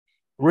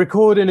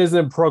Recording is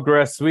in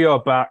progress. We are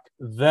back.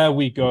 There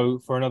we go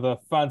for another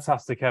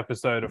fantastic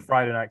episode of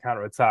Friday Night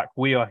Counter Attack.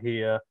 We are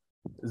here.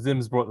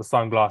 Zim's brought the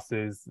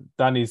sunglasses.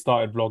 Danny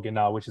started vlogging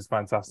now, which is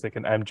fantastic.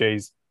 And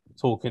MJ's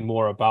talking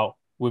more about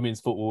women's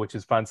football, which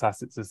is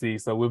fantastic to see.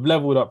 So we've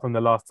leveled up from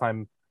the last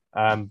time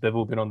they've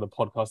all been on the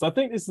podcast. I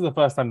think this is the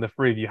first time the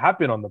three of you have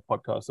been on the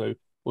podcast. So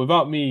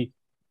without me,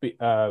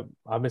 I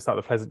missed out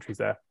the pleasantries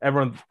there.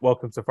 Everyone,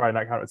 welcome to Friday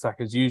Night Counter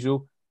Attack as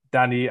usual.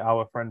 Danny,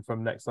 our friend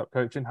from Next Up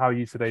Coaching. How are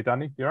you today,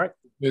 Danny? You all right?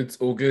 Good,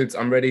 all good.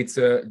 I'm ready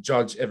to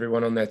judge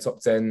everyone on their top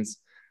tens.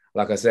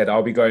 Like I said,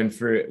 I'll be going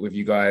through it with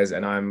you guys,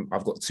 and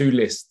I've got two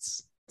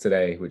lists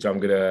today, which I'm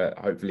gonna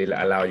hopefully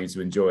allow you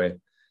to enjoy.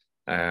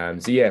 So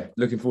yeah,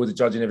 looking forward to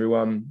judging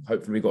everyone.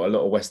 Hopefully, we got a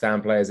lot of West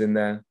Ham players in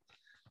there.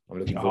 I'm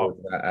looking forward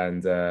to that.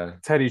 And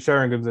Teddy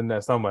Sheringham's in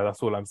there somewhere.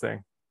 That's all I'm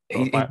saying.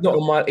 He's not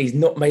on my. He's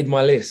not made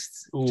my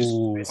list.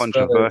 Ooh,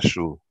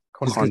 controversial.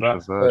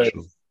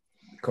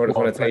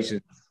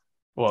 Connotations.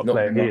 What a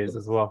player he is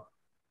as well.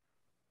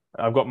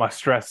 I've got my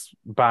stress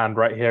band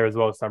right here as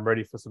well, so I'm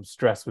ready for some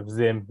stress with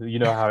Zim. You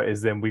know how it is,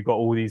 Zim. We've got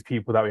all these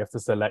people that we have to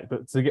select,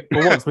 but for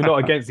once, we're not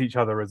against each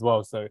other as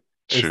well. So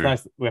it's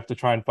nice. We have to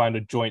try and find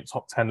a joint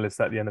top 10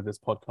 list at the end of this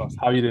podcast.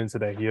 How are you doing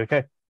today? You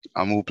okay?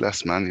 I'm all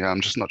blessed, man. Yeah, I'm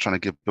just not trying to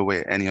give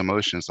away any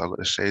emotions. I've got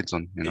the shades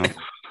on, you know.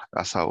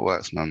 That's how it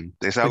works, man.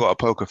 They say I got a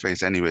poker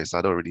face anyway, so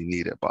I don't really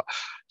need it, but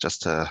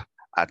just to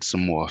add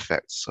some more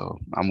effects. So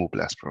I'm all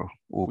blessed, bro.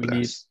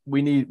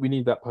 We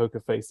need that poker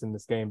face in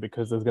this game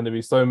because there's going to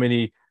be so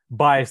many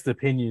biased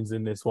opinions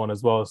in this one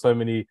as well. So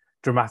many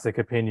dramatic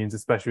opinions,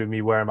 especially with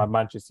me wearing my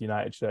Manchester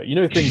United shirt. You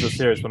know, things are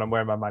serious when I'm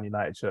wearing my Man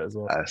United shirt as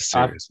well.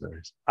 Serious.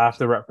 I have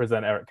to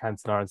represent Eric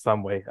Cantona in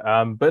some way.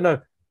 But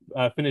no,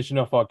 finishing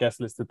off our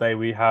guest list today,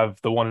 we have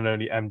the one and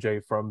only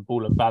MJ from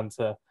Ball and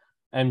Banter.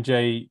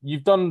 MJ,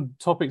 you've done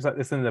topics like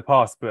this in the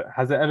past, but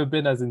has it ever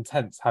been as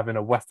intense having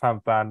a West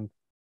Ham fan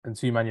and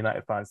two Man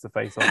United fans to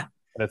face off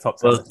in the top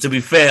 10? Well, to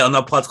be fair, on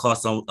our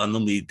podcast, I'm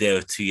normally there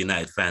with two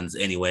United fans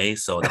anyway,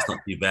 so that's not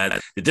too bad.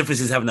 The difference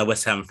is having a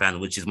West Ham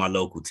fan, which is my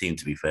local team,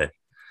 to be fair.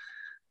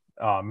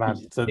 Oh, man.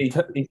 So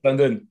East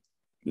London.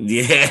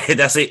 Yeah,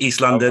 that's it.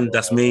 East London,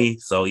 that's me.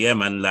 So, yeah,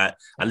 man, like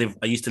I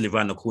used to live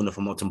around the corner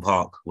from Upton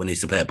Park when I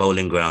used to play at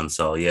Bowling Ground,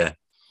 so, yeah.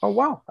 Oh,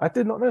 wow. I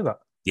did not know that.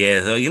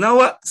 Yeah, so you know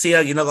what? See,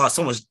 got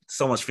so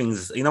much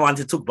things. You know, I need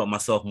to talk about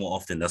myself more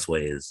often. That's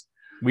what it is.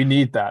 We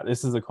need that.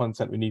 This is the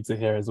content we need to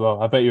hear as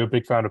well. I bet you're a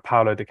big fan of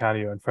Paolo Di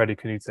Canio and Freddie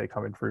Canute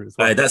coming through as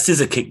well. That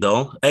scissor kick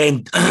though,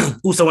 and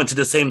also went to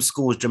the same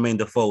school as Jermaine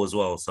Defoe as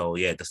well. So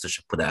yeah, just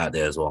to put that out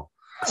there as well.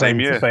 Same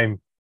year.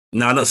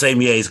 No, not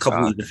same year. He's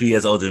a few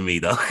years older than me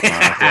though.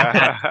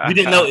 You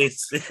didn't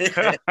notice.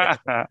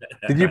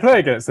 Did you play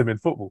against him in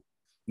football?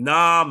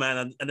 Nah,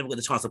 man. I never got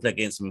the chance to play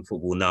against him in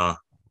football. Nah.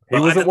 He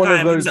wasn't one of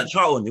those. He was at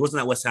Charlton. He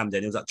wasn't at West Ham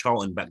then. He was at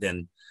Charlton back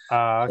then.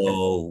 Okay.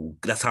 So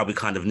that's how we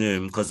kind of knew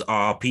him because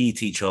our PE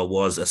teacher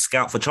was a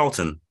scout for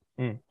Charlton.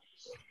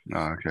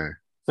 Okay.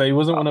 So he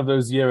wasn't one of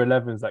those year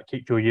 11s that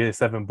kicked your year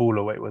 7 ball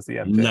away, was he?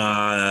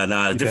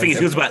 No. The thing is,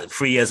 he was about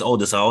 3 years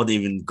older, so I wouldn't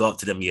even go up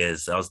to them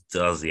years. I was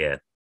yeah.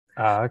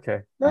 Okay.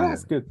 No,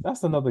 that's good.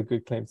 That's another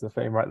good claim to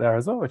fame right there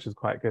as well, which is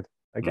quite good.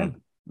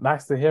 Again,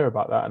 nice to hear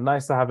about that and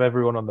nice to have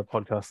everyone on the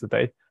podcast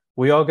today.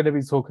 We are going to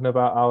be talking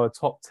about our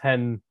top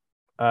 10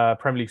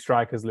 Premier League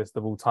strikers list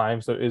of all time.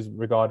 So it is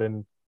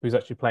regarding who's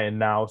actually playing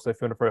now. So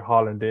if you want to throw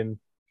Haaland in,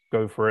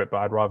 go for it. But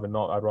I'd rather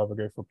not. I'd rather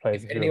go for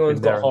players. If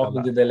anyone's got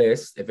Haaland in the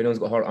list,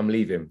 I'm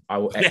leaving. I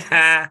will exit.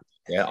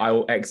 I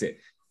will exit.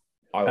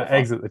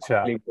 Exit the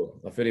chat.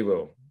 I fully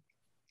will.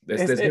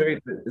 There's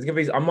gonna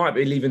be. I might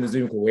be leaving the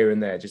Zoom call here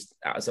and there, just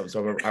out of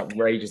some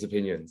outrageous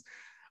opinions.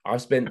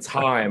 I've spent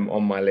time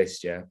on my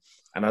list, yeah,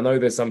 and I know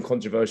there's some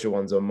controversial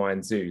ones on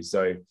mine too.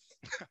 So.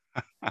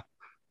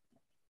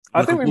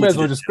 I think we may as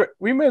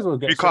well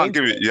get. You can't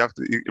give it. You have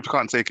to. If you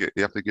can't take it,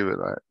 you have to give it.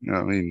 Like, you know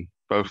what I mean,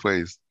 both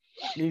ways.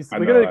 It's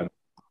going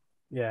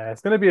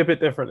to be a bit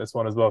different this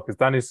one as well because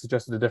Danny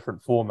suggested a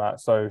different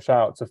format. So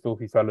shout out to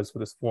Filthy Fellas for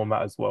this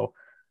format as well.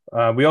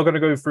 We are going to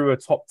go through a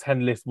top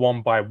 10 list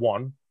one by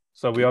one.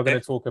 So we are going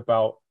to talk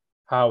about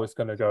how it's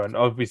going to go, and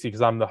obviously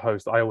because I'm the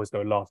host, I always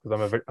go last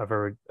because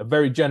I'm a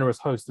very generous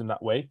host in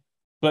that way.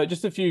 But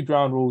just a few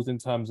ground rules in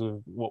terms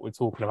of what we're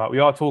talking about. We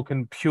are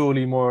talking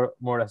purely more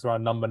or less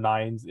around number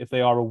 9s. If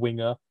they are a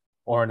winger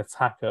or an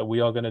attacker,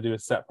 we are going to do a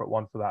separate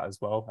one for that as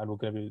well. And we're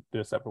going to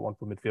do a separate one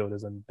for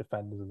midfielders and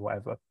defenders and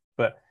whatever.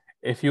 But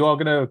if you are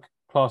going to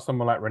class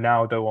someone like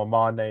Ronaldo or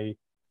Mane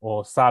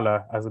or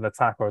Salah as an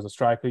attacker or as a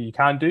striker, you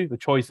can do. The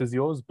choice is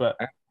yours. But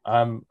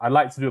I'd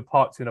like to do a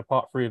part 2 and a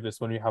part 3 of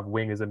this when you have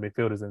wingers and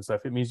midfielders in. So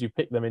if it means you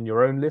pick them in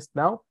your own list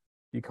now,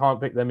 you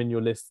can't pick them in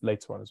your list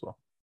later on as well.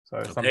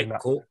 So something that...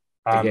 Cool.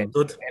 Again,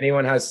 if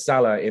anyone has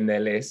Salah in their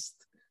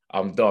list,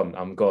 I'm done.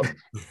 I'm gone.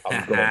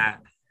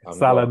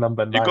 Salah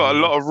number 9. You got a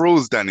lot of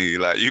rules, Danny.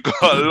 Like you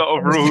got a lot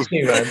of rules.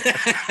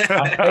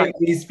 I take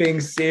these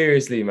things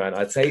seriously, man.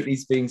 I take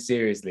these things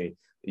seriously.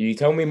 You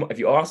tell me if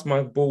you ask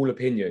my ball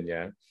opinion,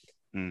 yeah.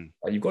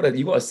 You've got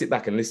to sit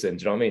back and listen.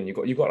 Do you know what I mean?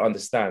 You've got to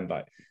understand.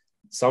 Like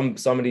some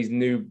of these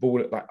new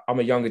ball, like I'm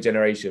a younger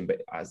generation,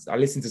 but I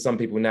listen to some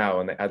people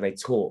now and they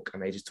talk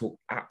and they just talk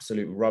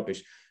absolute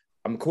rubbish.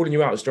 I'm calling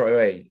you out straight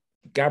away.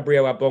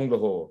 Gabriel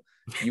Agbonlahor,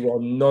 you are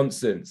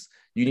nonsense.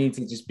 You need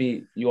to just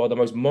you are the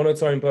most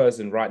monotone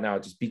person right now.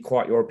 Just be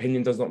quiet. Your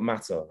opinion does not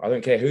matter. I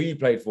don't care who you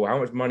played for, how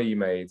much money you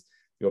made.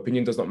 Your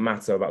opinion does not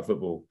matter about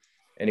football.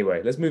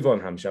 Anyway, let's move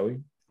on, Ham, shall we?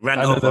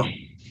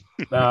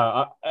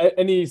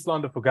 Any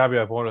slander for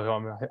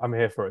Gabriel, I'm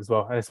here for it as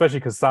well, and especially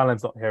because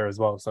Salem's not here as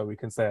well, so we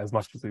can say as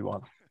much as we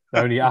want.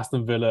 The only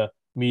Aston Villa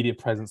media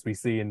presence we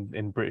see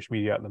in British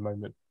media at the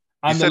moment.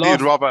 And he said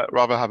he'd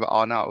rather have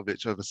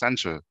Arnautovic over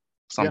Sancho,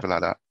 something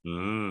like that.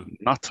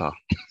 Nutter.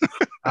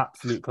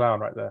 Absolute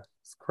clown right there.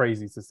 It's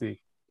crazy to see.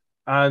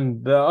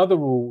 And the other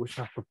rule, which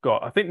I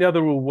forgot, I think the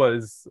other rule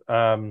was,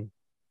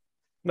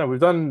 we've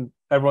done,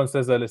 everyone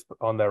says their list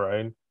on their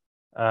own.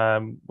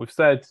 We've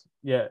said,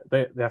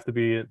 they have to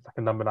be like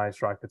a number 9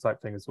 striker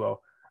type thing as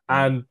well.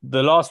 And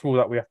the last rule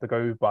that we have to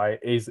go by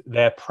is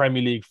their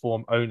Premier League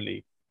form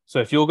only. So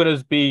if you're going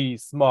to be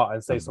smart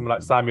and say someone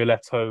like Samuel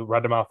Eto'o,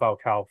 Radamel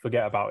Falcao,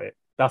 forget about it.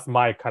 That's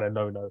my kind of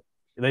no-no.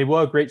 They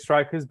were great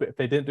strikers, but if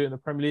they didn't do it in the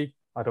Premier League,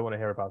 I don't want to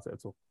hear about it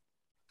at all.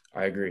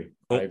 I agree.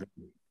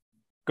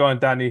 Go on,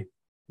 Danny.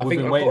 I've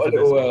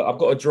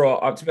got a draw.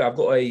 I've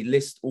got a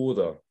list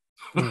order.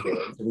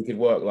 So we could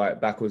work like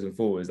backwards and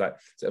forwards. Like,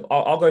 so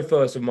I'll go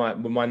first with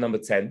my number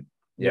 10.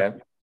 Yeah.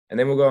 And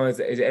then we'll go on. Is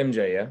it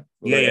MJ? Yeah.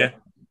 Yeah.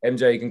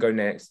 MJ can go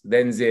next,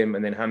 then Zim,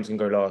 and then Hams can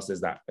go last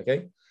as that.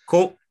 Okay.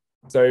 Cool.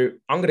 So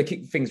I'm going to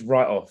kick things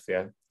right off.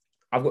 Yeah.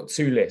 I've got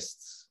 2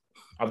 lists.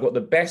 I've got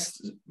the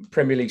best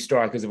Premier League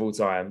strikers of all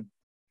time.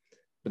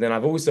 But then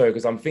I've also,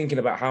 because I'm thinking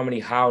about how many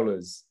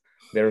howlers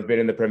there have been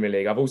in the Premier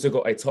League, I've also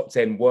got a top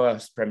 10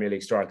 worst Premier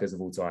League strikers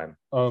of all time.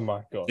 Oh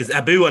my God. Is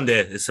Abu on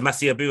there? Is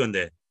Samasi Abu on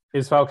there?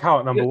 Is Falcao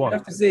at number 1? You'll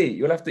have to see.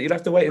 You'll have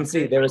to wait and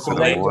see. There are some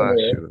names on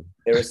here.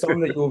 There are some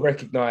that you'll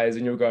recognise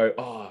and you'll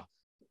go,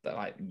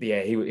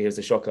 he was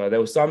a shocker. There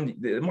was some,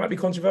 it might be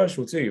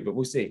controversial too, but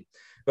we'll see.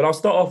 But I'll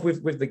start off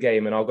with the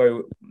game and I'll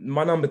go,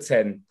 my number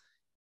 10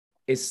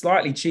 is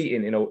slightly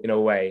cheating in a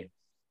way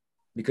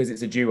because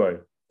it's a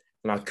duo.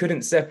 And I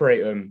couldn't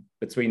separate them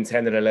between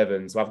 10 and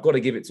 11. So I've got to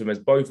give it to him as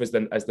both as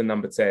the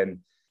number 10.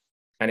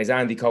 And it's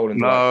Andy Cole and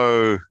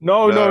No. I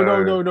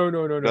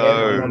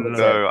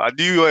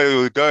knew where he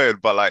was going,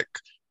 but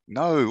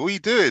no, what are you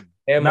doing?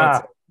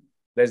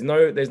 There's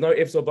no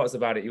ifs or buts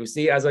about it. You'll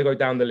see as I go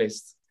down the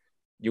list,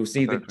 you'll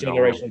see the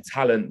generation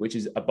talent which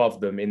is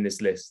above them in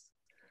this list.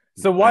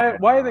 So why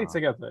are they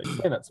together?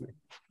 Explain that to me.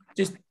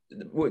 Just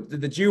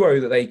the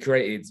duo that they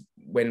created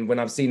when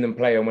I've seen them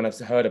play and when I've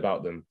heard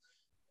about them,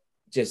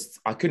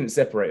 I couldn't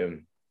separate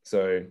them.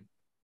 So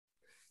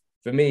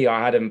for me,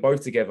 I had them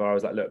both together. I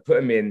was like, look, put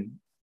them in,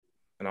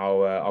 and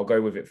I'll go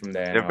with it from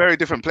there. They're very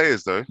different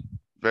players, though.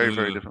 Very,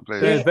 very different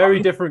players. They're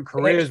very different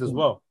careers as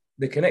well.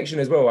 The connection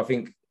as well, I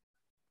think,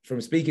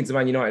 from speaking to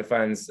Man United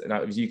fans,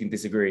 and you can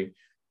disagree,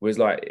 was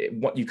like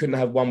you couldn't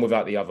have one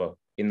without the other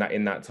in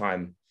that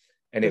time.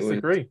 And it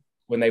was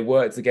when they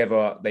worked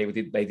together, they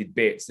did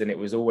bits, and it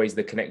was always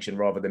the connection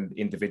rather than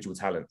individual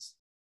talents.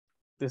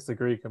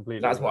 Disagree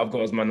completely. That's what I've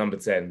got as my number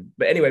 10.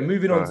 But anyway,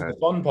 moving on to the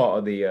fun part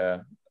of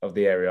the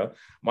area.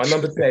 My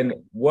number 10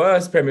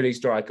 worst Premier League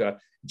striker,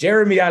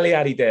 Jeremy Ali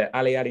Adi. Hey,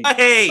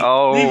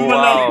 leave him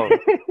alone.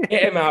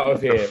 Get him out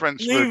of here.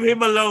 Leave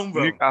him alone,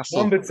 bro.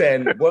 Number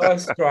 10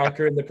 worst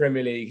striker in the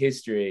Premier League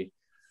history.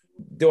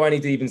 Do I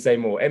need to even say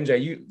more?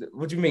 MJ,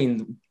 what do you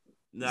mean?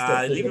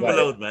 Nah, leave him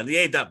alone, man. He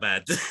ain't that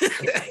bad.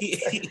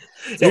 he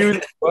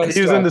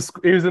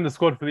was in the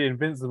squad for the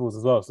Invincibles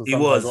as well. So he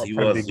was. I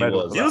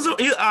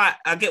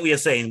get what you're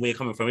saying, where you're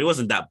coming from. He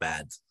wasn't that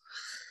bad.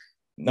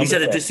 He's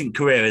had a decent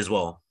career as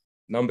well.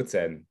 Number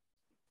 10.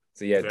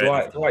 So yeah,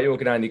 Dwight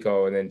York and Andy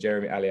Cole, and then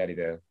Jeremy Ali Adi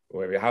there,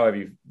 or however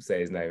you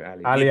say his name.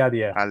 Ali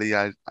Adi. Ali,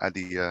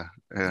 yeah.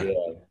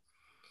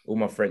 All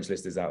my French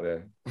listeners out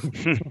there.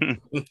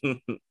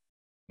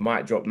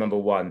 Might drop number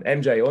 1.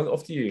 MJ,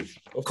 off to you.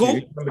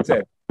 Cool. Number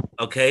 10.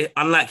 Okay.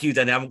 Unlike you,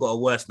 Danny, I haven't got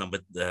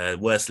a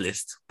worst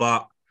list,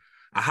 but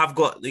I have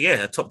got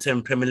a top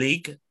 10 Premier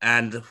League,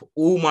 and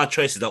all my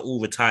choices are all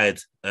retired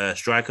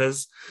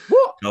strikers.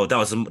 What? No, that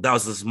was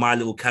just my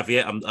little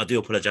caveat. I do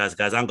apologize,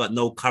 guys. I haven't got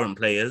no current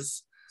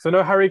players. So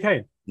no Harry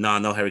Kane?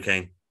 No Harry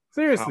Kane.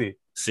 Seriously?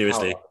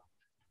 Seriously.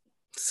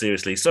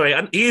 Sorry,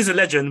 and he is a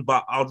legend,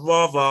 but I'd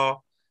rather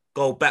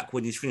go back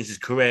when he's finished his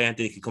career, and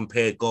then he can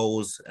compare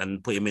goals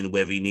and put him in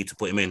wherever you need to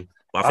put him in.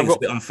 But I think it's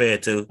a bit unfair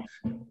to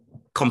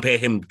compare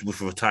him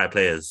with retired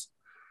players.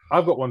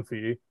 I've got one for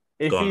you.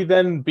 If he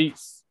then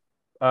beats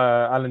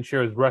Alan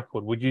Shearer's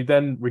record, would you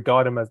then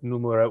regard him as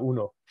numero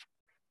uno?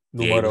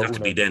 Yeah, it would have to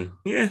be then.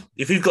 Yeah,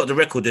 if he's got the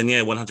record, then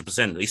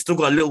 100%. He's still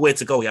got a little way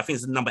to go. I think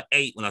it's number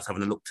 8 when I was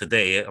having a look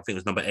today. I think it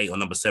was number 8 or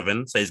number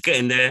 7. So he's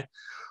getting there.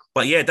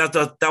 But yeah,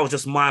 that was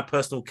just my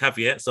personal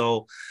caveat.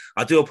 So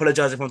I do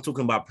apologize if I'm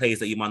talking about players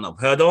that you might not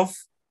have heard of.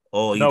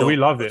 Or no, we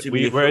love it.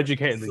 We're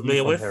educating the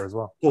youth on here as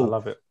well. Cool. I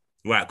love it.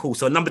 Right, cool.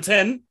 So number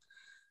 10,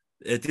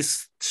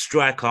 this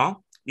striker,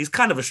 He's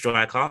kind of a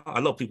striker.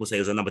 A lot of people say he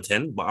was a number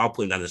 10, but I'll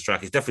put him down as a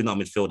striker. He's definitely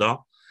not a midfielder.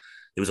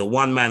 It was a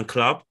one-man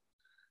club.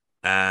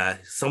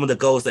 Some of the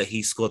goals that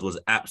he scored was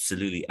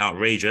absolutely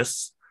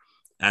outrageous.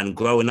 And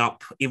growing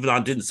up, even though I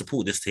didn't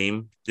support this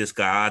team, I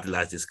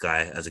idolized this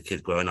guy as a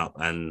kid growing up.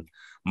 And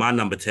my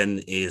number 10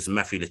 is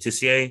Matthew Le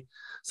Tissier.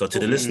 So to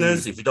the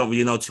listeners, if you don't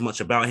really know too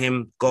much about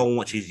him, go and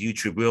watch his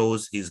YouTube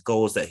reels. His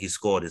goals that he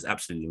scored is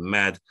absolutely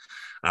mad.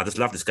 I just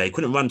love this guy. He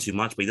couldn't run too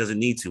much, but he doesn't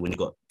need to when you've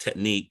got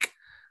technique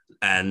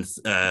and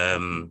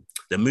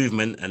the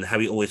movement and how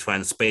he always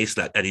finds space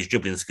and his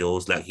dribbling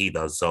skills like he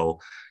does. So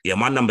yeah,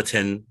 my number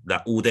 10,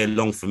 that all day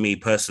long for me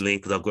personally,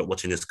 because I grew up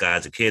watching this guy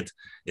as a kid,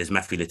 is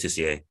Matthew Le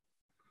Tissier.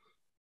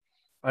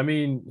 I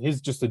mean,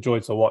 he's just a joy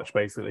to watch,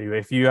 basically.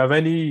 If you have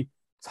any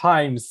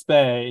time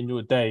spare in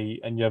your day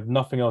and you have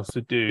nothing else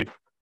to do,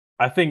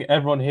 I think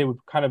everyone here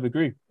would kind of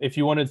agree. If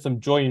you wanted some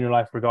joy in your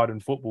life regarding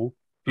football,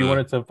 if you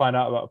wanted to find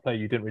out about a player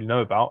you didn't really know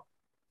about,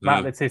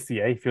 Matt Le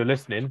Tissier, if you're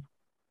listening,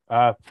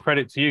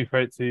 credit to you.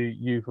 Credit to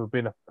you for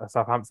being a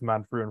Southampton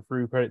man through and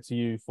through. Credit to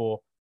you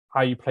for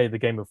how you play the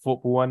game of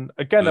football. And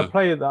again, a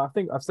player that I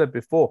think I've said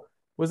before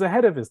was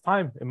ahead of his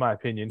time, in my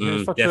opinion. He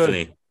was such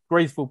a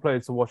graceful player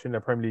to watch in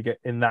the Premier League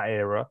in that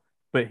era,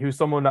 but he was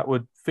someone that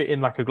would fit in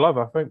like a glove.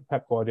 I think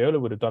Pep Guardiola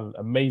would have done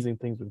amazing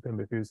things with him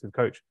if he was his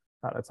coach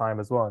at the time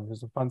as well. And he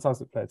was a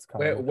fantastic player to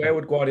come. Where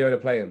would Guardiola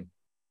play him?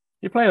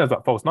 You're playing as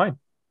that false 9,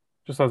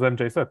 just as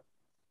MJ said.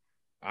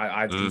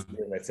 I'd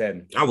consider him a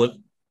 10. I would.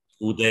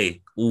 All day.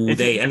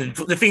 And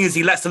the thing is,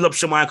 he likes to lob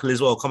Schmeichel as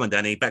well. Come on,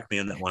 Danny, back me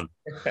on that one.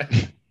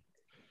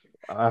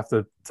 I have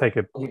to take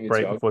a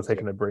break before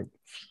taking a break.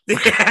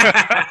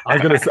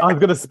 I'm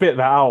gonna spit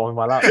that out on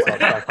my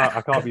laptop.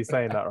 I can't be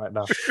saying that right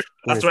now.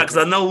 That's right, because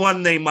I know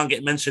one name might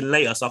get mentioned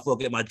later, so I thought I'd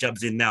get my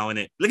jabs in now,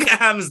 innit? Look at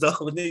Hams though,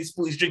 when he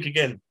spilled his drink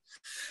again.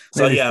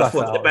 So yeah, I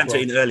thought the banter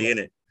in early,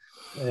 innit?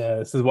 Yeah,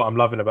 this is what I'm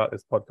loving about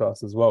this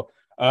podcast as well.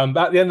 At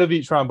the end of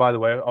each round, by the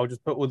way, I'll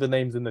just put all the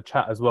names in the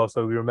chat as well,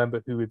 so we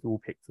remember who we've all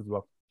picked as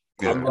well.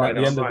 Yeah. I'm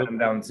writing them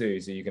down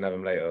too, so you can have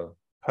them later.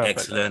 Perfect.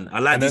 Excellent. I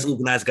like these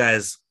organised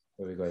guys.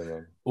 There we go,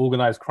 man.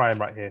 Organised crime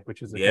right here,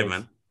 which is case.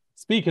 Man.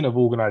 Speaking of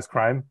organised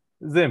crime,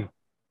 Zim,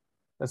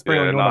 let's bring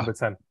on your number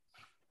 10.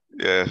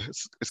 Yeah,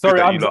 it's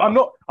sorry,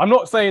 I'm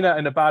not saying that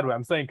in a bad way.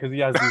 I'm saying because he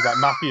has these like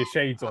mafia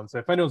shades on. So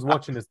if anyone's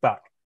watching this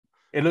back,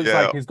 it looks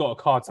like he's got a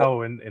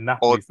cartel in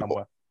Napoli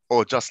somewhere.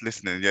 Or just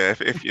listening, yeah.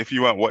 If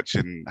you weren't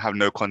watching, have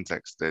no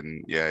context,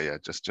 then yeah.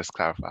 Just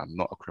clarify. I'm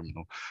not a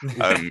criminal.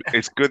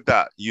 It's good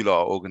that you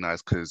lot are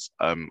organised because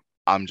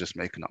I'm just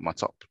making up my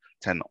top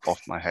 10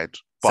 off my head.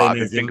 But I've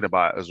been thinking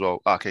about it as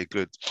well. Okay,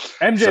 good.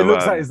 MJ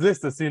looks at his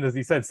list as soon as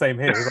he said same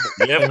here.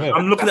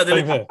 I'm looking at the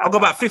list. I've got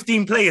about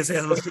 15 players here.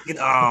 And I was thinking,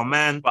 oh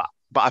man. But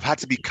I've had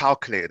to be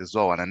calculated as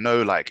well. And I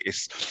know like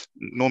it's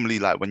normally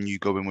like when you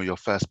go in with your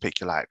first pick,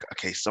 you're like,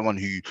 okay, someone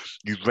who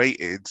you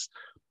rated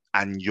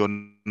and you're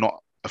not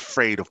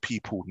afraid of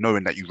people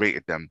knowing that you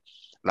rated them.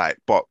 Like,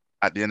 but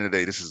at the end of the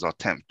day, this is our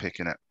 10th pick,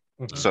 innit?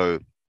 Mm-hmm. So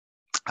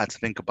I had to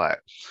think about it.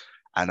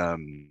 And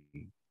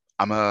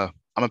I'm a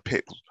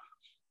pick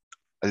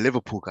a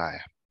Liverpool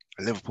guy.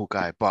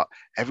 But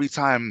every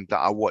time that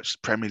I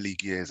watch Premier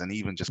League years and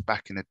even just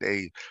back in the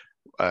day,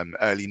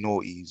 early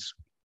noughties,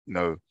 you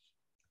know,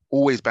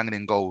 always banging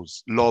in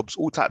goals, lobs,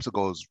 all types of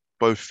goals,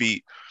 both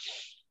feet.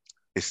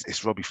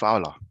 It's Robbie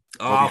Fowler.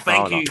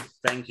 Thank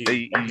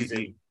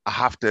you. I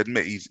have to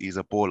admit, he's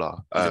a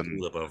baller.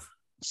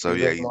 So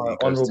yeah,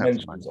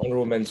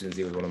 honorable mentions.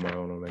 He was one of my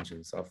honorable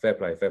mentions. So fair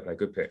play,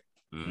 good pick.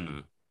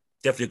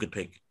 Definitely a good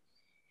pick.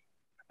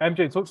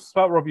 MJ, talk to us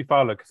about Robbie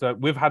Fowler, because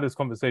we've had this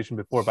conversation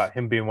before about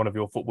him being one of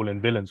your footballing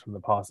villains from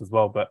the past as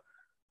well. But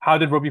how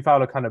did Robbie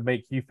Fowler kind of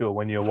make you feel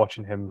when you were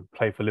watching him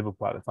play for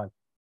Liverpool at the time?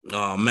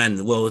 Oh,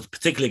 man. Well,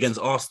 particularly against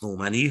Arsenal,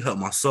 man. He hurt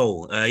my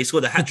soul. He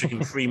scored a hat-trick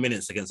in 3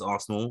 minutes against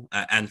Arsenal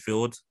at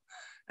Anfield.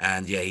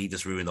 And, yeah, he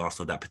just ruined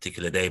Arsenal that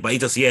particular day. But he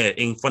just,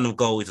 in front of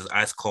goal, he's just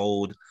ice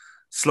cold,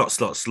 slot,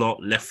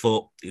 left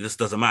foot. It just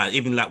doesn't matter.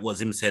 Even like what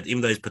Zim said,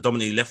 even though he's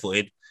predominantly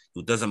left-footed,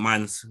 he doesn't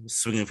mind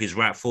swinging with his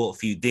right foot, a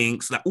few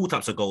dinks, like all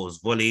types of goals,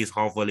 volleys,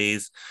 half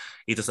volleys.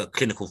 He's just a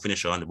clinical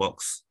finisher on the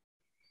box.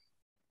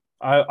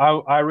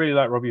 I really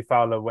like Robbie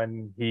Fowler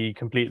when he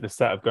completed the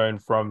set of going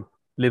from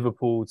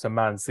Liverpool to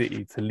Man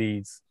City to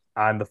Leeds,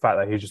 and the fact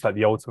that he's just like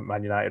the ultimate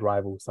Man United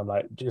rival. So I'm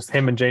like, just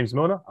him and James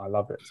Milner, I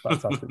love it. It's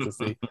fantastic to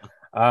see.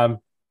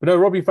 But no,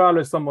 Robbie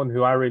Fowler is someone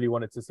who I really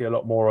wanted to see a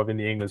lot more of in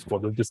the England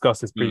squad. We've discussed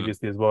this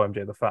previously as well,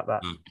 MJ, the fact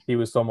that he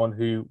was someone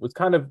who was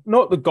kind of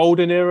not the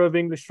golden era of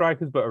English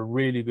strikers, but a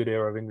really good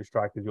era of English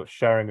strikers. You've got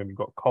Sheringham, you've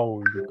got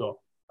Cole, you've got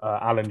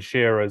Alan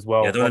Shearer as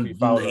well.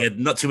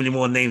 Not too many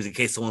more names in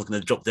case someone's going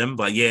to drop them,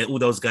 but yeah, all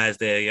those guys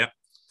there, yeah.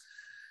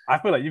 I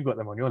feel like you've got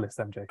them on your list,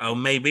 MJ. Oh,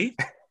 maybe.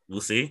 We'll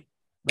see.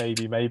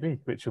 Maybe,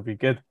 which will be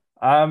good.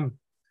 I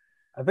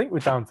think we're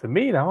down to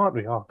me now, aren't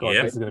we? Oh, God,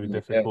 This is going to be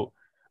difficult.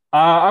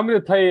 I'm going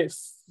to play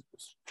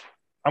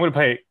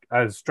it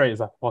as straight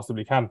as I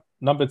possibly can.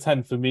 Number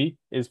 10 for me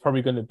is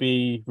probably going to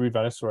be Ruud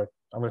van Nistelrooy.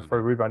 I'm going to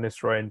throw Ruud van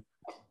Nistelrooy in,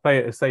 play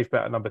it a safe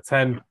bet at number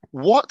 10.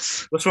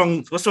 What? What's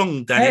wrong,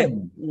 Daniel?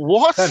 10.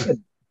 What?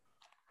 10.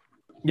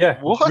 Yeah,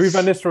 What? Ruud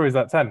van Nistelrooy is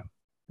at 10.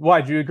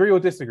 Why? Do you agree or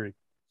disagree?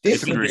 It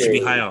should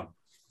be higher.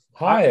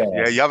 Higher.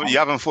 Yeah, you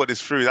haven't thought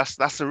this through.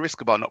 That's the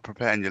risk about not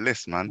preparing your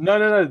list, man.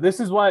 No. This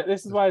is why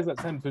it's at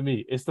 10 for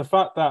me. It's the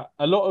fact that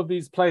a lot of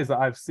these players that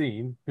I've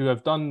seen who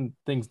have done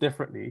things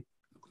differently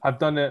have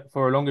done it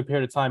for a longer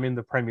period of time in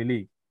the Premier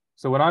League.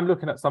 So when I'm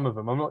looking at some of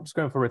them, I'm not just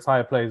going for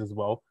retired players as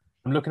well.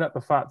 I'm looking at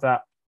the fact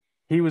that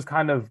he was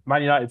kind of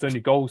Man United's only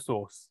goal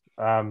source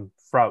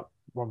throughout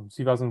from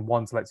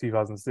 2001 to like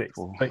 2006.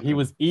 But he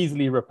was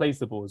easily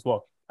replaceable as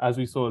well, as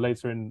we saw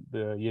later in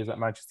the years at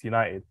Manchester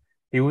United.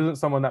 He wasn't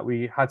someone that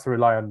we had to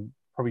rely on.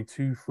 Probably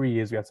 2-3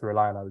 years we had to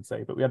rely on, I would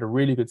say. But we had a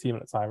really good team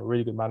at the time, a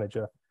really good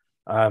manager.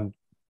 But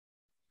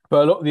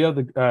a lot of the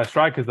other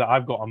strikers that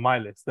I've got on my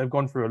list, they've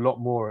gone through a lot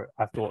more,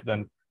 I thought,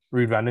 than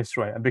Ruud van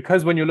Nistelrooy. And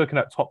because when you're looking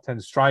at top 10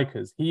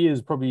 strikers, he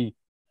is probably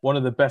one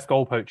of the best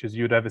goal poachers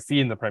you'd ever see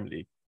in the Premier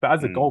League. But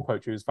as a goal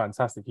poacher, he was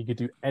fantastic. He could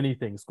do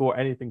anything, score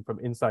anything from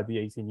inside the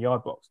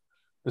 18-yard box.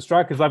 The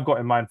strikers I've got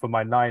in mind for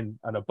my 9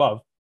 and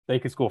above, they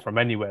could score from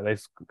anywhere. They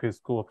could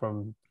score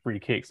from free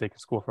kicks. They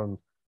could score from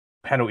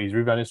penalties.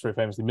 Ruud van Nistelrooy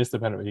famously missed a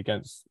penalty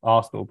against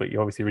Arsenal, but he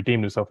obviously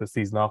redeemed himself the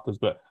season afterwards.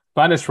 But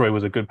Van Nistelrooy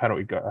was a good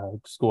penalty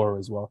scorer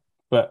as well.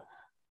 But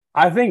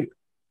I think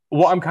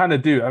what I'm kind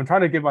of I'm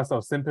trying to give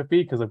myself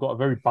sympathy because I've got a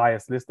very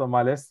biased list on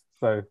my list.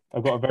 So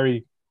I've got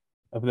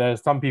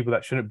there's some people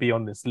that shouldn't be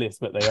on this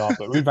list, but they are.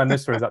 But Ruud van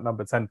Nistelrooy is at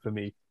number 10 for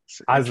me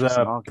as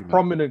a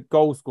prominent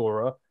goal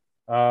scorer,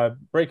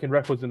 breaking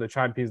records in the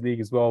Champions League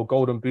as well,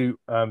 Golden Boot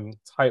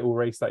title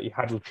race that he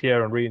had with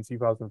Thierry Henry in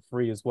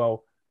 2003 as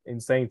well.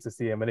 Insane to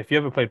see him. And if you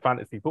ever played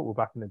fantasy football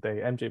back in the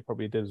day, MJ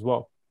probably did as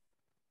well.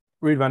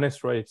 Ruud van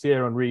Nistelrooy,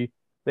 Thierry Henry,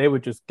 they were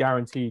just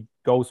guaranteed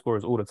goal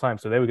scorers all the time.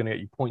 So they were going to get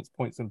you points,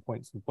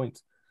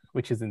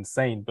 which is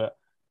insane. But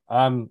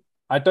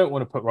I don't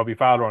want to put Robbie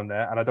Fowler on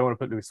there, and I don't want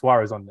to put Luis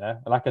Suarez on there.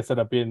 Like I said,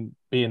 I've been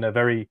being a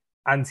very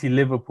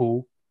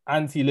anti-Liverpool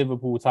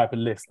type of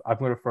list. I'm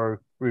going to throw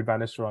Ruud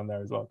van Nistelrooy on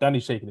there as well.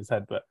 Danny's shaking his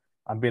head, but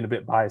I'm being a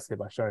bit biased here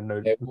by showing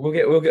no. Yeah,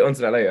 we'll get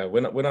onto that later.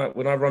 When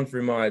I run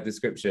through my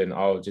description,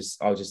 I'll just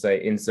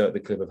say insert the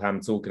clip of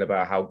Ham talking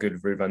about how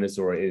good Ruud van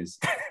Nistelrooy is,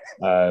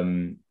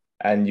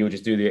 and you'll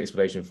just do the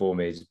explanation for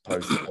me. Just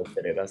post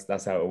it.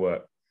 That's how it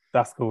works.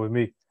 That's cool with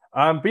me.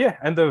 But yeah,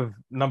 end of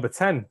number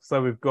 10.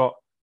 So we've got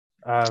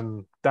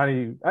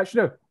Danny.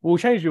 Actually, no, we'll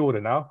change the order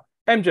now.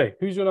 MJ,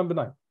 who's your number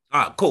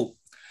 9? Cool.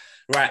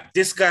 Right,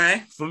 this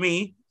guy for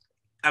me,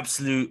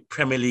 absolute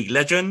Premier League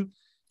legend.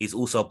 He's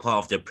also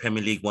part of the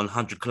Premier League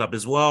 100 club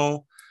as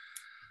well.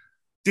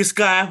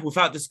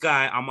 Without this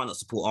guy, I might not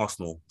support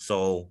Arsenal.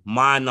 So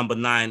my number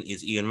 9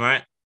 is Ian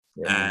Wright.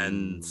 Yeah.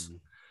 And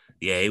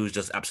yeah, he was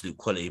just absolute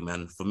quality,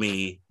 man. For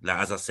me, like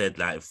as I said,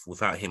 like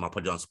without him, I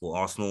probably don't support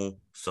Arsenal.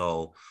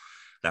 So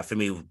like for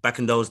me, back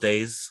in those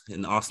days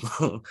in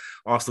Arsenal,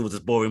 Arsenal was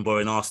just boring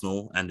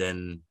Arsenal. And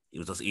then it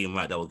was just Ian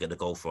Wright that would get the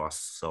goal for us.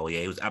 So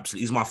yeah,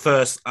 he's my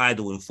first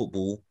idol in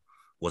football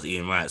was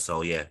Ian Wright.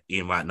 So yeah,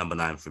 Ian Wright, number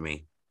 9 for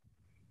me.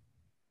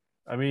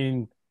 I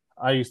mean,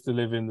 I used to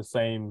live in the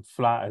same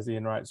flat as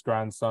Ian Wright's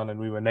grandson, and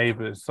we were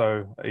neighbours.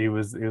 So he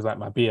was like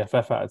my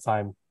BFF at the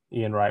time.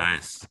 Ian Wright.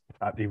 Nice.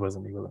 He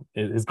wasn't.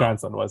 His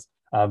grandson was.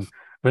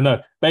 But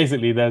no,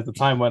 basically, there's the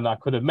time when I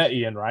could have met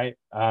Ian Wright.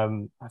 I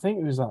think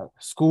it was like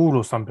school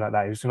or something like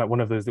that. It was like one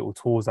of those little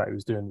tours that he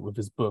was doing with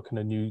his book and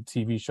a new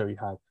TV show he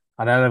had.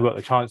 And I never got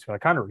the chance to. I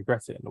kind of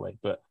regret it in a way.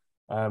 But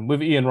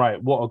with Ian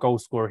Wright, what a goal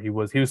scorer he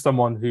was. He was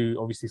someone who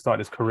obviously started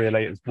his career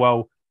late as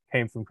well.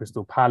 Came from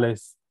Crystal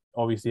Palace.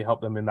 Obviously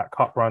helped them in that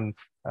cup run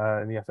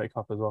in the FA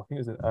Cup as well. I think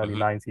it was in the early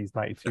 90s,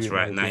 92. That's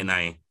right,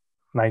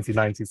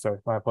 1990, sorry,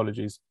 my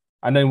apologies.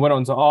 And then went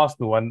on to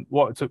Arsenal. And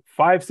it took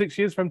 5-6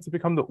 years for him to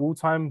become the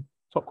all-time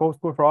top goal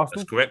scorer for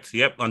Arsenal? That's correct,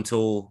 yep,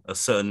 until a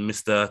certain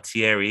Mr.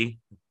 Thierry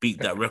beat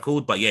that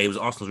record. But yeah, he was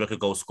Arsenal's record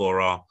goal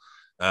scorer.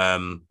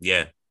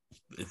 Yeah,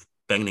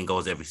 banging in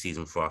goals every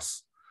season for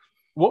us.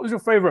 What was your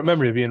favourite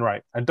memory of Ian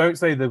Wright? And don't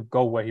say the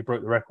goal where he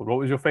broke the record. What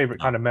was your favourite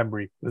kind of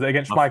memory? Was it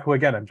against Schmeichel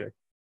again, MJ?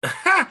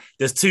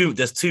 There's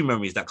two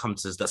memories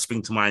that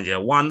spring to mind. Yeah,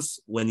 once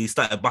when he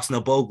started busting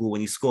a bogle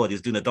when he scored, he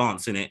was doing a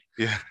dance in it.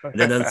 Yeah. And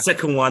then the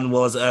second one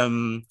was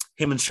him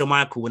and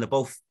Schmeichel when they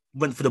both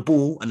went for the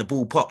ball and the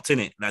ball popped in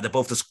it. Like they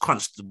both just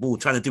crunched the ball,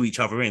 trying to do each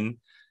other in,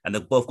 and they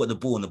both got the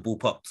ball and the ball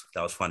popped.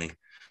 That was funny.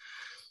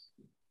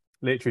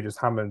 Literally just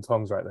hammer and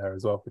tongs right there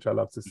as well, which I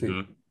love to see.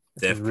 Mm-hmm.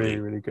 This is really,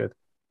 really good.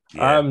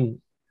 Yeah.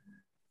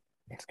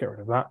 Let's get rid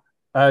of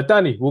that.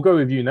 Danny, we'll go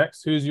with you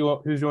next. Who's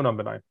your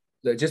number 9?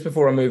 Look, just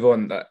before I move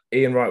on,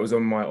 Ian Wright was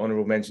on my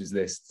honourable mentions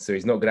list, so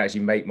he's not going to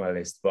actually make my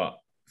list. But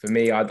for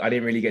me, I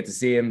didn't really get to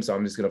see him, so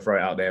I'm just going to throw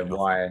it out there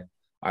why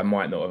I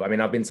might not have. I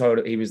mean, I've been told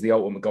that he was the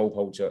ultimate goal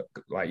poacher,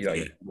 like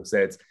you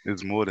said. It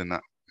was more than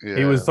that. Yeah.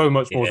 He was so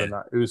much more than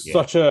that. It was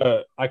such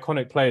a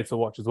iconic player to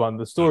watch as well. And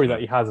the story that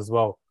he has as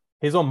well.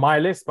 He's on my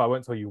list, but I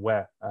won't tell you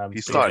where.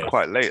 He started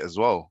quite late as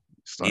well.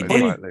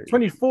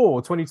 24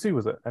 or 22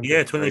 was it?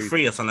 Yeah,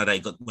 23 or something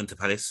like that. He went to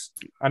Palace,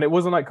 and it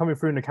wasn't like coming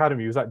through an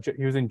academy.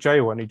 He was in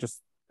jail, and it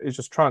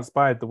just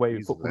transpired the way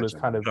footballers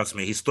kind of. Trust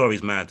me, his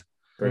story's mad.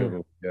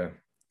 Incredible, yeah.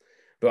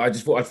 But I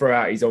just thought I'd throw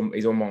out he's on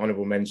my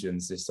honourable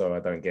mentions just so I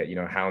don't get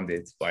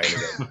hounded by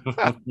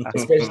anyone.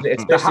 especially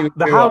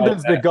the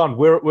hounding's begun.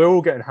 We're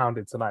all getting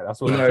hounded tonight.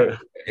 That's what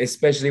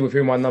especially with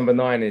who my number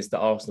 9 is, the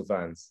Arsenal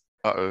fans.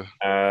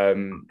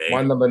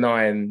 My number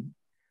 9.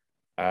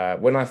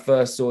 When I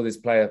first saw this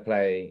player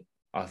play,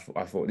 I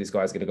thought this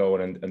guy's going to go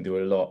on and do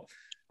a lot.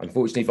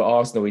 Unfortunately for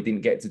Arsenal, he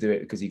didn't get to do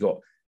it because he got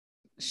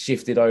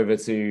shifted over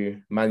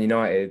to Man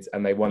United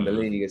and they won the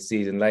league a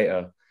season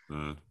later.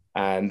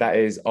 And that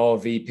is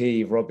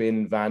RVP,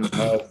 Robin Van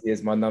Persie,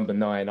 is my number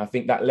 9. I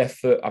think that left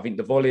foot, I think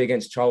the volley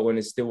against Charlton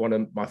is still one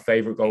of my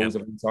favourite goals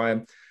of all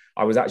time.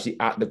 I was actually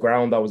at the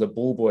ground. I was a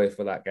ball boy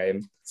for that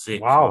game.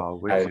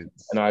 Wow.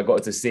 And I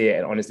got to see it.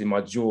 And honestly, my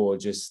jaw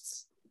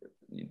just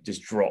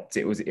dropped.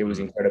 It was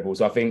incredible.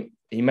 So I think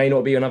he may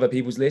not be on other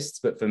people's lists,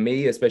 but for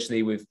me,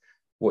 especially with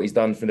what he's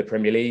done for the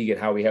Premier League and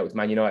how he helped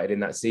Man United in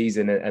that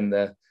season and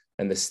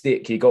the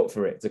stick he got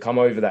for it, to come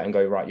over that and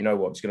go, right, you know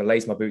what, I'm just going to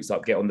lace my boots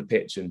up, get on the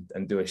pitch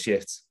and do a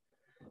shift.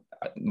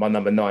 My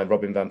number 9,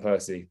 Robin Van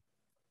Persie.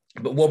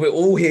 But what we're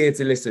all here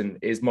to listen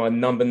is my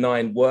number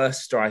 9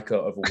 worst striker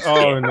of all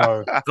time. Oh,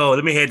 no. Go,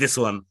 let me hear this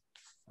one.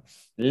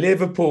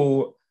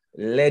 Liverpool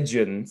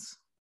legend.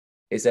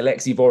 It's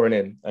Alexei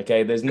Voronin.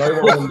 Okay, there's no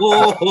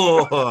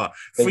one.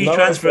 Free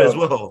transfer as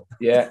well.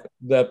 Yeah,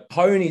 the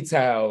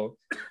ponytail,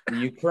 the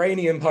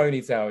Ukrainian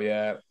ponytail.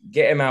 Yeah,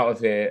 get him out of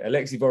here,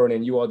 Alexei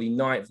Voronin. You are the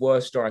 9th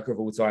worst striker of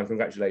all time.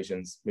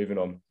 Congratulations. Moving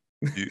on.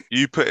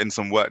 You put in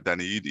some work,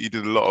 Danny. You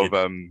did a lot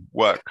of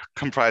work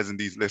comprising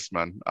these lists,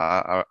 man.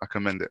 I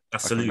commend it.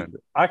 Absolutely.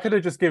 I could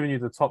have just given you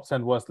the top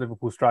 10 worst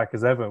Liverpool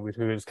strikers ever,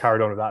 who just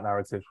carried on with that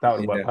narrative. That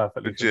would work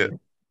perfectly. Legit.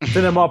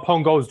 Cinema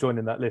Pongo's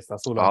joining that list.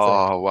 That's all I'm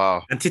saying. Oh,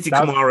 wow. And Titi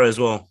Kamara as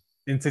well.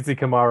 In Titi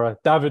Kamara.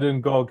 David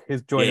Ngog,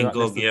 his joining that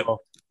list as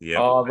well. Yeah.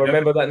 Oh,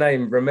 remember that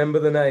name. Remember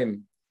the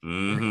name.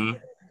 Mm-hmm.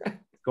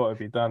 It's got to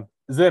be done.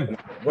 Zim,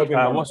 what's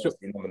your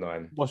number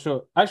 9? What's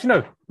your? Actually,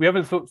 no, we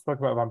haven't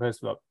spoken about Van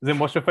Persie. Zim,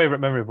 what's your favorite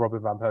memory of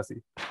Robin Van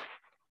Persie?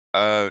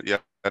 Yeah,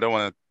 I don't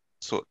want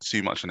to talk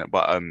too much on it,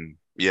 but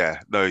yeah,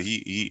 no,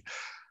 he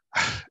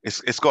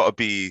it's got to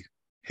be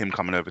him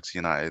coming over to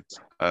United,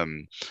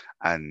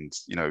 and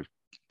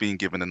being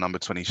given the number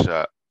 20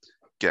 shirt,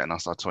 getting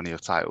us our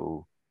 20th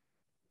title,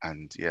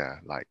 and yeah,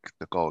 like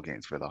the goal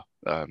against Villa.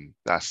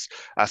 That's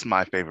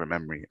my favorite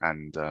memory,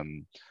 and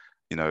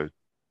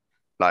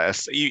like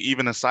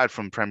even aside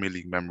from Premier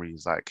League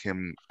memories, like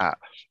him at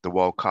the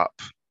World Cup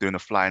doing a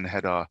flying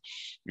header,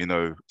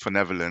 for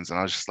Netherlands, and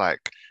I was just like,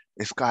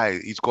 this guy,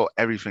 he's got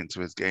everything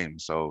to his game.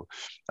 So,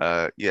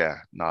 look,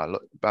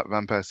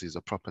 Van Persie is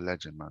a proper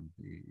legend, man.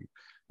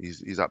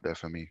 He's up there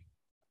for me.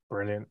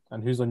 Brilliant.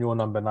 And who's on your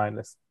number 9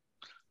 list?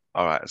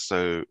 All right.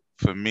 So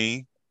for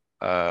me,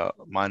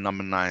 my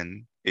number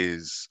 9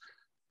 is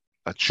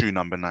a true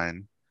number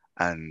 9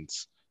 and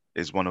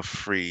is one of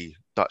 3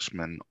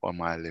 Dutchmen on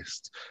my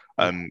list.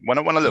 When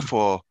I look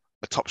for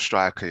a top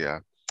striker, yeah,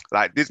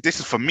 like this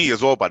is for me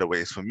as well, by the way.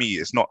 It's for me.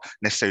 It's not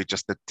necessarily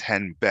just the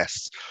 10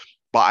 best,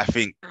 but I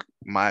think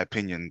my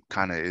opinion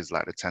kind of is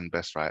like the 10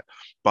 best, right?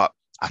 But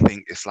I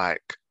think it's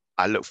like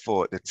I look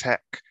for the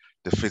tech,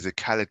 the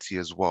physicality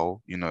as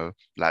well,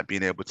 like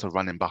being able to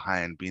run in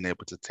behind, being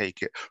able to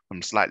take it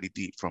from slightly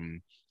deep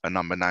from a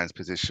number 9's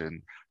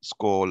position,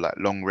 score like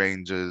long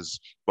ranges,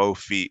 both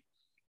feet.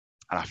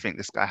 And I think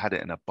this guy had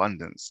it in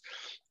abundance.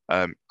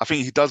 I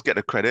think he does get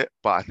the credit,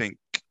 but I think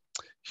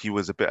he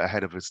was a bit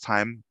ahead of his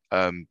time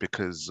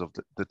because of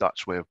the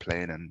Dutch way of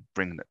playing and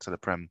bringing it to the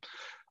Prem.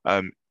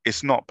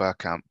 It's not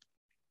Bergkamp.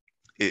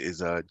 It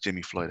is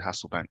Jimmy Floyd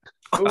Hasselbank.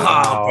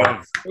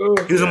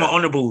 He was on my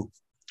honourable.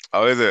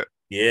 Oh, is it?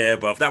 Yeah,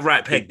 bro. That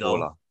right peg,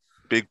 though.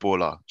 Big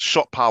baller.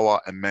 Shot power,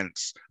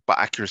 immense, but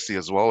accuracy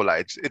as well.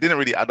 Like, it didn't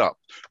really add up.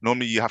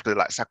 Normally, you have to,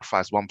 like,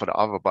 sacrifice one for the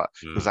other, but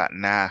it was like,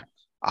 nah,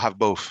 I have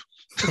both.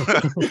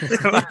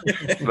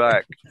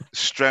 Like,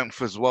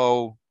 strength as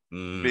well.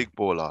 Big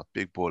baller.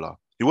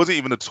 He wasn't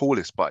even the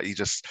tallest, but he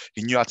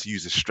knew how to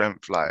use his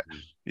strength. Like,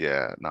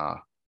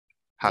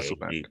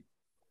 Hasselbank.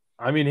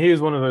 I mean, he was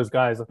one of those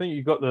guys. I think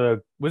you got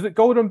was it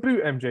Golden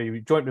Boot, MJ?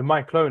 You joined with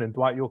Mike Clone and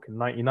Dwight York in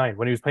 '99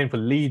 when he was playing for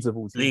Leeds of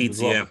all teams.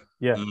 Leeds, well.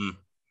 Yeah.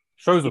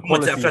 Shows the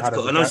quality. He went to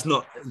Atletico. I know it's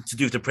not to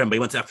do with the Prem, but he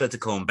went to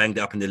Atletico and banged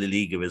it up in the La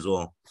Liga as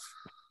well.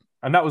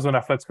 And that was when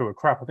Atletico were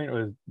crap. I think it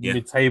was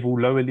mid-table,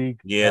 lower league.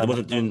 Yeah, they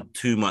wasn't doing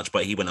too much,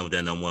 but he went over there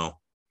and done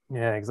well.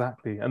 Yeah,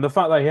 exactly. And the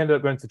fact that he ended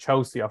up going to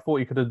Chelsea, I thought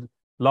he could have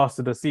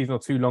lasted a season or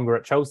two longer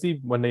at Chelsea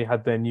when they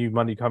had their new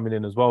money coming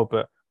in as well.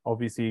 But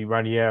obviously,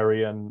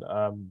 Ranieri and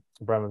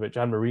Abramovich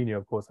and Mourinho,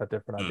 of course, had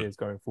different ideas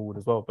going forward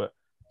as well. But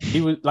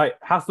he was like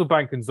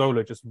Hasselbank and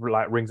Zola just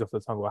like rings off the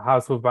tongue. Or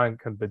Hasselbank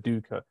and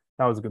Viduka.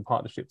 That was a good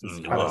partnership to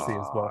kind of see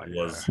as well. It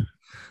was.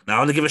 Now I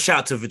want to give a shout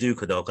out to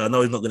Viduka though, because I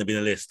know he's not going to be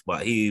in the list,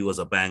 but he was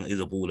a bang. He's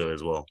a baller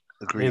as well.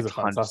 Agreed, he's a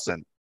fantastic.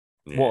 100%.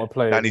 Yeah. What a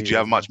player! Danny, do you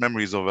have much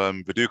memories of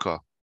Viduka?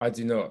 I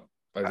do not.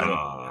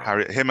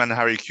 Him and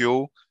Harry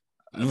Kewell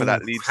for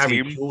that Leeds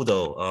Harry team. Kewell,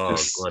 though. Oh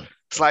god,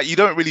 it's like you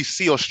don't really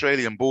see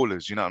Australian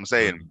ballers, you know what I'm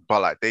saying?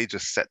 But like they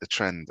just set the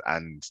trend,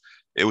 and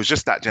it was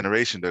just that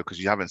generation though, because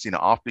you haven't seen it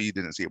after, you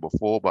didn't see it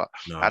before, but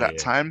at that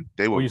time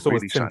they were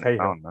really shutting it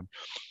down, man.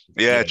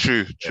 Yeah,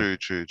 true.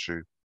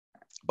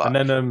 But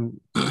and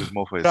then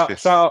more for his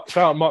shout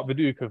out Mark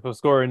Viduka for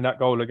scoring that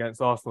goal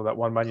against Arsenal that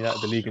won Man United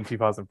the league in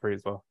 2003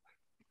 as well.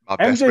 My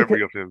best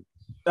memory of him.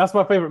 That's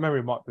my favorite memory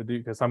of Mark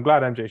Viduka. So I'm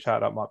glad MJ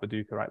shouted out Mark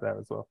Viduka right there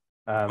as well.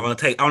 I want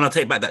to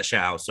take back that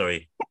shout out.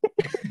 Sorry.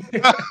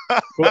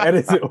 We'll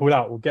edit it all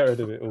out. We'll get rid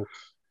of it all,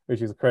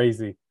 which is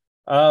crazy.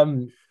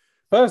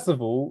 First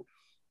of all,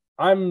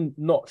 I'm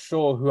not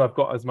sure who I've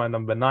got as my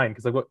number 9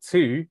 because I've got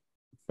 2,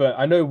 but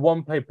I know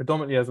one played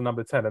predominantly as a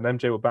number 10, and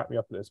MJ will back me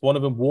up on this. One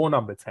of them wore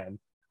number 10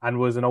 and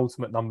was an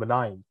ultimate number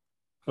 9,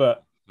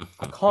 but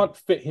I can't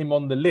fit him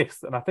on the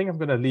list, and I think I'm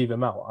going to leave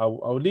him out.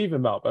 I'll leave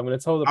him out, but I'm going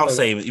to tell the I'll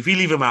say him. If you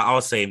leave him out,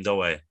 I'll say him. Don't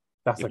worry.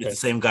 That's okay. It's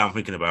the same guy I'm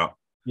thinking about.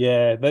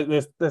 Yeah,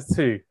 there's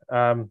 2.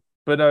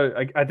 But no,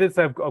 I did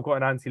say I've got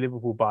an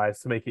anti-Liverpool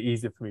bias to make it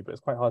easier for me, but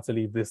it's quite hard to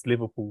leave this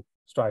Liverpool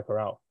striker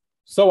out.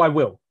 So I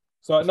will.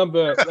 So at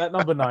number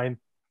 9,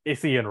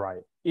 it's Ian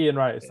Wright. Ian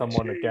Wright is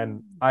someone,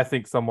 again, I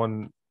think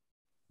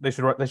they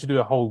should do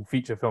a whole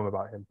feature film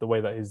about him, the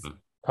way that he's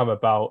come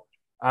about.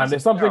 And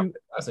it's something...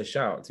 That's a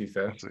shout, to be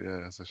fair.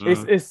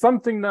 It's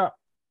something that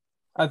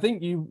I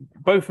think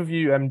both of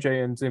you,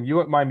 MJ and Zim, you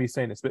won't mind me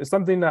saying this, but it's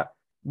something that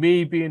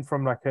me being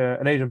from like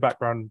an Asian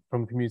background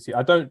from community,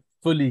 I don't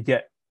fully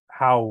get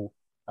how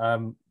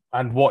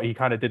and what he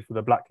kind of did for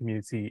the black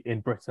community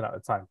in Britain at the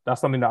time. That's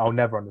something that I'll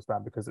never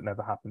understand because it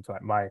never happened to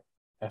like my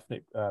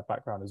ethnic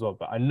background as well.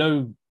 But I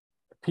know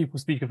people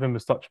speak of him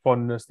with such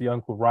fondness, the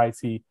Uncle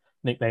Righty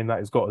nickname that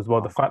he's got as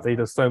well. The fact that he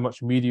does so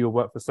much media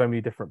work for so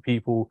many different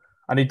people,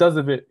 and he does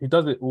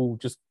it all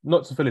just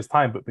not to fill his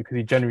time, but because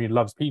he genuinely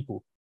loves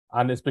people.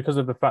 And it's because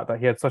of the fact that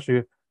he had such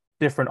a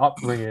different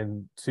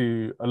upbringing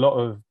to a lot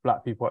of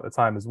black people at the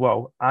time as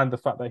well, and the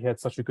fact that he had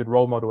such a good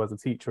role model as a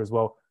teacher as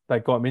well,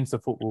 that got him into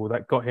football,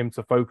 that got him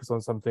to focus on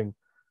something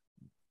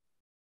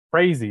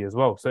crazy as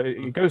well. So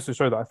it goes to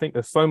show that I think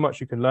there's so much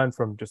you can learn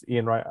from just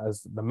Ian Wright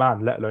as the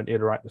man, let alone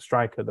Ian Wright, the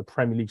striker, the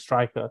Premier League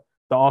striker,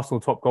 the Arsenal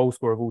top goal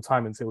scorer of all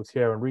time until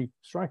Thierry Henry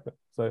striker.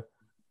 So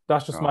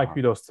that's just my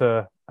kudos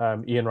to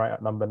Ian Wright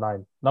at number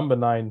 9. Number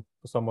 9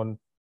 for someone.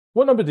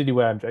 What number did he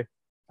wear, MJ?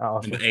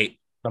 Number 8.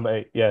 Number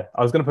 8, yeah.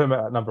 I was going to put him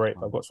at number 8,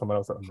 but I've got someone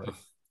else at number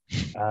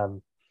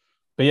 8.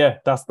 But yeah,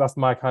 that's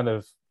my kind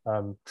of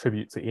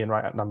tribute to Ian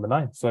Wright at number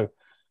 9. So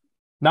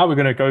now we're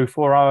going to go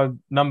for our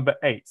number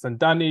 8s. And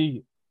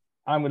Danny,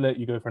 I'm going to let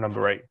you go for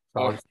number 8.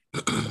 So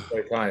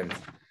very kind.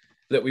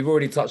 Look, we've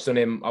already touched on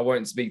him. I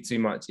won't speak too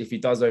much. If he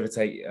does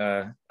overtake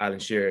Alan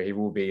Shearer, he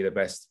will be the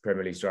best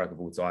Premier League striker of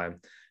all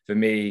time. For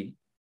me,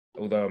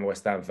 although I'm a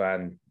West Ham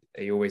fan,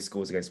 he always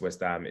scores against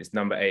West Ham. It's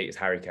number 8, it's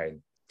Harry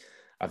Kane.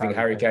 I think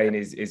Harry Kane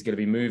is going to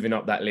be moving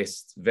up that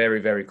list very,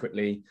 very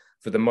quickly.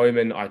 For the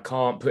moment, I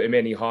can't put him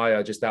any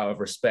higher just out of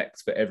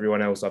respect for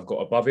everyone else I've got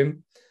above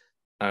him.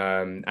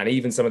 And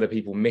even some of the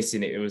people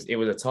missing it, it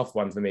was a tough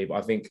one for me. But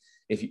I think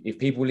if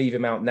people leave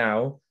him out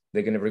now,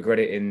 they're going to regret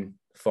it in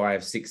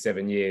 5, 6,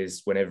 7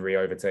 years whenever he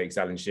overtakes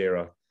Alan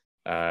Shearer,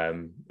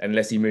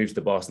 unless he moves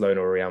to Barcelona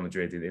or Real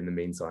Madrid in the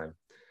meantime.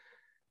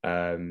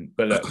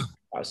 But look,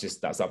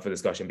 that's up for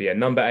discussion. But yeah,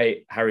 number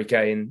 8, Harry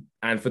Kane.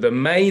 And for the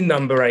main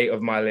number 8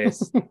 of my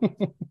list,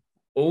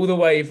 all the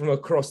way from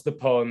across the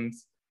pond,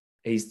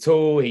 he's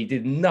tall, he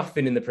did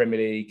nothing in the Premier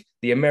League,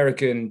 the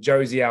American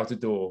Josie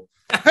Altidore.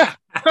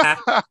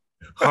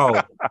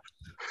 Oh,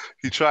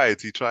 he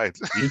tried. He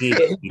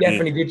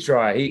definitely did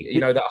try. He,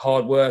 that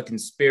hard work and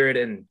spirit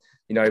and,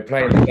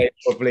 playing the game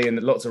properly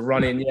and lots of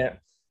running. Yeah.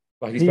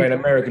 Like he's playing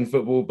American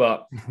football,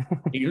 but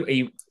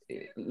he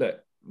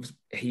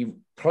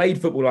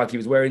played football like he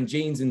was wearing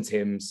jeans and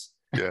Timbs.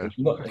 Yeah.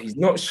 He's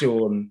not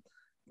Sean.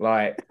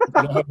 Like,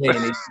 you know what I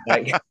mean? He's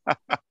like,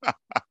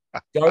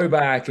 go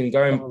back and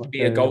go and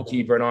be a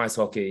goalkeeper in ice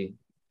hockey.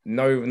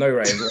 No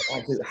range.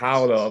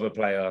 Howler of a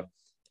player.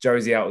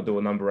 Josie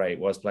Altidore, number 8,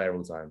 worst player of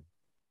all time.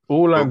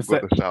 All I'm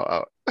saying, shout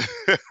out.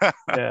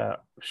 Yeah,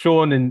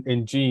 Sean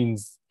in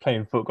jeans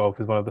playing foot golf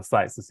is one of the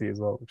sights to see as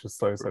well, which is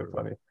so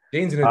funny.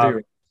 Jeans in a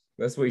do.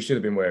 That's what he should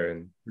have been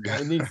wearing.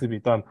 It needs to be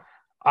done.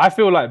 I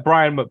feel like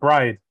Brian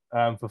McBride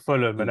for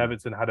Fulham and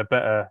Everton had a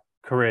better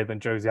career than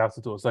Josie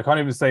Altidore. So I can't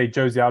even say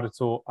Josie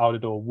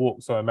Altidore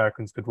walked so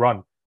Americans could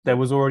run. There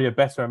was already a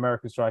better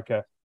American striker,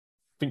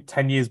 I think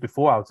 10 years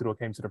before Altidore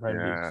came to the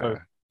Premier League. So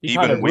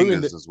even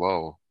wingers as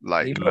well,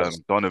 like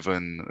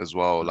Donovan as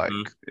well. Like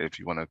if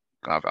you want to,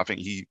 I think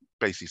he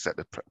basically set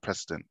the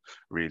precedent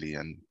really,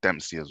 and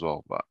Dempsey as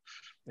well. But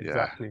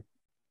exactly.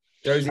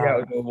 Josie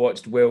Altidore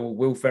watched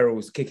Will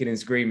Ferrell's kicking and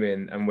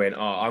screaming and went,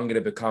 I'm going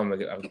to become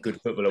a good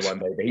footballer one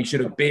day. But he should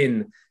have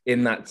been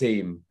in that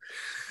team.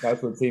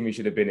 That's what team he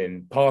should have been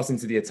in. Passing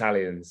to the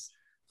Italians.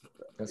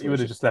 He would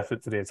have just left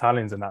it to the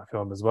Italians in that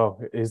film as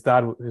well. His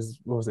dad was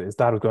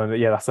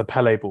going, yeah, that's a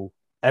Pele ball.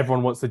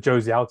 Everyone wants the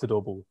Josie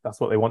Altidore ball. That's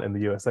what they want in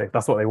the USA.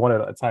 That's what they wanted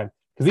at the time.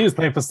 Because he was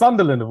playing for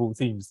Sunderland of all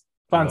teams.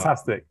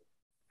 Fantastic.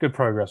 Good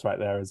progress right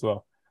there as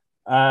well.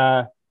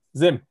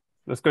 Zim,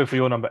 let's go for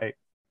your number 8.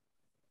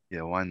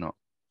 Yeah, why not?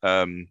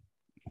 I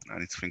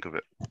need to think of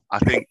it. I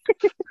think,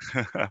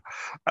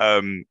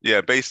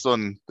 yeah, based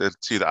on the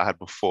two that I had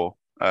before,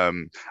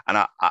 and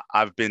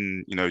I've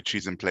been,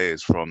 choosing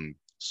players from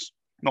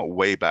not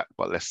way back,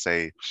 but let's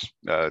say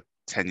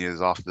 10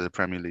 years after the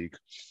Premier League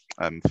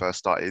first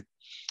started.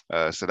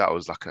 So that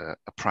was like a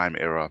prime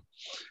era.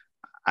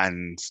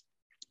 And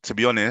to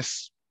be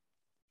honest,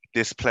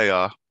 this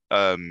player,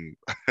 I'm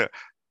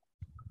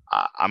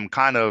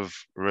kind of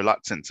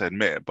reluctant to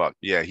admit it, but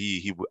yeah,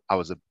 I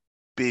was a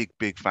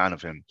big fan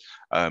of him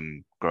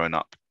growing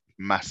up.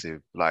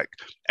 Massive. Like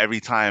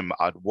every time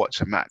I'd watch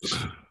a match,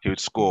 he would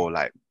score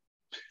like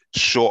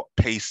short,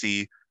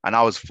 pacey, and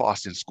I was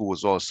fast in school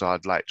as well. So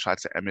I'd like try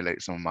to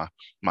emulate some of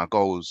my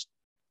goals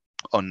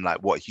on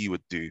like what he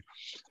would do.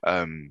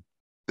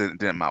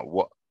 Didn't matter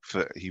what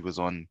foot he was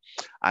on.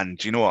 And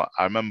do you know what?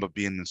 I remember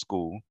being in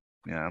school,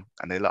 and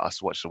they let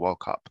us watch the World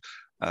Cup.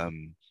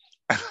 And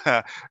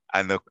I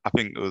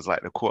think it was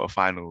like the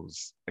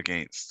quarterfinals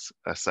against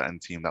a certain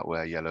team that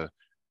wear yellow.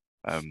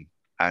 Because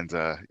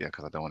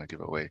I don't want to give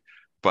it away.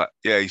 But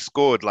yeah, he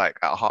scored like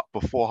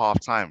before half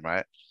time,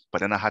 right? But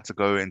then I had to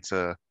go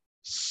into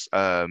so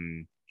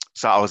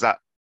I was at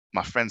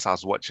my friend's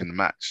house watching the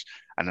match,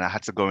 and then I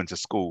had to go into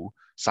school.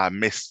 So I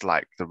missed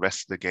like the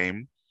rest of the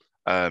game.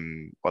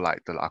 Or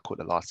like I caught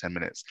the last 10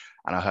 minutes,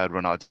 and I heard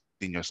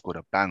Ronaldinho scored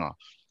a banger.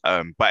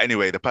 But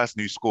anyway, the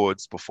person who scored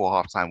before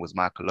halftime was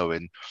Michael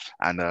Owen,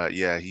 and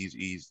yeah,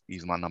 he's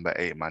my number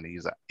 8, man.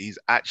 He's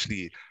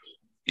actually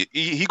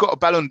he got a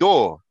Ballon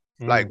d'Or.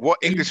 Like what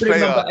English player?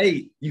 Number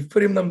 8. You've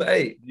put him number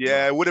 8.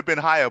 Yeah, it would have been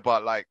higher,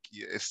 but like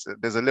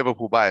there's a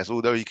Liverpool bias.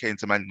 Although he came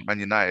to Man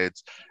United,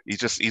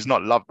 he's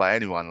not loved by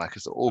anyone. Like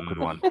it's an awkward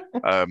one.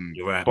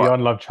 You're right. The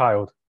unloved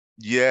child.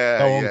 Yeah,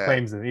 no one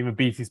claims it. Even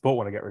BT Sport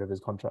want to get rid of his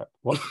contract.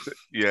 What?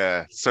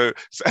 Yeah. So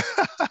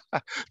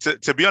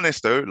to be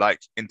honest though,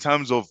 like in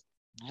terms of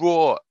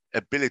raw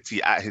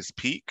ability at his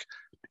peak,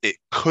 it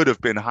could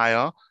have been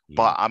higher.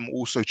 But I'm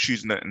also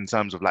choosing it in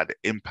terms of like the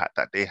impact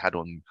that they had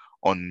on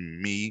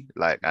me,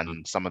 like,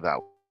 and some of that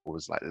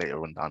was like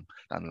later on down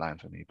the line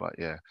for me. But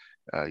yeah,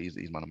 he's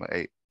my number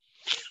 8.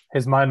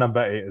 He's my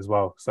number 8 as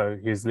well. So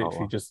he's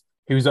literally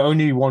he was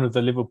only one of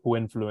the Liverpool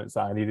influence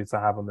that I needed to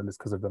have on the list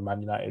because of the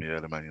Man United. Yeah,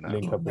 the Man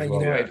United. Link up Man as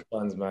well. United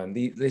fans, man.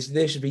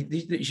 There should be.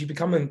 You should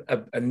become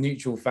a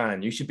neutral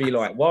fan. You should be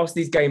like, whilst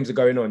these games are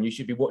going on, you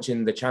should be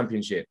watching the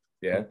Championship.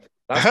 Yeah,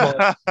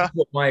 that's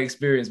what my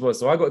experience was.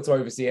 So I got to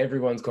oversee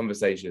everyone's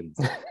conversations.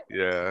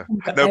 Yeah,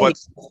 no, but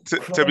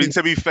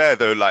to be fair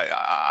though, like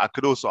I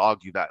could also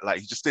argue that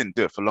like he just didn't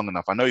do it for long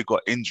enough. I know he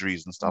got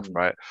injuries and stuff,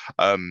 right?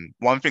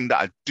 One thing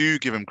that I do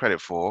give him credit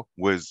for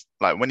was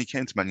like when he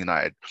came to Man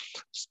United,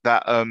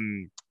 that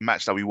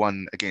match that we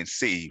won against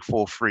City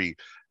 4-3,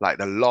 like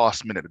the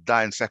last minute, the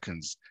dying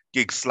seconds,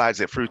 Giggs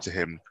slides it through to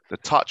him. The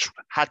touch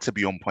had to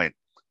be on point.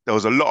 There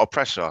was a lot of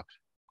pressure.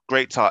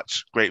 Great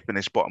touch, great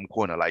finish, bottom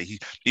corner. Like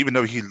even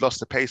though he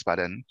lost the pace by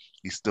then,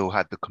 he still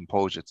had the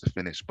composure to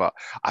finish. But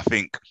I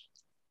think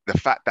the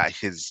fact that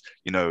his,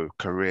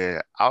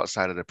 career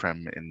outside of the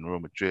Prem in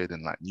Real Madrid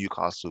and like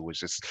Newcastle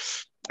was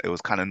it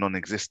was kind of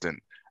non-existent.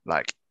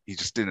 Like he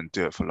just didn't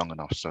do it for long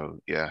enough. So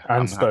yeah.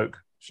 And Stoke.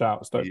 Shout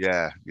out Stoke.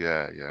 Yeah.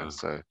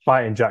 So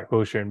fighting Jack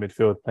Wilshere in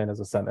midfield, playing as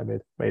a centre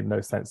mid made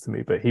no sense to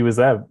me. But he was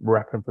there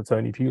repping for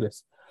Tony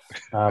Pulis.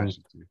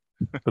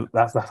 But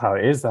that's how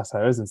it is. That's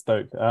how it is in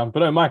Stoke. But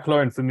no, Michael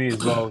Owen for me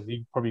as well.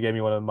 He probably gave me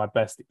one of my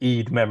best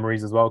Eid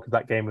memories as well, because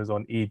that game was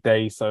on Eid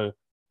day. So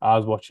I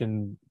was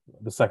watching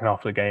the second half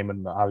of the game,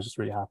 and I was just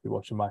really happy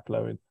watching Michael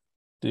Owen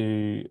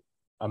do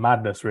a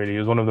madness. Really, it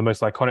was one of the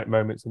most iconic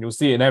moments, and you'll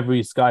see it in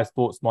every Sky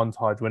Sports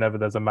montage whenever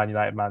there's a Man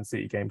United Man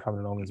City game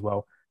coming along as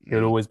well.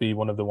 He'll always be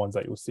one of the ones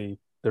that you'll see.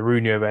 The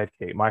Rooney overhead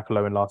kick, Michael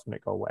Owen last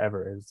minute goal,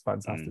 whatever it is, it's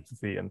fantastic to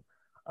see.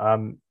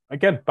 And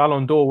again,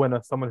 Ballon d'Or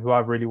winner, someone who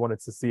I've really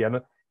wanted to see.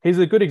 And he's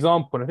a good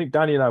example. And I think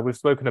Danny and I, we've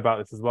spoken about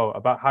this as well,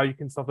 about how you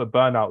can suffer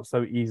burnout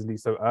so easily,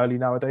 so early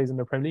nowadays in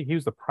the Premier League. He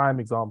was the prime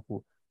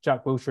example.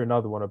 Jack Wilshere,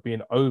 another one, of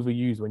being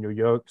overused when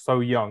you're so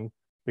young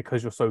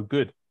because you're so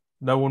good.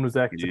 No one was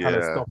there to kind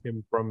of stop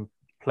him from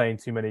playing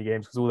too many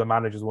games, because all the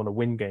managers want to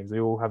win games. They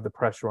all have the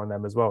pressure on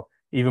them as well,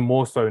 even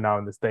more so now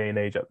in this day and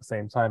age at the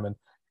same time. And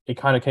it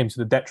kind of came to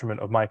the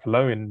detriment of Michael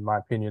Owen, in my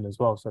opinion, as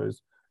well. So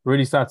it's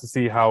really sad to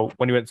see how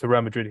when he went to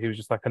Real Madrid, he was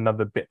just like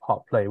another bit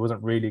part player. He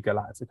wasn't really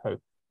Galactico.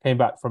 Came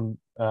back from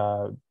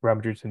Real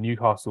Madrid to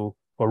Newcastle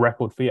for a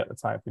record fee at the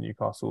time for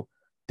Newcastle.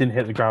 Didn't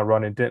hit the ground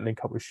running, didn't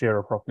link up with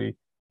Shearer properly.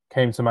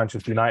 Came to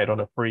Manchester United on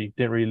a free,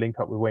 didn't really link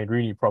up with Wayne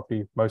Rooney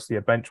properly, mostly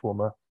a bench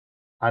warmer.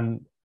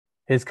 And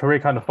his career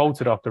kind of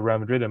faltered after Real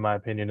Madrid, in my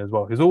opinion, as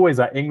well. He's always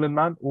that England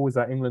man, always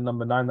that England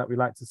number 9 that we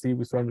like to see.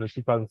 We saw him in the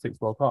 2006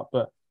 World Cup,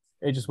 but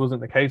it just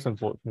wasn't the case,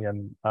 unfortunately.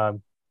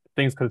 And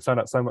things could have turned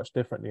out so much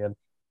differently. And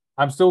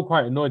I'm still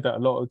quite annoyed that a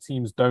lot of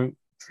teams don't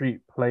treat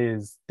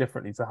players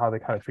differently to how they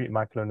kind of treat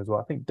Michael Owen as well.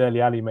 I think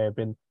Dele Alli may have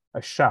been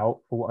a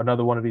shout for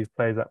another one of these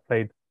players that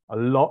played a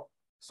lot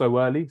so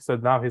early. So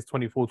now he's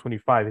 24,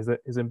 25.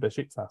 He's in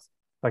Besiktas.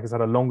 Like he's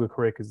had a longer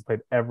career because he's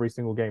played every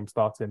single game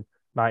starting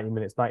 90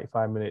 minutes,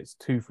 95 minutes,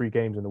 2-3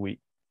 games in a week.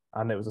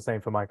 And it was the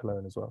same for Michael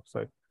Owen as well.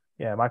 So,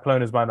 yeah, Michael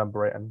Owen is my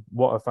number 8. And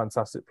what a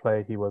fantastic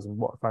player he was and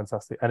what a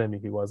fantastic enemy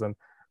he was. And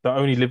the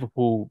only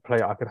Liverpool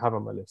player I could have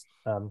on my list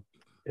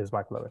is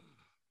Michael Owen.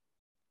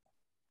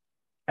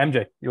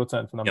 MJ, your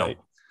turn for number 8.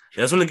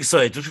 Yeah,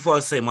 just before I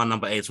say my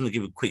number 8, I just want to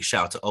give a quick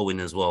shout out to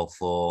Owen as well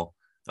for,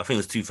 I think it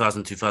was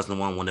 2000,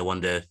 2001 when they won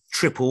the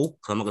triple.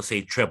 So I'm not going to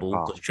say treble,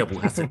 because treble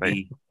has to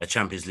be a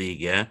Champions League,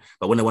 yeah.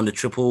 But when they won the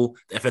triple,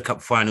 the FA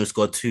Cup final,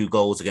 scored 2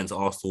 goals against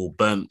Arsenal,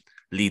 burnt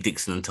Lee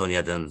Dixon and Tony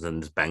Adams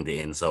and just banged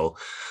it in. So I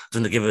just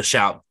want to give a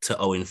shout to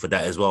Owen for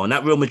that as well. And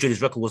that Real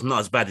Madrid's record was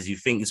not as bad as you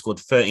think. He scored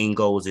 13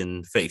 goals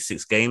in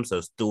 36 games,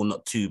 so still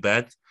not too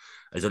bad.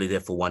 He's only there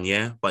for 1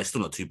 year, but it's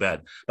still not too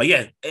bad. But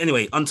yeah,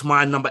 anyway, on to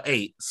my number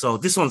 8. So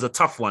this one's a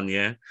tough one,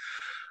 yeah.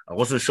 I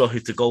wasn't sure who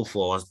to go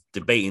for. I was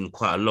debating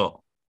quite a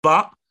lot.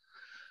 But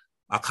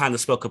I kind of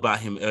spoke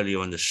about him earlier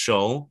on the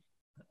show.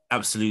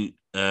 Absolute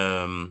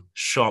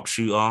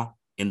sharpshooter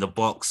in the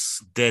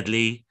box,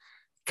 deadly,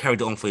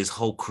 carried it on for his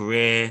whole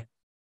career.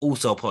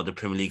 Also part of the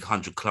Premier League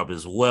 100 club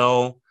as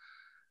well.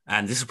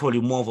 And this is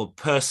probably more of a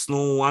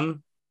personal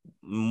one,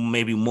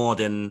 maybe more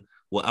than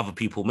what other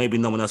people, maybe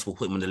no one else will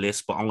put him on the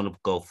list, but I'm going to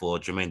go for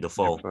Jermaine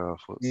Defoe.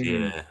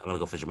 Yeah, I'm going to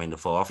go for Jermaine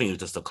Defoe. I think he was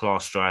just a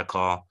class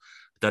striker.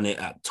 Done it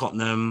at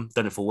Tottenham,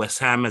 done it for West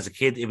Ham as a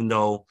kid, even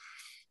though,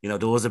 you know,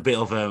 there was a bit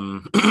of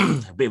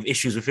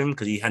issues with him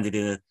because he handed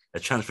in a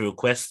transfer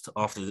request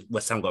after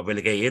West Ham got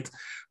relegated.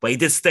 But he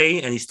did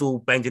stay and he still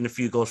banged in a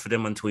few goals for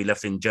them until he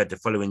left in the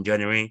following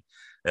January.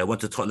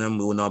 Went to Tottenham.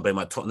 We all know about him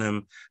at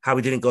Tottenham. How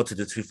he didn't go to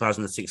the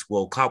 2006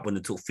 World Cup when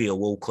they took Theo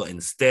Walcott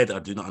instead, I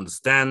do not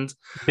understand.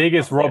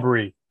 Biggest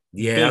robbery.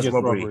 Yeah, that's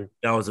robbery.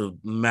 That was a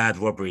mad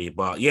robbery.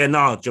 But yeah,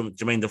 no,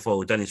 Jermaine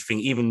Defoe done his thing.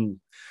 Even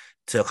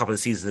to a couple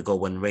of seasons ago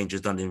when Rangers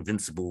done the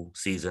Invincible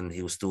season,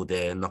 he was still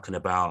there knocking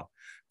about,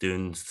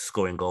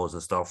 scoring goals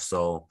and stuff.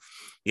 So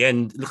yeah,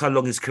 and look how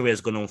long his career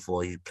has gone on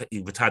for. He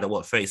retired at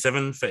what,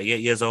 37,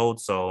 38 years old.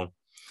 So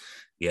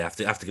yeah,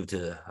 I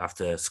have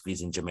to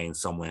squeeze in Jermaine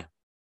somewhere.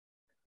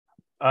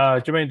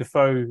 Jermaine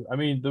Defoe, I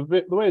mean, the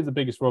way it's the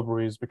biggest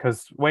robbery is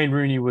because Wayne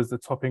Rooney was the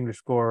top English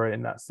scorer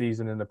in that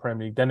season in the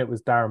Premier League. Then it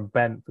was Darren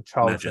Bent for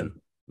Charlton.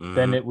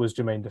 Then it was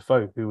Jermaine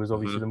Defoe, who was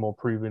obviously the more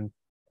proven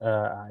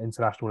at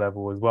international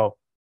level as well.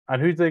 And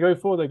who did they go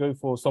for? They go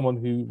for someone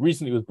who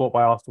recently was bought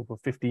by Arsenal for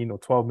 15 or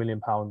 12 million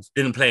pounds.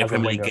 Didn't play a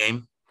Premier League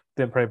game.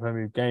 Didn't play a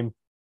Premier League game.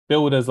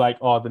 Billed as like,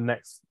 the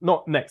next,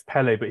 not next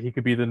Pele, but he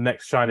could be the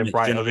next shining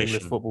bright of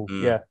English football.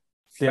 Yeah,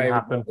 didn't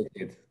happen.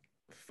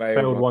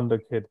 Failed wonder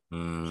kid.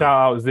 Shout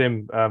out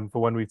Zim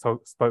for when we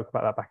spoke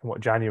about that back in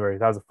January.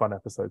 That was a fun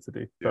episode to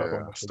do.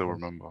 Yeah, I still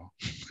remember.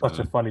 Such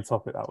a funny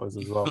topic that was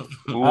as well.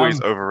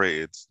 Always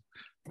overrated.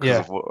 Yeah,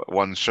 of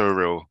one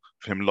showreel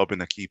of him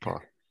lobbing a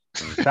keeper.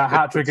 That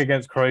hat trick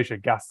against Croatia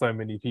gassed so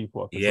many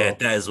people.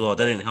 That as well.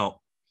 That didn't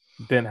help.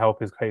 Didn't help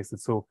his case at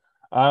all.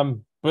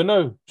 But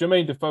no,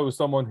 Jermaine Defoe was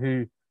someone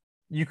who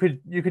you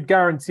could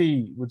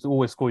guarantee would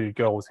always score you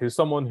goals. He was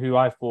someone who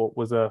I thought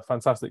was a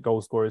fantastic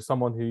goal scorer.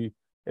 Someone who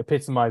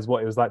epitomized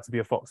what it was like to be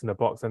a fox in a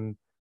box. And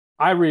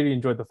I really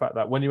enjoyed the fact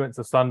that when he went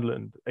to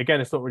Sunderland, again,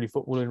 it's not really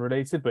footballing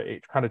related, but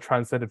it kind of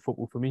transcended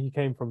football for me. He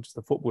came from just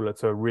a footballer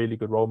to a really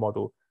good role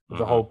model with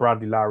the whole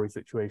Bradley Lowry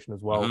situation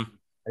as well. And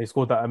he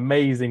scored that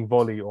amazing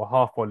volley or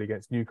half volley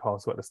against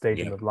Newcastle at the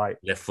Stadium of Light.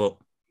 Left foot.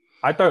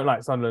 I don't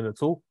like Sunderland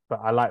at all, but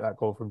I like that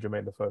goal from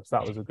Jermaine Defoe. So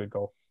that was a good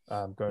goal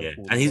going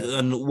forward.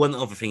 And one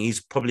other thing,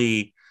 he's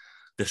probably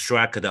the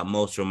striker that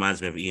most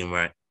reminds me of Ian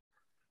Wright.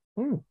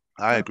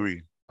 I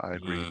agree.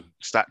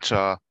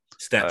 Stature,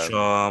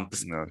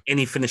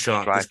 any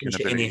finisher, just finish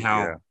it anyhow.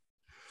 Yeah.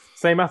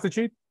 Same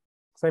attitude,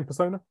 same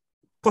persona?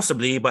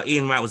 Possibly, but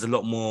Ian Wright was a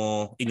lot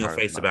more in your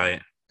face about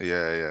it.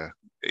 Yeah.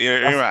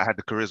 Ian Wright had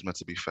the charisma,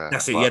 to be fair.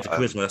 That's it, he had the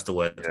charisma, that's the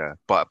word. Yeah,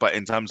 but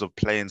in terms of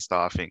playing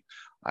style, I think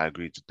I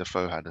agree.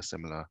 Defoe had a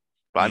similar...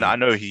 But I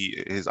know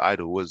his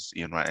idol was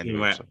Ian Wright anyway.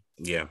 Ian Wright. So.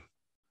 Yeah.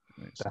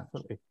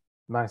 Definitely.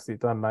 Nicely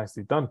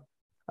done.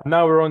 And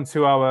now we're on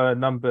to our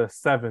number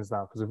 7s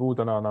now, because we've all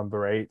done our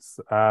number 8s.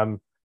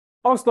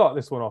 I'll start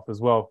this one off as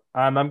well.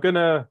 And I'm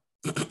gonna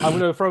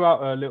throw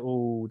out a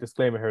little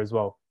disclaimer here as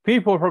well.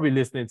 People are probably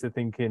listening to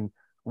thinking,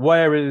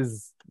 where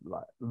is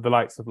the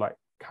likes of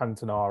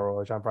Cantona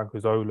or Gianfranco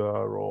Zola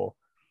or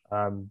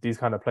these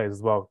kind of players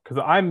as well?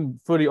 Because I'm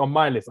fully on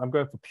my list. I'm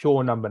going for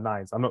pure number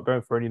 9s. I'm not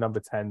going for any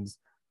number 10s.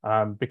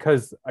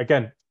 Because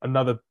again,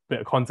 another bit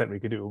of content we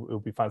could do, it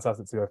would be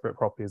fantastic to go through it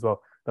properly as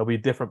well. There'll be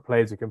different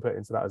players we can put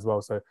into that as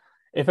well. So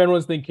if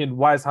anyone's thinking,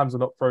 why is Hamza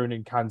not thrown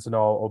in Cantona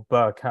or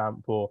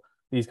Bergkamp or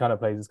these kind of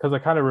players, because I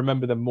kind of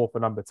remember them more for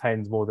number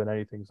 10s more than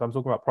anything. So I'm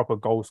talking about proper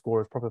goal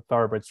scorers, proper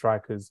thoroughbred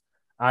strikers.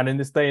 And in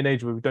this day and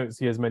age where we don't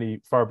see as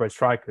many thoroughbred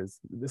strikers,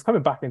 it's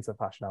coming back into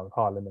fashion now with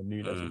Haaland and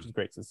Nunes, which is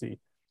great to see.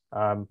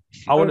 I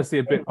want to see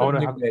a bit. I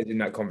want to have in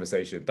that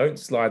conversation. Don't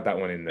slide that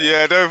one in there.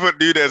 Yeah, don't put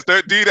Nunes.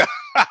 Don't do that.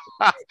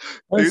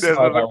 Nunes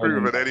hasn't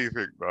proven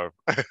anything, bro.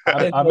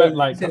 I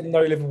meant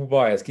no Liverpool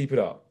bias. Keep it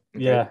up.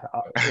 Okay?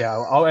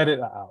 Yeah. I'll edit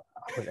that out.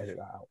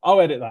 I'll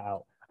edit that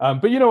out.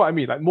 But you know what I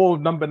mean? More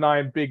number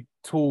 9, big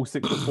tall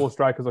 6'4"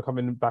 strikers are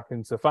coming back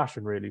into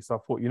fashion, really. So I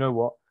thought, you know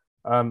what?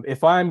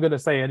 If I'm going to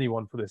say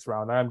anyone for this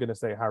round, I am going to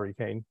say Harry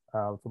Kane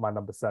for my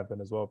number 7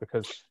 as well,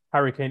 because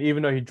Harry Kane,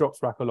 even though he drops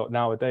back a lot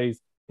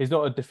nowadays, he's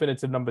not a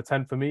definitive number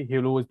 10 for me.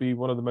 He'll always be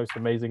one of the most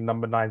amazing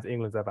number 9s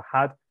England's ever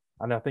had.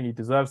 And I think he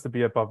deserves to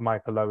be above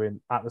Michael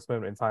Owen at this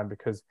moment in time,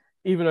 because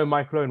even though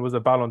Michael Owen was a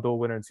Ballon d'Or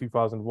winner in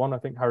 2001, I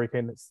think Harry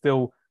Kane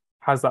still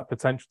has that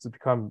potential to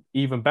become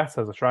even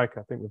better as a striker.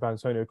 I think with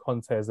Antonio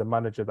Conte as the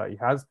manager that he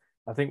has,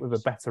 I think with a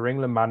better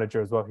England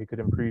manager as well, he could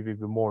improve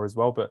even more as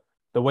well. But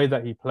the way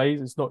that he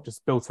plays, it's not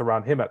just built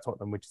around him at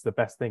Tottenham, which is the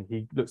best thing.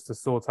 He looks to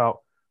sort out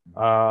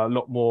a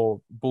lot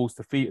more balls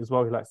to feet as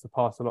well. He likes to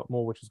pass a lot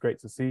more, which is great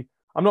to see.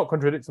 I'm not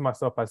contradicting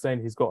myself by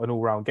saying he's got an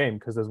all-round game,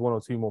 because there's 1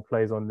 or 2 more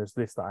players on this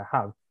list that I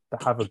have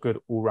that have a good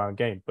all-round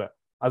game. But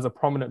as a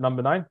prominent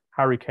number 9,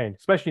 Harry Kane,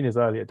 especially in his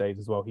earlier days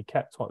as well, he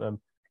kept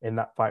Tottenham in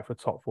that fight for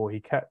top 4. He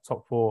kept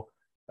top 4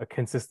 a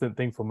consistent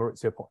thing for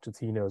Maurizio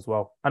Pochettino as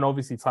well. And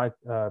obviously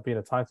being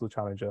a title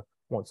challenger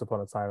once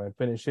upon a time and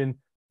finishing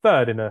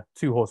 3rd in a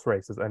 2-horse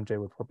race, as MJ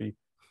would probably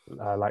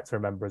like to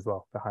remember as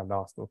well, behind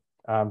Arsenal.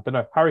 But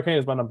no, Harry Kane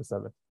is my number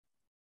 7.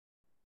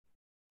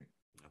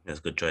 That's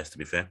a good choice, to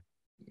be fair.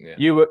 Yeah.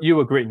 You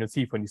were gritting your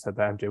teeth when you said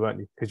that, MJ, weren't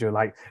you? Because you're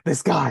like,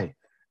 this guy,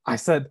 I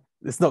said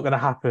it's not going to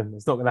happen.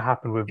 It's not going to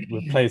happen with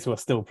players who are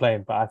still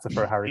playing, but I had to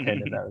throw Harry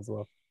Kane in there as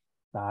well.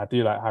 Nah, I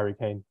do like Harry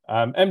Kane.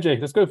 MJ,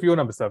 let's go for your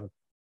number 7.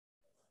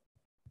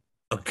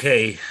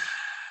 Okay,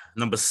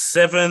 number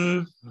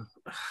 7.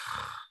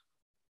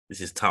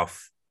 This is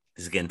tough.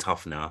 This is getting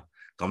tough now.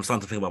 I'm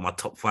starting to think about my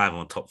top 5 and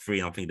my top 3,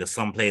 and I'm thinking there's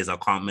some players I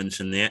can't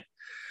mention yet.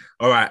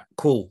 All right,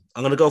 cool.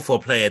 I'm going to go for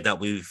a player that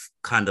we've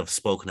kind of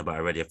spoken about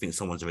already. I think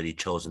someone's already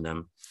chosen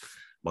them.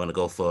 I'm going to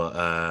go for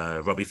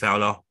Robbie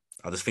Fowler.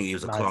 I just think he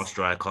was a class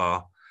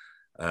striker.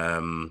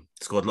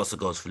 Scored lots of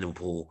goals for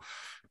Liverpool.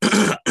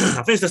 I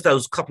think it's just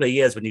those couple of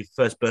years when he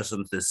first burst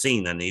onto the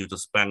scene and he was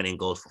just banging in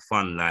goals for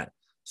fun, like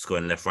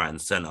scoring left, right, and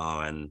centre.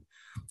 And,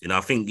 you know,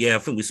 I think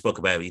we spoke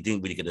about it. He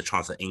didn't really get the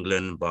chance at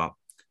England, but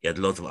he had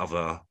lots of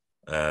other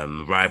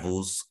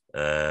rivals.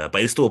 But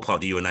he was still part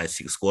of the Euro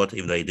 96 squad,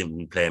 even though he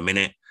didn't play a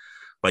minute.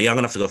 But yeah, I'm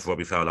going to have to go for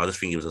Robbie Fowler. I just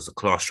think he was just a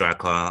class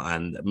striker.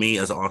 And me,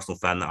 as an Arsenal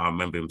fan, I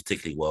remember him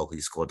particularly well because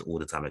he scored all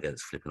the time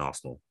against flipping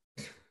Arsenal.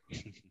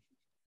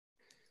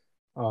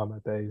 Oh, my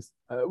days.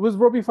 Was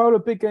Robbie Fowler a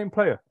big game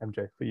player,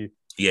 MJ, for you?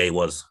 Yeah, he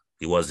was.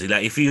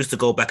 Like, if you used to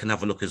go back and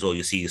have a look as well,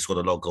 you see he scored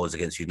a lot of goals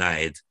against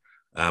United.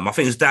 I think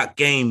it was that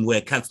game where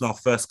Cantona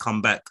first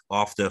come back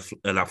after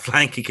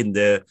flying kicking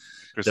the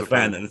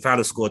fan, and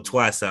Fowler scored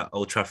twice at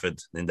Old Trafford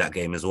in that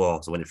game as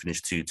well. So when it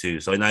finished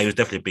 2-2. So now he was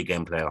definitely a big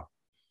game player.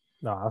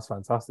 No, that's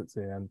fantastic to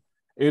hear. And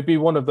it would be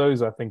one of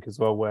those, I think, as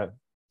well, where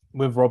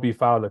with Robbie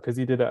Fowler, because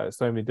he did it at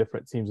so many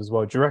different teams as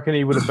well. Do you reckon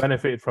he would have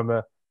benefited from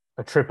a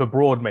trip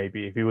abroad,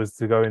 maybe, if he was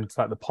to go into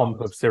like the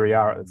pomp of Serie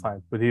A at the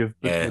time? I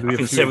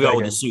think Serie A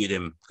would have suited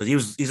him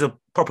because he's a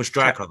proper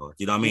striker.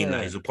 You know what I mean? Yeah.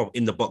 Like, he's a proper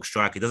in the box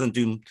striker. He doesn't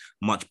do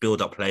much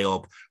build up, play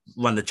up,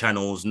 run the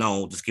channels.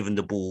 No, just give him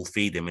the ball,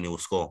 feed him, and he will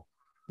score.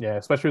 Yeah,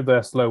 especially with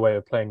their slow way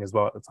of playing as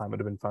well at the time, it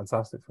would have been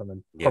fantastic for him.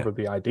 And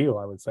probably ideal,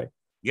 I would say.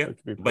 Yeah,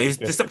 but he's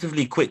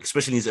deceptively quick,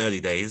 especially in his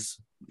early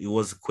days. He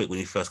was quick when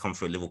he first come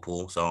through at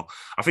Liverpool. So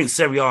I think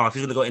Serie A, if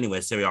he's going to go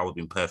anywhere, Serie A would have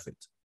been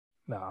perfect.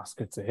 No, that's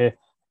good to hear.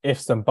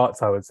 Ifs and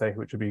buts, I would say,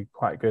 which would be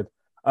quite good.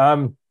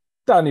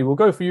 Danny, we'll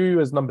go for you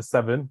as number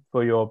 7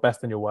 for your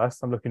best and your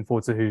worst. I'm looking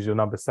forward to who's your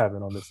number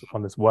 7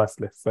 on this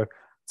worst list. So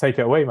take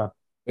it away, man.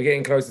 We're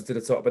getting closer to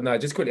the top, but no,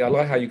 just quickly, I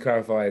like how you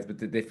clarified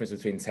the difference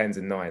between 10s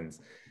and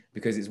 9s,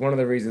 because it's one of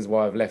the reasons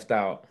why I've left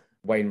out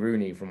Wayne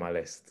Rooney from my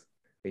list.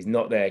 He's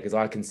not there because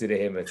I consider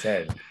him a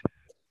 10.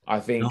 I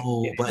think.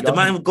 No, but the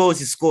amount of goals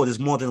he scored is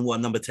more than what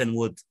number 10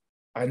 would.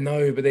 I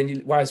know, but then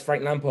why is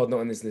Frank Lampard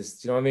not on this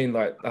list? Do you know what I mean?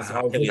 Like, that's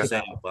how I think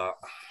about. But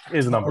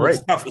he's number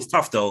 8. It's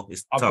tough though.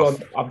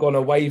 I've gone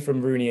away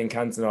from Rooney and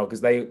Cantona because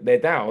they're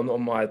down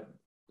on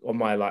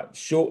my like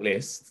short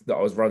list that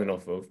I was running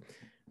off of.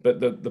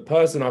 But the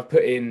person I've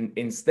put in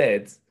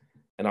instead,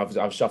 and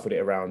I've shuffled it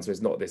around, so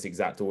it's not this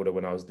exact order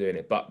when I was doing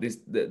it. But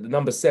the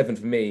number 7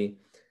 for me.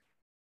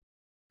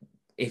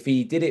 If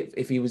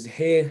he was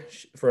here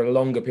for a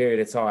longer period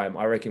of time,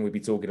 I reckon we'd be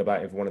talking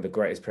about him for one of the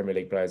greatest Premier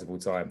League players of all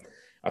time.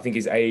 I think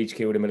his age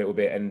killed him a little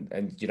bit,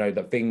 and you know,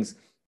 the things,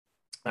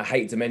 I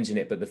hate to mention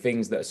it, but the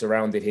things that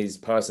surrounded his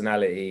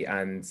personality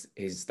and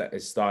his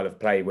style of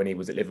play when he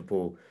was at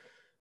Liverpool,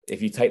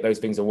 if you take those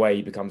things away,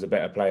 he becomes a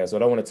better player. So I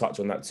don't want to touch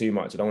on that too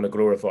much. I don't want to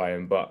glorify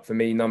him, but for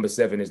me, number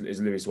 7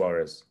 is Luis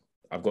Suarez.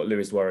 I've got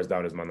Luis Suarez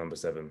down as my number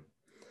 7.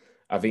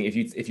 I think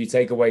if you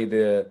take away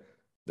the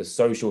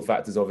social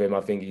factors of him, I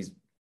think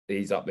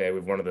he's up there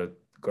with one of the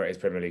greatest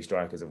Premier League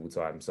strikers of all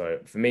time. So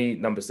for me,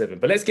 number 7.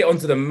 But let's get on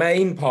to the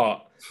main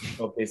part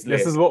of this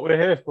list. This is what we're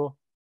here for.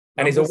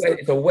 And it's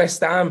a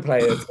West Ham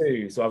player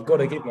too, so I've got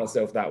to give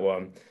myself that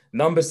one.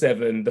 Number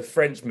 7, the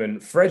Frenchman,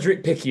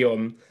 Frédéric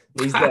Piquionne.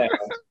 He's there.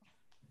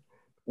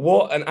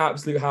 What an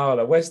absolute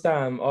howler. West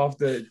Ham,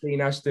 after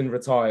Dean Ashton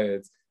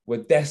retired, were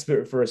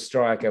desperate for a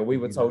striker. We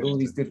were told all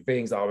these good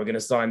things. Oh, we're going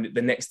to sign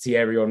the next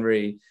Thierry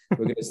Henry.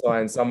 We're going to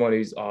sign someone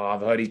who's,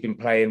 I've heard he's been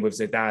playing with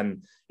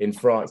Zidane in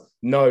France.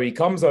 No, he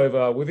comes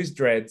over with his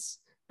dreads,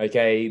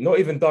 okay, not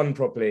even done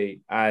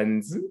properly,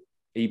 and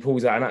he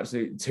pulls out an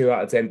absolute 2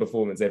 out of 10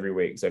 performance every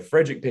week. So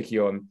Frederick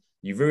Piquionne,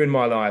 you ruined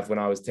my life when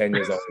I was 10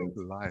 years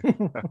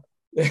old.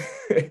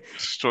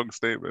 Strong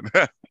statement.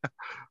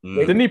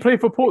 Didn't he play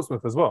for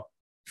Portsmouth as well?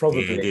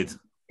 Probably. Yeah, he did.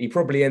 He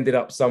probably ended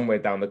up somewhere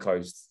down the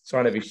coast,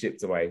 trying to be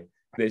shipped away.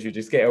 Literally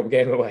just get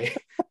him away.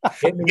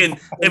 Again,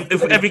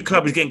 if every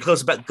club is getting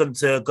closer back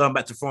to going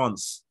back to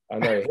France. I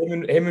know.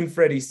 Him and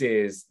Freddie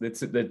Sears,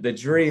 the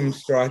dream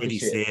striker. Freddie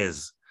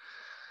Sears.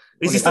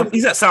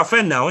 He's at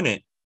Southend now, isn't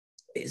it?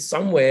 It's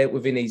somewhere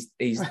within east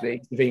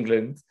of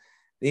England.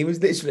 He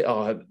was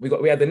literally,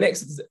 we had the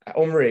next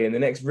Henry and the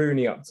next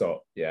Rooney up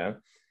top, yeah,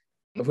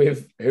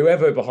 with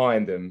whoever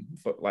behind them,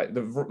 like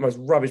the most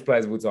rubbish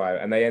players of all time,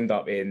 and they end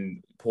up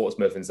in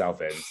Portsmouth and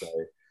Southend. So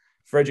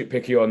Frederick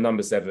Piquionne,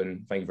 number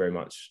 7, thank you very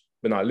much.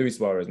 But no, Luis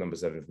Suarez, number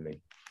 7 for me.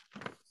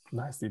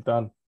 Nicely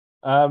done.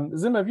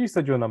 Zim, have you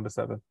said you're number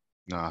 7?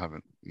 No, I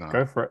haven't. No.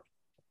 Go for it.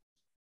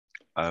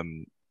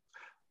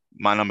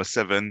 My number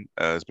 7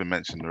 has been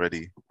mentioned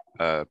already.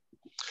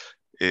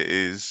 It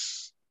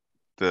is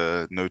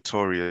the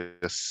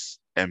notorious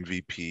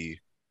MVP,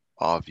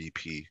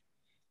 RVP.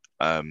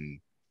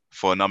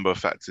 For a number of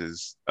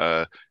factors,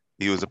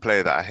 he was a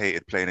player that I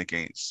hated playing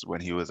against when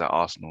he was at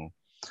Arsenal,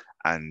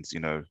 and you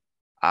know,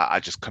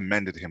 I just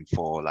commended him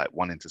for like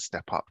wanting to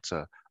step up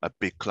to a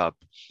big club,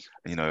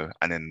 you know,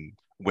 and then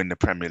win the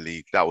Premier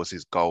League. That was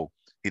his goal.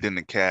 He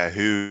didn't care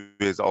who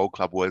his old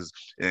club was.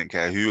 He didn't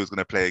care who he was going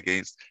to play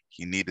against.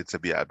 He needed to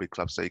be at a big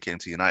club, so he came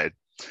to United.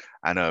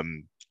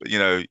 And you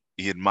know,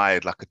 he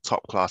admired like a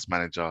top class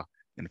manager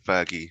in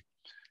Fergie,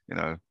 you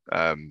know,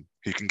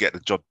 who can get the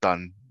job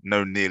done.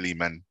 No nearly,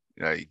 man.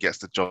 You know, he gets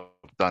the job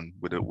done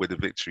with a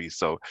victory.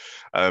 So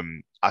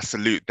I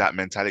salute that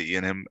mentality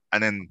in him.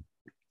 And then,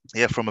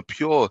 yeah, from a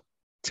pure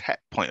tech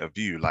point of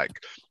view, like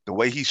the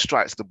way he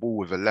strikes the ball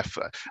with a left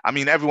foot. I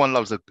mean, everyone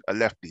loves a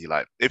lefty.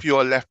 Like if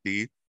you're a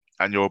lefty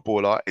and you're a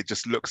baller, it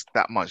just looks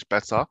that much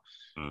better.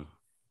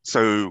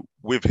 So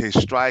with his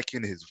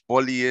striking, his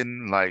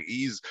volleying, like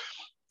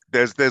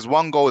there's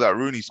one goal that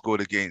Rooney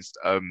scored against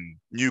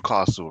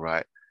Newcastle,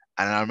 right?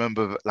 And I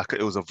remember like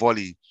it was a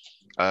volley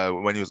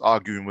when he was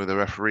arguing with the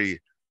referee.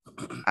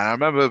 And I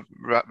remember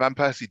Van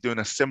Persie doing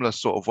a similar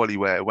sort of volley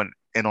where it went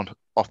in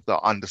off the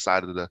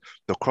underside of the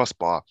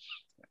crossbar.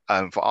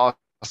 For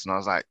Arsenal, I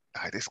was like,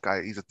 hey, this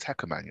guy, he's a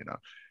techer, man, you know.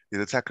 He's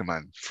a techer,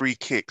 man. Free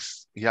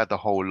kicks, he had the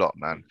whole lot,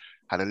 man.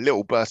 Had a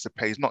little burst of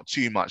pace, not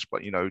too much,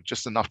 but, you know,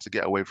 just enough to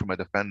get away from a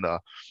defender.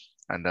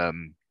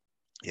 And,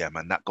 yeah,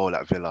 man, that goal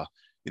at Villa,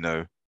 you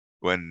know,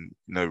 when,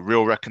 you know,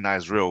 real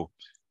recognized real.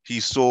 He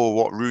saw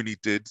what Rooney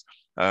did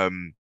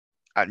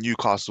at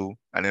Newcastle,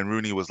 and then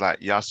Rooney was like,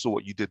 yeah, I saw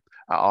what you did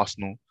at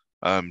Arsenal.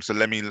 So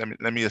let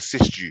me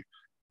assist you.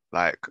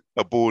 Like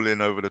a ball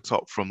in over the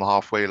top from the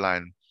halfway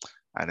line.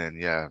 And then,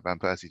 yeah, Van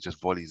Persie just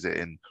volleys it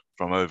in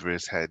from over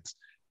his head.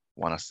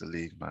 Won us the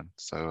league, man.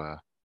 So,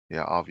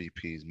 yeah,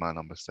 RVP is my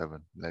number 7.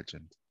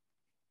 Legend.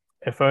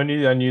 If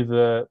only I knew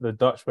the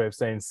Dutch way of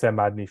saying C'est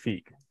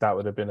magnifique, that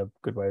would have been a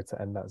good way to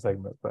end that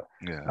segment. But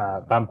yeah,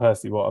 Van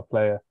Persie, what a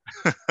player.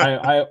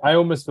 I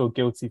almost feel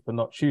guilty for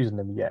not choosing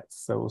him yet.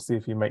 So we'll see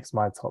if he makes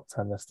my top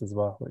 10 list as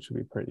well, which will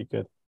be pretty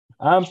good.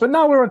 But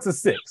now we're on to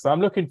 6. So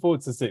I'm looking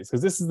forward to 6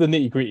 because this is the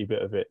nitty-gritty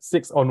bit of it.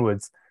 6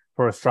 onwards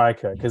for a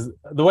striker. Because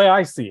the way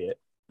I see it,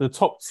 the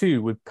top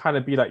 2 would kind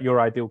of be like your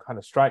ideal kind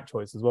of strike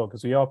choice as well,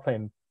 because we are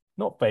playing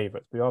not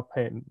favourites, we are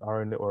playing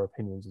our own little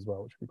opinions as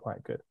well, which would be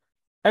quite good.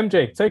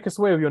 MJ, take us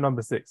away with your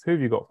number 6. Who have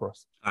you got for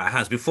us? All right,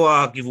 Hans, before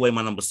I give away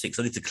my number 6,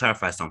 I need to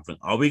clarify something.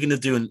 Are we going to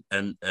do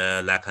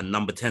like a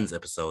number 10s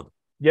episode?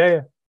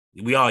 Yeah.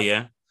 We are,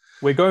 yeah?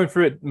 We're going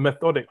through it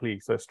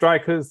methodically. So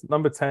strikers,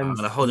 number 10s,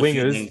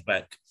 wingers.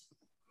 Back.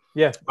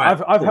 Yeah, right,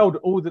 I've held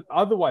all the.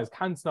 Otherwise,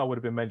 Cantona would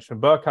have been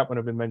mentioned. Bergkamp would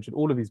have been mentioned.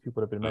 All of these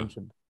people would have been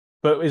mentioned.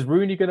 But is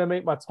Rooney going to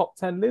make my top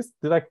 10 list?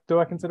 Do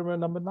I consider him a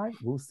number 9?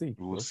 We'll see.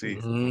 We'll see.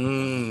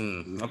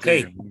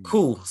 Okay,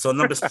 cool. So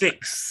number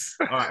 6.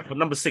 All right, for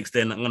number 6,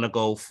 then I'm going to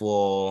go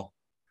for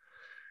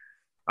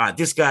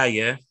this guy,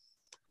 yeah.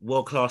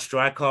 World-class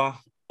striker.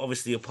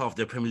 Obviously a part of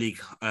the Premier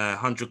League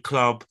 100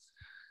 club.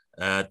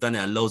 Done it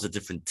at loads of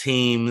different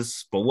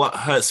teams. But what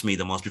hurts me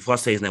the most, before I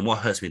say his name, what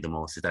hurts me the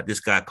most is that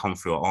this guy come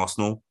through at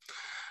Arsenal.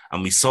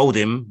 And we sold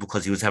him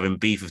because he was having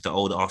beef with the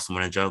old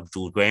Arsenal manager,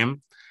 George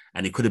Graham.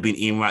 And it could have been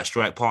Ian Wright's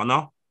strike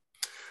partner.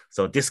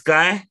 So this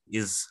guy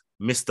is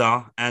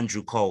Mr.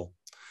 Andrew Cole.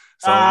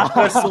 So I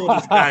first saw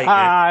this guy.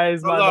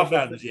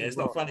 Yeah, it's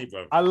not funny,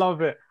 bro. I love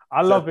it.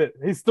 I love it.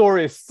 His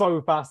story is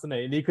so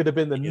fascinating. He could have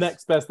been the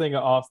next best thing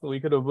at Arsenal. He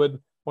could have been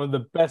one of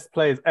the best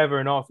players ever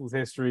in Arsenal's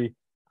history.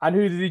 And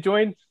who does he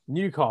join?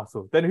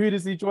 Newcastle. Then who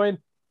does he join?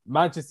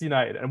 Manchester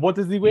United. And what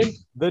does he win?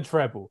 The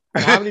treble.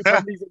 And how many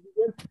Premier Leagues did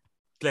he win?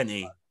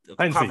 Plenty.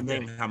 I can't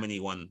name how many he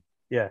won.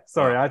 Yeah,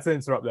 sorry, I had to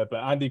interrupt there,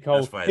 but Andy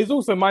Cole is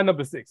also my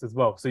number 6 as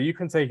well. So you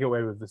can take it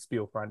away with the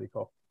spiel for Andy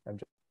Cole,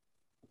 MJ.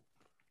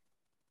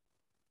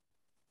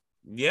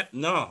 Yeah,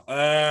 no.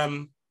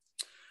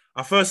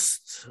 I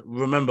first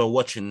remember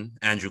watching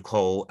Andrew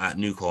Cole at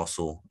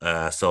Newcastle.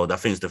 So I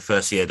think it's the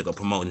first year they got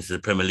promoted into the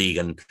Premier League,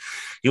 and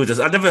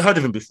I'd never heard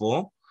of him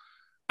before.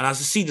 And I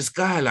just see this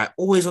guy like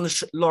always on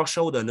the last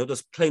shoulder, and they're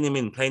just playing him,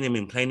 and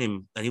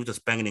he was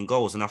just banging in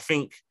goals. And I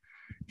think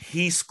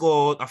he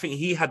scored. I think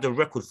he had the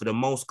record for the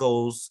most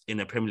goals in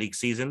a Premier League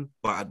season.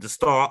 But at the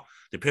start,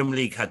 the Premier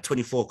League had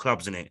 24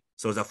 clubs in it,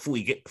 so it was a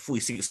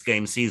 46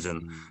 game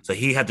season. So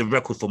he had the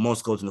record for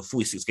most goals in a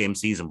 46 game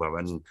season, bro.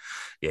 And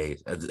yeah,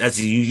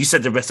 as you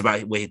said the rest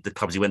about where the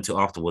clubs he went to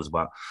afterwards.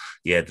 But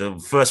yeah, the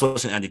first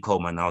watching Andy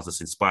Coleman, I was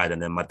just inspired.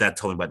 And then my dad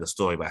told me about the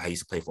story about how he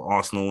used to play for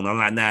Arsenal, and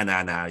I'm like,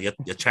 nah,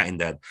 you're chatting,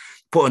 Dad.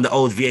 Put on the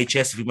old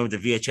VHS, if you remember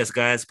the VHS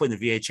guys. Put in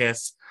the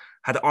VHS.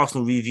 Had the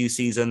Arsenal review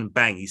season,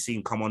 bang, you see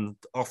him come on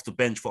off the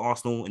bench for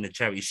Arsenal in the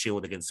Charity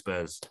Shield against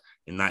Spurs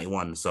in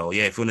 91. So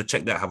yeah, if you want to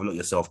check that, have a look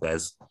yourself,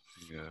 guys.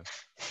 Yeah.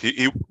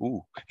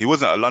 He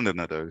wasn't a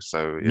Londoner though,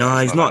 so yeah, no,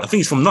 he's not. I think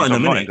he's from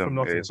Nottingham, isn't From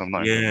Nottingham. Yeah, he's from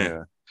Nottingham,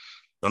 yeah.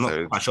 I'm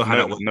not quite sure how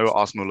that works. No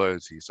Arsenal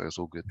loyalty, so it's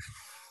all good.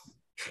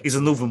 He's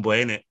a Northern boy,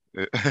 isn't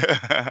it?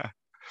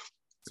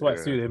 That's why it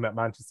suited him at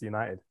Manchester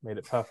United. Made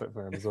it perfect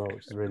for him as well,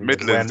 which is really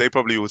Midlands. They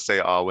probably would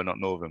say, "Oh, we're not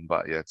Northern,"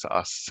 but yeah, to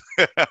us,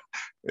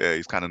 yeah,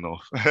 he's kind of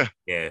North.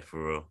 Yeah,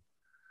 for real.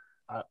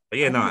 But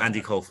yeah, no,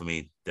 Andy Cole for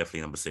me,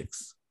 definitely number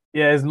 6.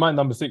 Yeah, it's my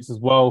number 6 as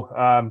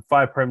well.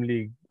 5 Premier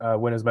League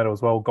winners medal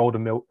as well.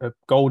 Golden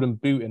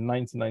Boot in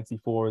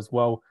 1994 as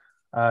well.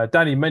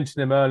 Danny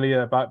mentioned him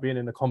earlier about being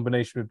in a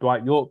combination with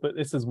Dwight York, but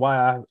this is why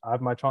I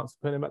have my chance to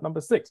put him at number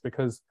 6,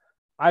 because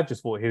I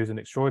just thought he was an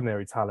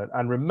extraordinary talent.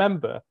 And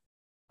remember,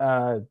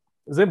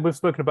 we've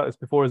spoken about this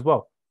before as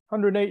well.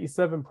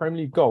 187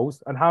 Premier League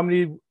goals, and how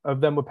many of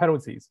them were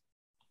penalties?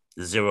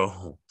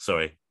 0.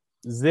 Sorry.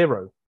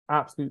 0.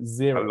 Absolute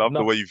 0. I love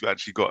the way you've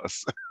actually got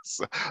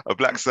a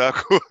black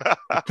circle.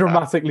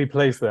 Dramatically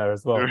placed there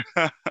as well.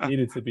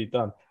 Needed to be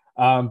done.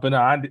 But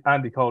no,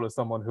 Andy Cole is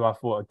someone who I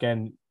thought,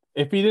 again,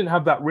 if he didn't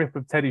have that rip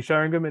of Teddy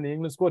Sheringham in the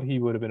England squad, he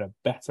would have been a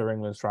better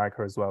England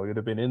striker as well. He would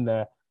have been in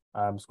there,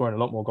 scoring a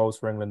lot more goals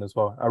for England as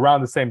well.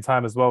 Around the same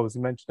time as well, as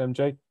you mentioned,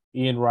 MJ,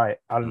 Ian Wright,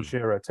 Alan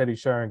Shearer, Teddy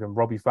Sheringham,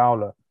 Robbie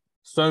Fowler.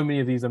 So many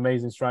of these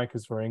amazing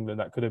strikers for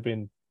England that could have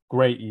been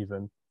great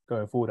even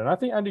going forward. And I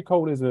think Andy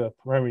Cole is a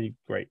Premier League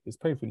great. He's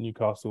played for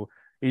Newcastle.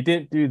 He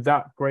didn't do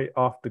that great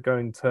after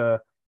going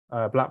to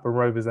Blackburn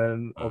Rovers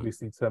and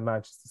obviously to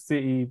Manchester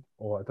City,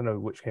 or I don't know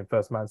which came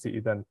first, Man City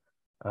then.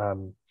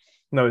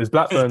 No, it was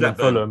Blackburn and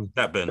Fulham.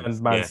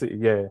 And Man City,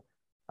 yeah.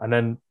 And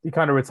then he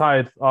kind of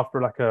retired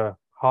after like a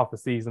half a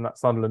season at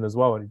Sunderland as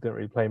well, and he didn't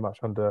really play much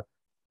under,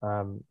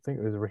 I think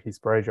it was Ricky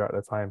Sprager at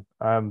the time.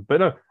 But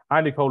no,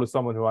 Andy Cole is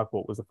someone who I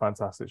thought was a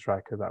fantastic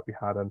striker that we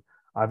had, and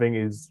I think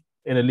is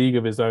in a league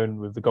of his own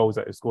with the goals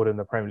that he scored in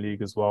the Premier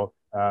League as well.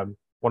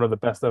 One of the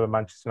best ever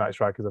Manchester United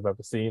strikers I've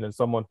ever seen, and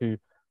someone who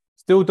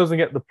still doesn't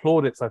get the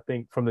plaudits, I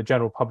think, from the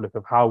general public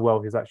of how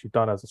well he's actually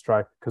done as a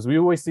striker. Because we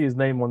always see his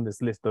name on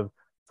this list of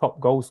top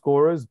goal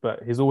scorers,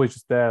 but he's always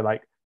just there,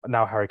 like,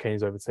 now Harry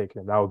Kane's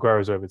overtaken him, now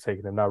Aguero's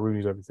overtaken him, now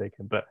Rooney's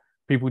overtaken him, but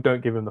people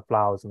don't give him the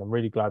flowers, and I'm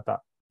really glad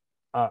that,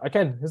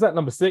 again, is that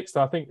number 6?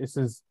 So I think this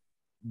is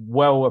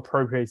well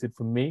appropriated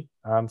for me,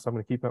 so I'm going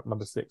to keep up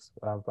number 6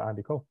 for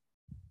Andy Cole.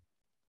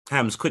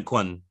 Hams, quick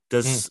one.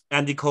 Does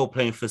Andy Cole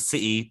playing for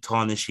City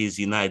tarnish his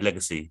United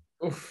legacy?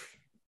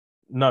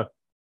 No.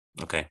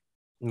 Okay.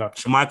 No.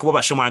 Schmeichel, what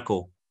about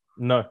Schmeichel?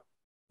 No.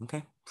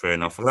 Okay, fair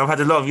enough. I've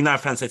had a lot of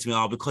United fans say to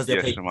me, because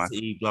they're playing for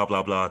City, blah,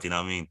 blah, blah. Do you know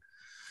what I mean?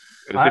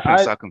 Different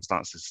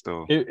circumstances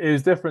still. It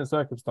was different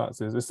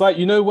circumstances. It's like,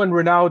 when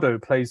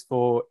Ronaldo plays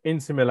for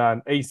Inter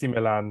Milan, AC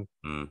Milan,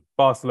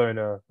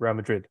 Barcelona, Real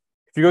Madrid.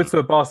 If you go to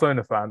a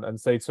Barcelona fan and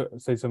say to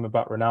him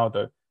about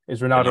Ronaldo,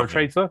 is Ronaldo a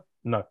traitor?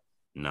 No.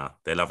 No,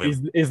 they love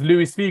him. Is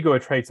Luis Figo a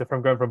traitor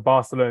from going from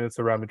Barcelona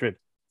to Real Madrid?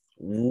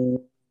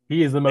 Ooh.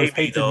 He is the most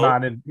hated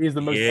man. He is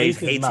the most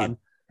hated man.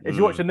 If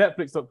you watch a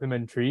Netflix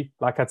documentary,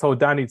 like I told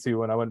Danny to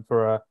when I went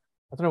for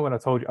I don't know when I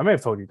told you, I may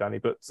have told you, Danny,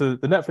 but so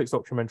the Netflix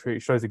documentary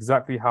shows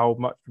exactly how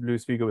much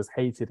Luis Figo was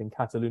hated in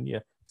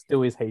Catalonia,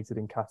 still is hated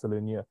in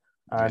Catalonia,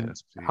 and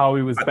how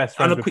he was best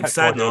friends. On a quick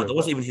side note, that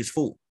wasn't even his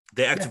fault.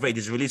 They activated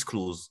his release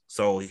clause,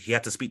 so he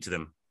had to speak to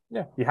them.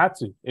 Yeah, he had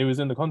to. It was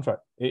in the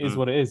contract. It is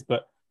what it is.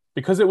 But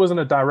because it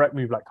wasn't a direct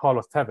move like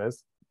Carlos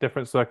Tevez,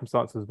 different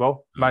circumstances as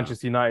well.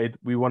 Manchester United,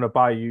 we want to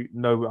buy you.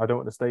 No, I don't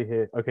want to stay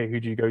here. Okay, who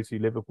do you go to?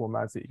 Liverpool,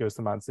 Man City goes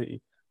to Man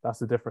City.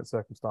 That's a different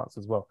circumstance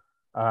as well.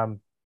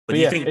 But do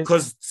you think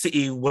because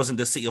City wasn't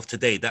the City of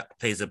today, that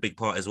plays a big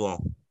part as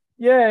well?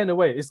 Yeah, in a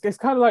way. It's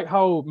kind of like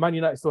how Man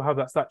United still have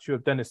that statue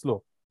of Dennis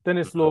Law.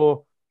 Dennis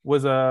Law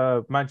was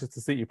a Manchester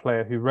City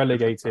player who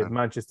relegated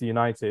Manchester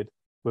United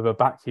with a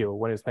back heel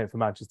when he was playing for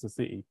Manchester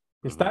City.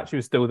 His statue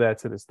is still there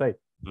to this day.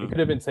 It could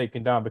have been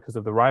taken down because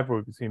of the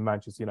rivalry between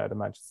Manchester United and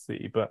Manchester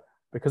City, but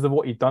because of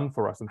what he'd done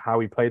for us and how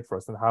he played for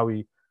us and how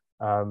he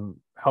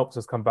helped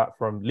us come back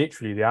from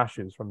literally the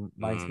ashes from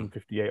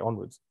 1958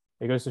 onwards,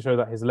 it goes to show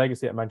that his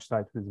legacy at Manchester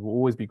United will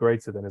always be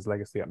greater than his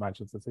legacy at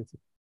Manchester City.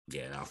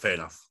 Yeah, no, fair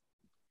enough.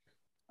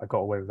 I got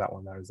away with that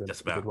one there. Is a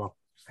good one.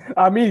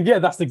 I mean, yeah,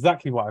 that's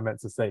exactly what I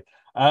meant to say.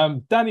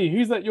 Danny,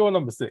 who's at your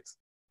number 6?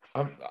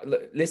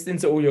 Listening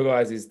to all your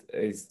guys'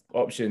 is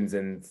options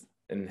and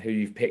who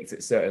you've picked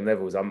at certain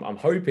levels. I'm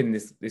hoping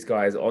this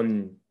guy is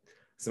on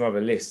some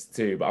other lists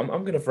too, but I'm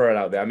going to throw it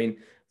out there. I mean,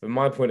 from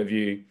my point of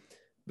view,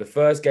 the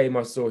first game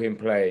I saw him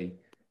play,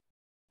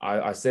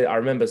 I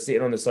remember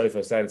sitting on the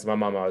sofa saying to my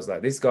mum, I was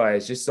like, this guy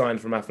is just signed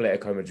from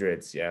Atletico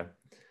Madrid, yeah,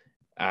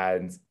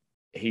 and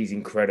he's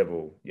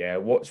incredible. Yeah,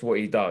 watch what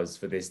he does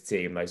for this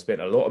team. They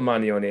spent a lot of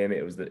money on him.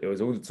 It was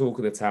all the talk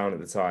of the town at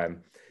the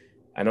time.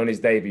 And on his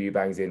debut, he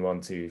bangs in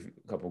 1-2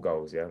 couple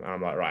goals. Yeah, and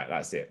I'm like, right,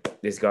 that's it.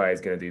 This guy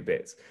is going to do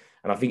bits.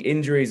 And I think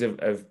injuries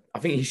I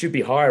think he should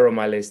be higher on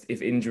my list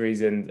if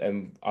injuries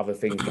and other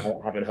things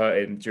haven't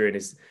hurt him during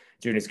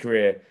his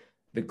career.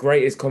 The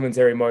greatest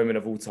commentary moment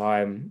of all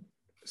time,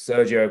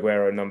 Sergio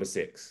Aguero, number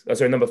 6. Oh,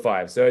 sorry, number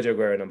 5. Sergio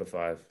Aguero, number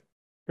 5.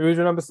 Who is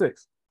your number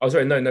 6? Oh,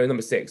 sorry, no,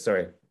 number 6.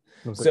 Sorry.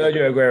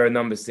 Sergio Aguero,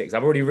 number 6.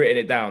 I've already written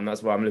it down.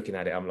 That's why I'm looking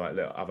at it. I'm like,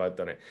 look, I've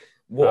done it.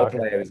 What a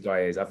player this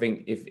guy is. I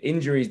think if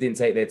injuries didn't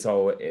take their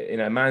toll in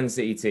a Man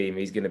City team,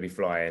 he's going to be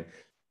flying.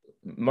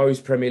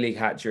 Most Premier League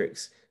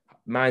hat-tricks,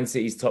 Man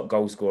City's top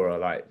goal scorer.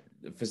 Like,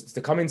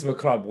 to come into a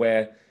club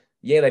where,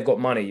 yeah, they've got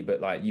money, but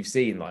like you've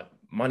seen, like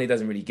money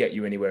doesn't really get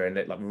you anywhere. And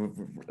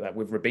like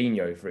with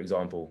Robinho, for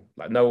example,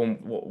 like no one,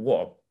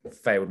 what a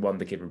failed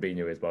wonder kid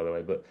Robinho is, by the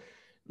way. But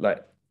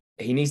like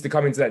he needs to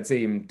come into that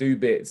team, do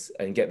bits,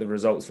 and get the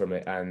results from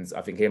it. And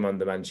I think him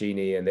under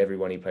Mancini and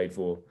everyone he played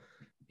for,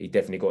 he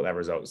definitely got that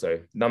result. So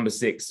number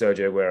 6,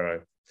 Sergio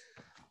Aguero.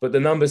 But the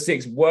number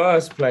 6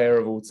 worst player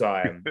of all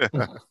time.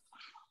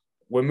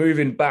 We're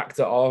moving back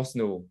to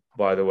Arsenal,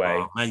 by the way.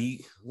 Oh, man,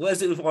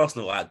 where's it with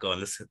Arsenal at? Go on,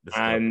 let's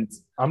and go.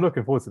 I'm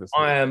looking forward to this.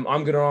 I'm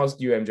going to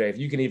ask you, MJ, if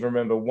you can even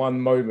remember one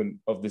moment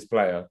of this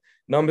player.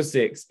 Number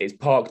 6 is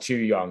Park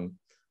Chu-young.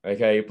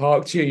 Okay,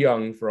 Park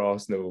Chu-young for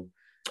Arsenal.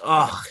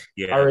 Oh,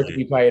 yeah. I reckon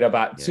he played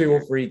about 2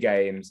 or 3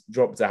 games,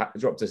 dropped a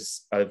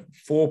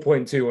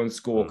 4.2 on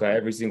Scorker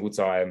every single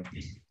time.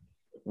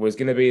 Was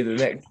going to be the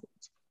next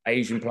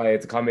Asian player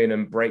to come in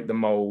and break the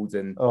mold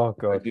and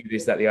do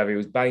this, that, the other. He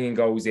was banging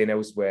goals in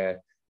elsewhere,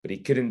 but he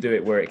couldn't do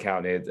it where it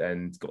counted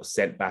and got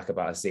sent back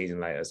about a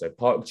season later. So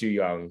Park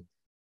Chu-young,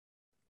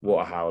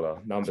 what a howler.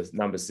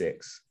 Number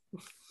 6.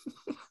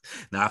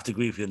 No, I have to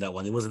agree with you on that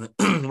one. It wasn't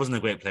a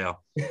great player.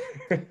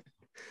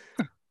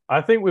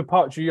 I think with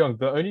Park Chu-young,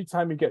 the only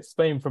time he gets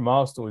fame from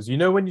Arsenal is,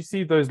 when you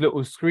see those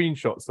little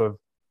screenshots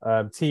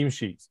of team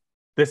sheets,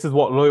 this is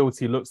what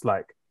loyalty looks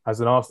like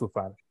as an Arsenal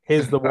fan.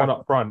 Here's the one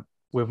up front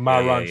with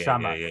Marouane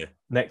Chamakh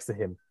next to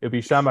him. It'll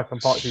be Chamakh and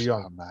Park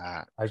Chu-young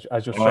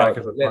as your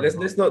strikers.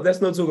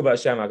 Let's not talk about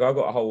Chamakh. I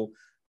got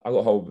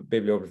a whole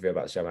bibliography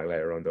about Chamakh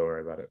later on. Don't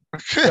worry about it.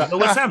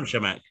 What's Sam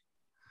Chamakh?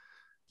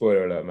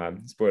 Spoiler alert,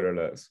 man. Spoiler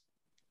alerts.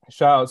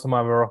 Shout out to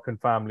my Moroccan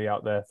family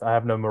out there. I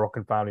have no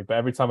Moroccan family, but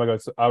every time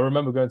I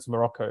remember going to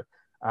Morocco,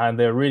 and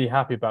they're really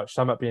happy about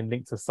Chamakh being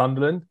linked to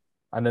Sunderland.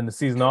 And then the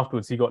season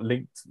afterwards, he got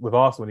linked with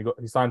Arsenal,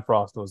 and he signed for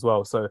Arsenal as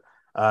well. So,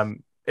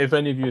 if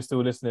any of you are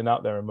still listening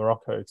out there in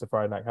Morocco to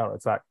Friday Night Counter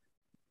Attack,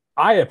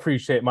 I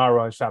appreciate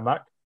Marouane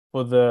Chamakh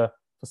for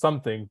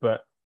something,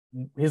 but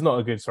he's not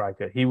a good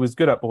striker. He was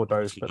good at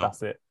Bordeaux, but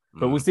that's it.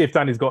 But we'll see if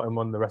Danny's got him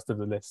on the rest of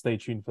the list. Stay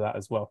tuned for that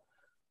as well.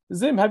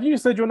 Zim, have you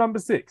said your number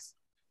 6?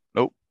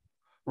 Nope.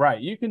 Right,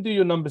 you can do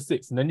your number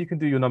 6, and then you can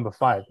do your number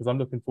 5, because I'm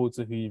looking forward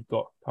to who you've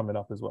got coming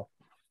up as well.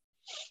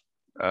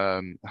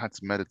 I had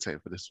to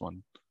meditate for this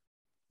one.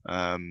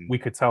 We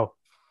could tell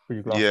for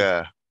your glasses.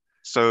 Yeah.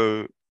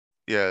 So,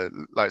 yeah,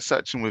 like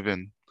searching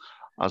within,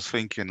 I was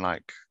thinking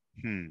like,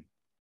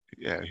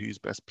 who's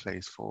best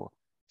placed for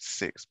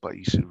 6, but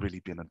he should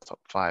really be in the top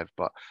 5.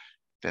 But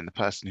then the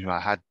person who I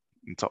had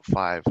in top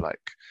 5,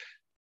 like,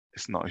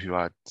 it's not who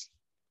I'd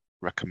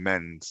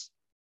recommend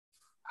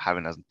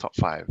having as top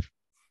 5.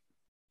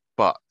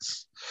 But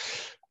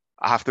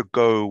I have to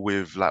go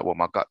with like what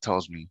my gut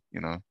tells me,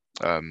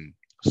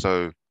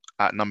 So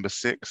at number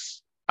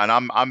 6, and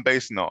I'm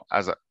basing it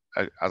as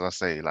I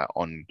say, like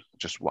on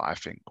just what I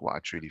think, what I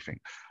truly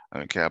think. I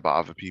don't care about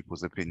other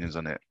people's opinions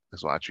on it.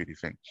 That's what I truly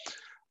think.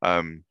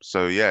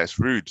 So yeah, it's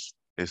Ruud.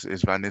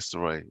 It's Van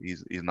Nistelrooy.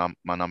 He's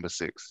my number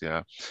 6.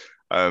 Yeah.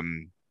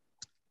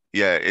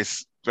 Yeah,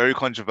 it's very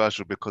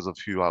controversial because of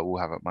who I will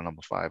have at my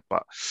number 5.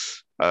 But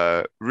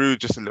Ruud,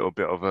 just a little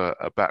bit of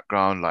a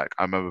background. Like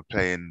I remember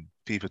playing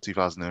FIFA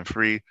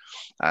 2003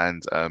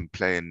 and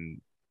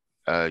playing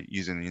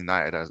using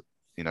United as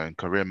in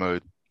career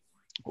mode.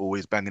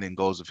 Always banging in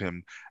goals with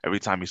him. Every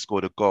time he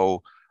scored a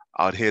goal,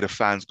 I'd hear the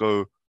fans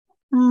go,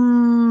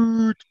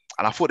 Ruud,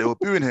 and I thought they were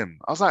booing him.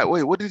 I was like,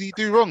 wait, what did he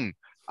do wrong?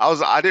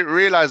 I didn't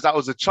realize that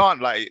was a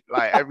chant. Like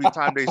every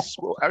time he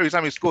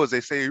scores, they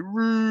say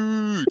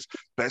Ruud,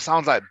 but it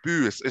sounds like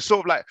boo. It's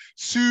sort of like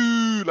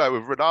Sue, like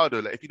with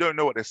Ronaldo. Like if you don't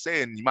know what they're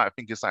saying, you might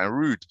think it's like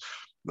rude.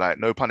 Like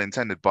no pun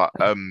intended. But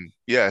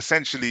yeah,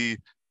 essentially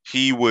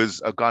he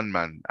was a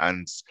gunman,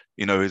 and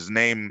his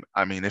name.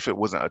 I mean, if it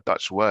wasn't a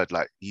Dutch word,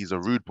 like he's a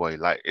rude boy.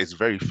 Like it's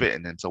very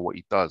fitting into what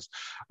he does.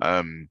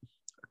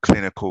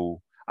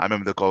 Clinical. I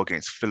remember the goal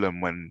against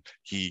Fulham when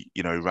he,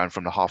 ran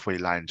from the halfway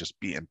line, just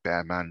beating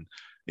bare man,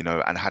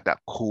 and had that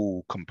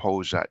cool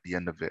composure at the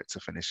end of it to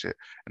finish it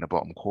in the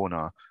bottom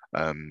corner.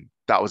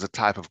 That was a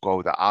type of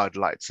goal that I would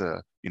like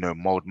to,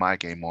 mold my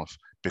game off,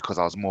 because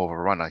I was more of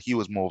a runner. He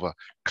was more of a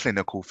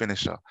clinical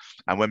finisher.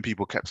 And when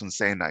people kept on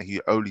saying that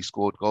he only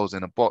scored goals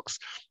in a box,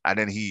 and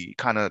then he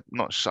kind of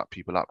not shut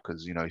people up,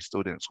 because, he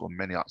still didn't score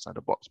many outside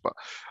the box, but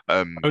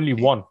only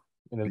one.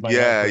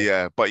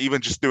 Yeah. But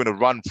even just doing a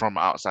run from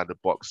outside the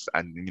box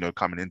and,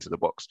 coming into the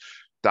box,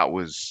 that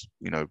was,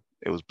 it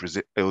was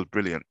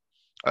brilliant.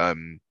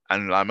 And I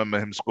remember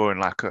him scoring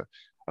like a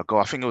goal.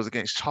 I think it was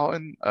against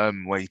Charlton,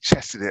 where he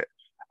chested it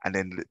and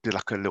then did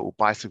like a little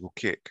bicycle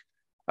kick.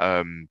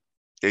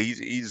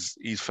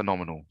 He's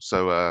phenomenal.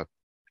 So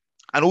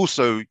and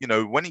also,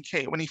 when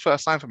he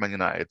first signed for Man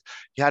United,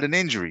 he had an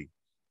injury.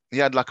 He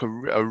had like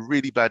a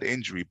really bad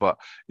injury, but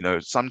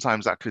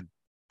sometimes that could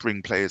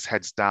bring players'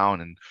 heads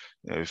down, and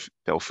if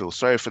they'll feel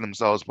sorry for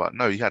themselves. But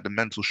no, he had the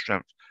mental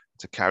strength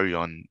to carry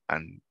on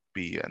and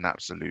be an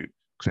absolute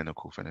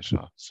clinical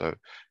finisher. So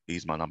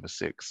he's my number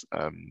 6.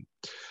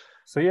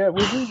 So yeah,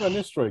 with Ruud van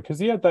Nistelrooy, because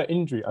he had that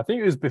injury. I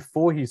think it was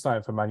before he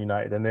signed for Man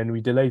United, and then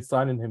we delayed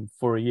signing him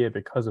for a year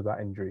because of that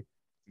injury.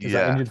 He was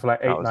injured for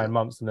like 8-9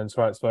 months, and then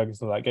Sir Alex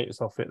Ferguson was like, get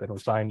yourself fit, then we'll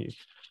sign you.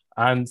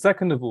 And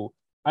second of all,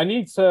 I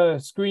need to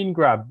screen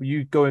grab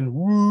you going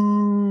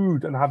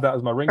Ruud and have that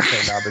as my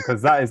ringtone now,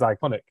 because that is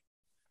iconic.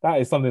 That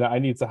is something that I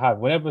need to have.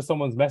 Whenever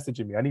someone's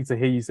messaging me, I need to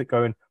hear you sit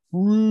going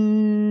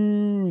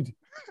Ruud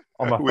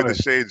on my phone. With the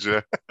shades,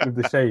 yeah. With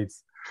the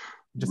shades.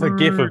 Just a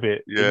gif of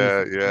it.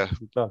 Yeah.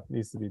 It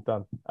needs to be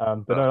done.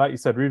 But no, like you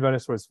said, Ruud van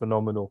Nistelrooy is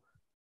phenomenal.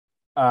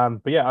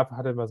 But yeah, I've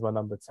had him as my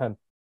number 10.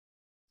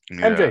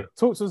 Yeah. MJ,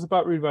 talk to us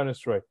about Ruud van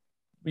Nistelrooy.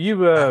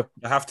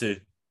 I have to.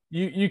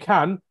 You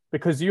can,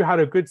 because you had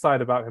a good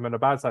side about him and a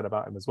bad side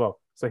about him as well.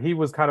 So he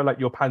was kind of like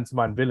your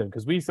pantomime villain,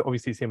 because we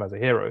obviously see him as a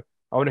hero.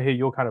 I want to hear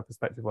your kind of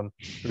perspective on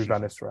Ruud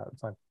van Nistelrooy at the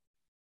time.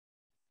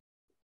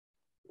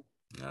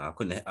 No,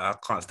 I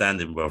can't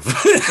stand him, bro.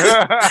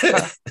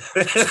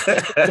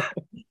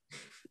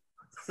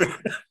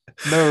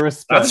 No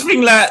respect. I just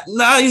think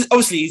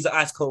he's an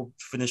ice cold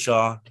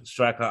finisher,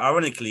 striker.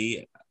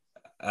 Ironically,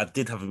 I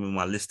did have him in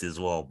my list as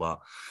well, but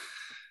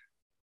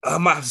I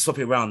might have to swap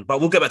it around. But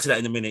we'll get back to that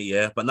in a minute,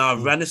 yeah. But now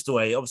Van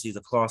Nistelrooy, obviously he's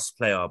a class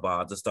player,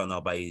 but I just don't know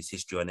about his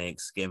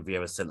histrionics, getting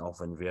Vieira sent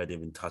off and Vieira didn't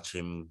even touch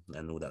him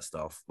and all that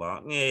stuff.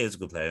 But yeah, he's a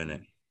good player, isn't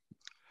it?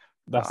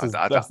 That's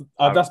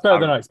better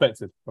than I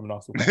expected from an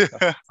Arsenal player.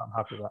 I'm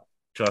happy with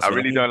that. I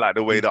really don't like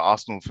the way the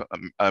Arsenal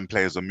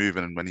players are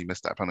moving when he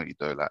missed that penalty,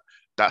 though. Like,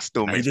 that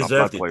still makes my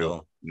blood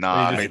boil.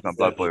 It makes my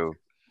blood boil.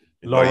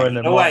 Lauren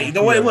and Martin, you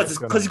know what it was? It's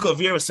because he got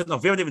Vieira sent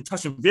off. Vieira didn't even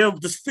touch him. Vieira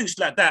just finished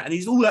like that, and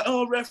he's all like,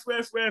 "Oh, ref,"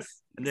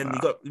 and then he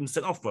got him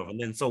sent off, bro. And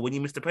then so when he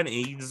missed the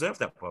penalty, he deserved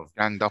that, bro.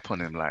 Ganged up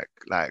on him, like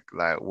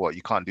what?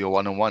 You can't do a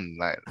 1-on-1,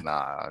 like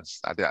nah.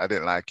 I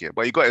didn't like it,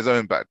 but he got his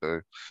own back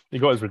though. He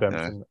got his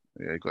redemption.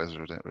 Yeah, he got his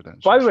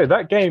redemption. By the way,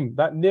 that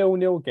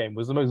 0-0 game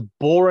was the most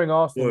boring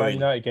Arsenal Man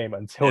United game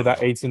until that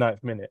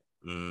 89th minute.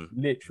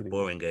 Literally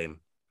boring game.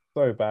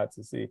 So bad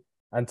to see.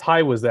 And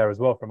Ty was there as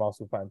well from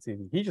Arsenal Fan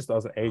TV. He just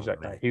doesn't age like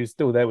that. He was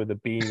still there with the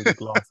beanie, with the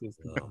glasses,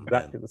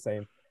 exactly the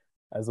same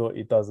as what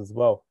he does as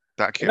well.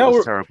 That kit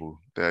was terrible.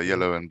 The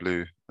yellow and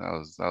blue. That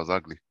was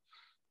ugly.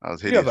 That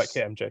was hideous. You have that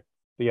kit, MJ,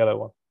 the yellow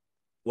one.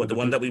 What, the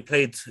one that we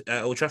played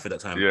at Old Trafford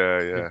that time? Yeah.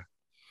 It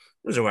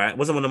was alright. It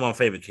wasn't one of my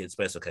favorite kits,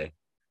 but it's okay.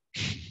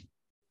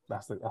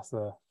 That's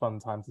a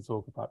fun time to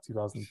talk about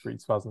 2003,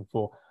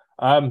 2004.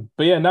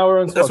 But yeah, now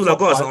we're on. That's what I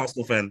got as an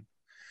Arsenal fan.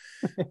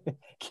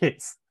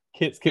 Kits,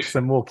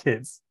 and more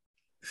kits.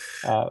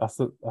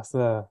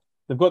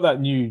 They've got that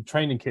new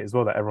training kit as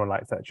well that everyone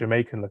likes, that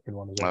Jamaican looking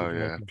one as well. Oh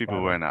yeah,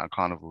 people wearing that at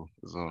Carnival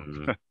as well.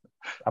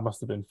 That must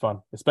have been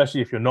fun,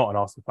 especially if you're not an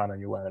Arsenal fan and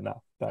you're wearing that.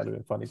 That would have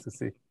been funny to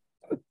see.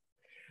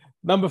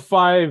 Number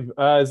 5,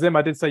 Zim,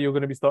 I did say you're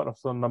going to be starting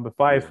off on number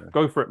 5. Yeah.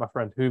 Go for it, my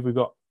friend. Who have we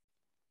got?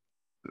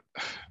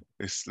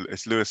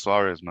 It's Luis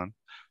Suarez, man.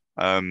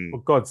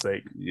 For God's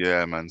sake.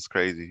 Yeah, man, it's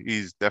crazy.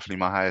 He's definitely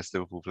my highest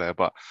Liverpool player,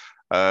 but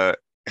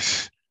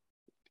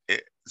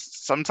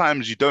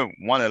sometimes you don't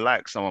want to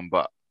like someone,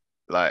 but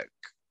like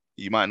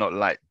you might not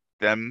like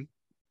them,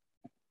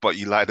 but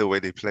you like the way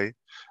they play.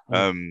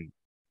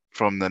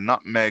 From the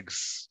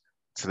nutmegs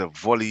to the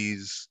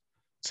volleys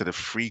to the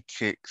free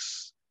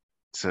kicks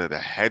to the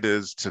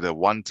headers to the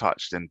one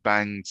touch, then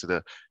bang to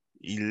the.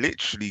 He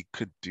literally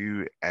could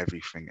do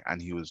everything,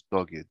 and he was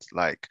dogged.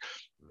 Like,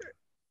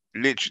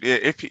 literally,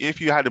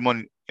 if you had him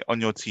on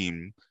your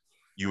team,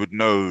 you would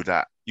know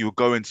that you would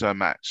go into a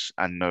match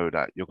and know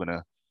that you're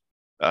gonna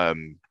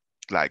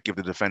like give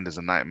the defenders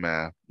a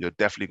nightmare. You're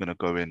definitely gonna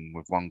go in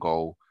with one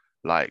goal.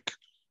 Like,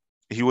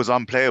 he was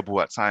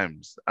unplayable at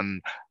times,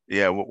 and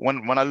yeah,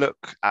 when I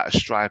look at a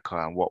striker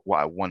and what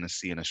I want to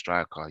see in a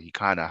striker, he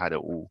kind of had it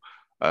all,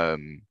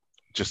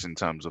 just in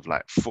terms of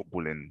like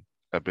footballing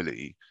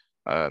ability.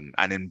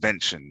 And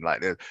invention.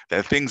 Like there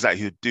are things that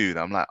he'd do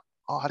that I'm like,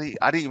 oh, I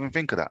didn't even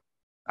think of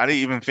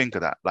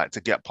that. Like to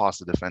get past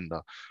the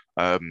defender.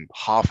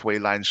 Halfway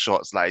line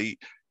shots. Like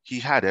he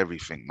had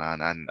everything,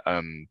 man.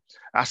 And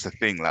that's the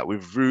thing. Like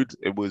with Rude,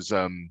 it was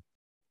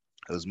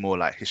more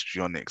like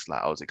histrionics.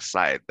 Like I was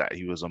excited that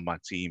he was on my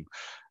team,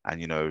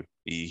 and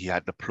he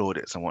had the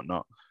plaudits and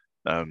whatnot.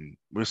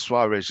 With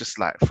Suarez, just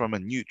like from a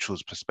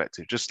neutral's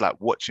perspective, just like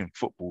watching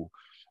football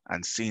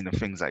and seeing the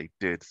things that he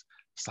did,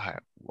 it's like,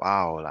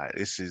 wow, like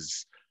this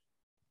is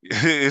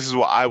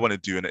what I want to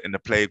do in the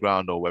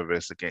playground, or whether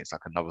it's against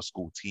like another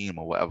school team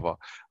or whatever.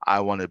 I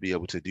want to be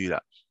able to do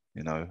that,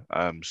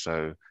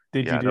 So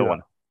Did yeah, you do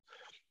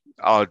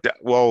that?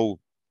 Well,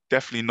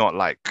 definitely not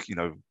like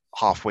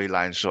halfway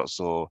line shots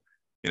or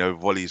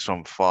volleys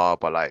from far,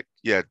 but like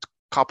a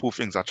couple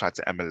things I tried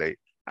to emulate.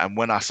 And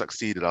when I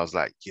succeeded, I was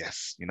like,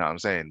 yes, you know what I'm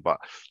saying? But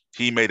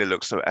he made it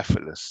look so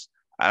effortless.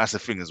 And that's the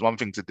thing, is one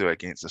thing to do it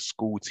against a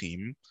school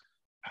team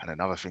and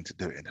another thing to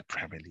do it in the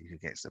Premier League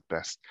against the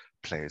best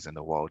players in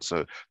the world.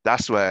 So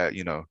that's where,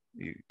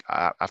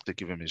 I have to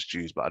give him his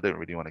dues, but I don't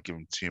really want to give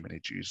him too many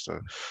dues. So,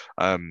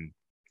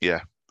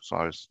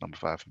 Suarez, number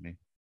 5 for me.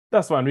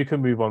 That's fine. We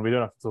can move on. We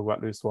don't have to talk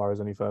about Luis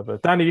Suarez any further.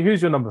 Danny,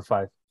 who's your number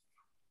 5?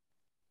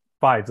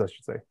 5s, I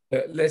should say.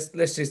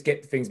 Let's just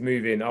get things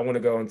moving. I want to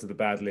go on to the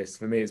bad list.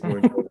 For me, it's more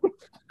important.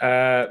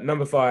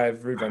 Number 5,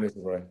 Ruud van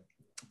Nistelrooy.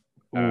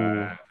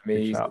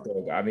 He's the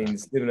dog. I mean,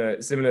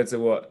 similar to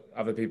what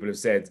other people have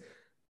said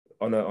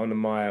on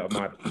my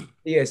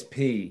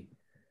PSP,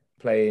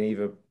 playing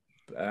either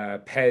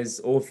PES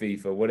or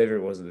FIFA, whatever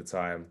it was at the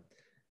time,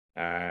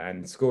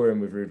 and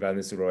scoring with Ruud van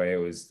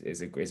Nistelrooy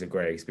is a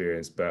great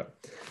experience.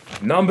 But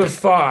number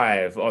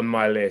 5 on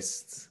my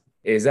list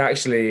is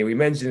actually, we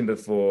mentioned him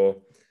before.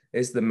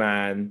 It's the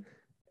man,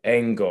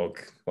 Ngog,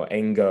 or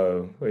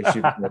Ngo, which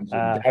you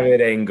mentioned,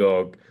 David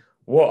Ngog.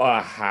 What a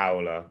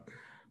howler.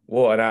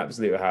 What an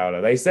absolute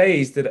howler. They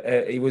say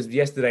he was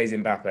yesterday's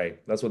Mbappe.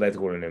 That's what they're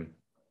calling him.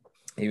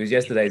 He was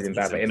yesterday's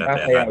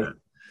Mbappe.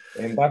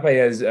 Mbappe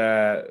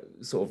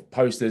has sort of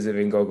posters of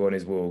Ngog on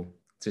his wall,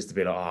 just to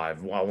be like, I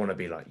want to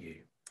be like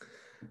you.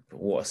 But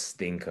what a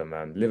stinker,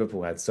 man.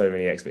 Liverpool had so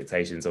many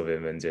expectations of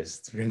him, and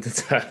just for him to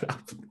turn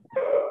up.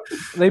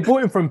 They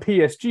bought him from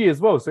PSG as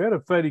well, so he had a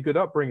fairly good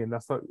upbringing.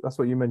 That's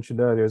what you mentioned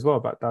earlier as well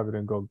about David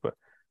Ngog, but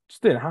it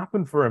just didn't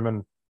happen for him.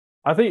 And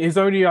I think his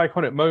only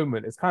iconic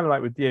moment is kind of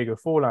like with Diego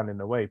Forlan in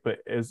a way, but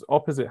it's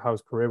opposite how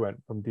his career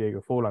went from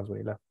Diego Forlan's when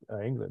he left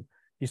England.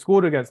 He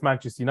scored against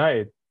Manchester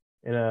United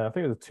in I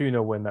think it was a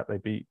 2-0 win that they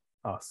beat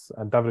us,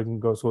 and David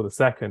Ngog scored the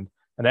second,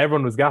 and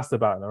everyone was gassed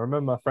about him. I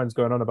remember my friends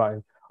going on about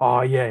him.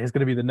 Oh yeah, he's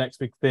going to be the next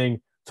big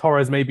thing.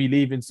 Torres may be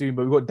leaving soon,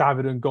 but we've got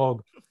David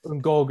Ngog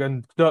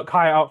and Dirk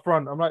Kuyt out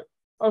front. I'm like,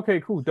 okay,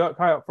 cool. Dirk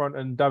Kuyt up front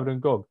and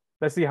David Ngog.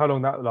 Let's see how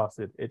long that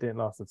lasted. It didn't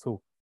last at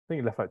all. I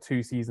think he left like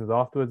 2 seasons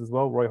afterwards as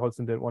well. Roy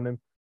Hodgson didn't want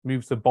him.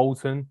 Moved to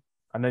Bolton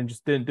and then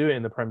just didn't do it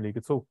in the Premier League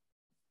at all.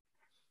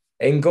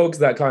 Ngog's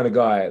that kind of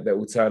guy that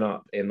will turn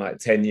up in like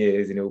 10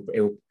 years and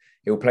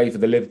he'll play for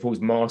the Liverpool's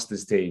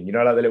Masters team. You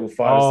know, like the little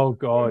 5. Oh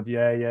God,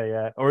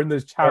 yeah. Or in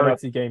those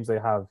charity games they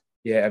have.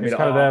 Yeah, I mean, it's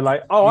kind of there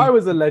like, I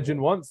was a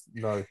legend once.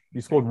 No,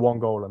 you scored 1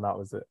 goal and that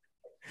was it.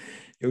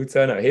 He'll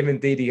turn up. Him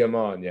and Didi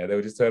Hamann,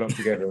 they'll just turn up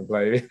together and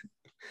play.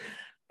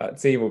 That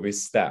team will be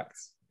stacked.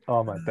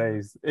 Oh my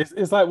days!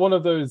 It's like one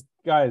of those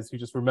guys who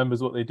just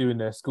remembers what they do in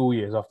their school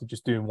years after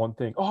just doing one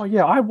thing. Oh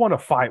yeah, I won a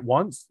fight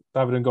once.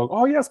 David Ngog.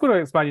 Oh yeah, I scored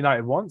against Man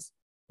United once.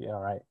 Yeah,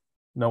 all right.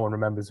 No one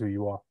remembers who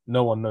you are.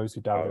 No one knows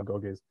who David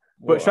Ngog is.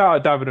 But shout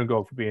out David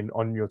Ngog for being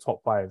on your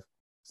top 5.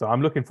 So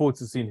I'm looking forward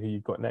to seeing who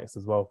you've got next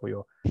as well for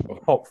your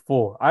top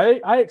 4.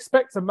 I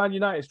expect a Man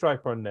United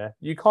striker on there.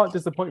 You can't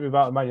disappoint me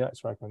without a Man United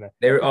striker on there.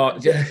 There are.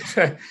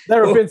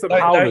 There have been some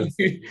howlers.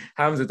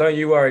 Hamza, don't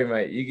you worry,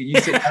 mate. You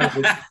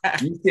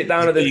sit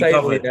down at the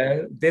table.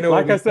 Yeah? Dinner.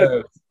 Like I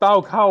said,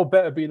 Falcao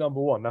better be number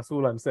 1. That's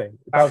all I'm saying.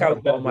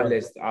 Falcao's on my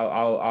list.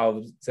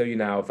 I'll tell you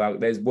now.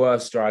 There's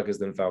worse strikers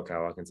than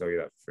Falcao. I can tell you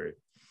that for free.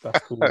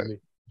 That's cool with me.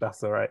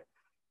 That's all right.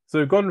 So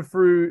we've gone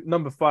through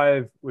number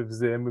 5 with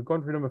Zim. We've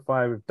gone through number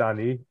 5 with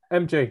Danny.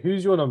 MJ,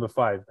 who's your number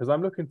 5? Because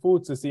I'm looking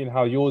forward to seeing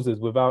how yours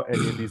is without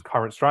any of these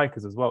current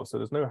strikers as well. So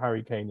there's no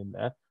Harry Kane in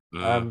there.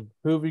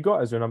 Who have we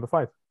got as your number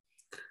 5?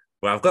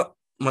 Well, I've got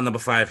my number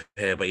 5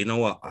 here, but you know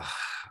what?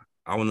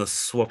 I want to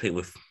swap it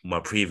with my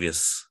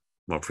previous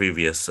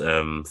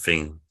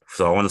thing.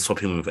 So I want to swap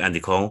him with Andy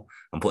Cole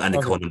and put Andy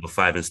Cole number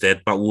 5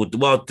 instead. But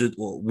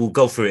we'll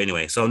go through it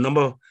anyway. So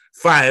number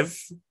 5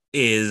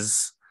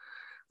 is,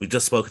 we've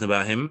just spoken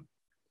about him,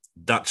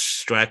 Dutch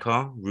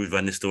striker, Ruud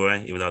van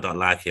Nistelrooy. Even though I don't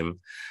like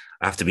him,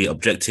 I have to be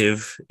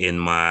objective in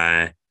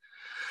my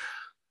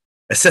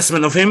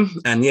assessment of him.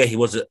 And yeah, he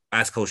was an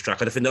ice cold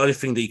striker. I think the only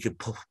thing that you could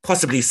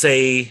possibly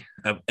say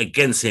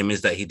against him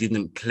is that he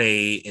didn't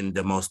play in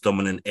the most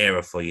dominant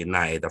era for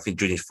United. I think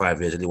during his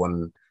 5 years, he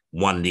won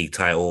 1 league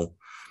title.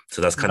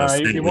 So that's kind of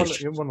sandwiched.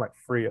 He won like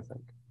 3, I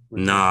think.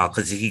 Nah,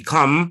 because he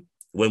come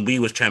when we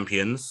was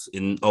champions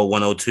in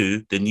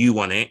 01-02, then you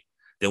won it.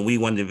 Then we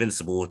won the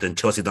Invincible, then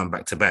Chelsea done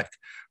back-to-back.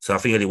 So I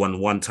think he only won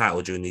 1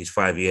 title during these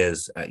 5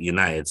 years at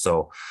United.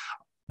 So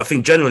I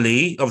think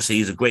generally, obviously,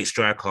 he's a great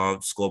striker,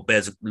 scored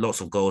lots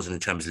of goals in the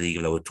Champions League,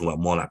 even though we're talking about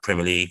more like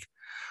Premier League.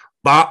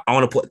 But I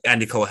want to put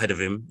Andy Cole ahead of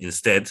him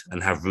instead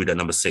and have Ruud at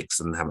number 6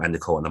 and have Andy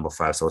Cole at number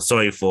 5. So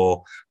sorry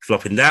for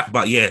flopping that.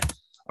 But yeah,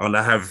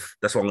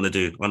 that's what I'm going to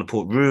do. I'm going to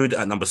put Ruud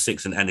at number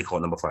 6 and Andy Cole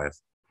at number 5.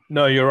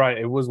 No, you're right.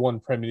 It was one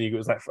Premier League. It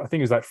was like, I think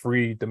it was like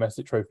 3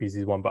 domestic trophies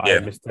he's won, but I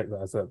mistake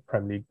that as a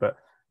Premier League. But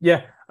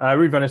yeah,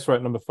 Ruud van Nistelrooy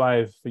at number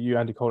 5 for you,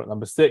 Andy Cole at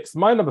number 6.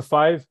 My number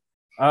 5,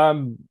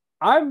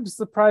 I'm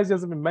surprised he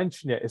hasn't been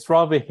mentioned yet. It's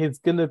rather he's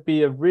going to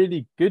be a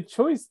really good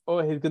choice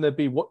or he's going to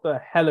be, what the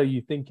hell are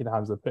you thinking,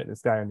 Hamza, putting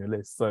this guy on your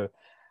list? So,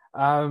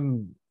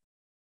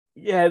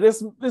 yeah,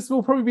 this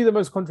will probably be the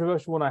most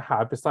controversial one I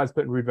have, besides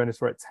putting Ruud van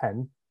Nistelrooy at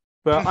 10.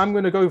 But I'm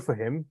going to go for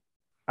him,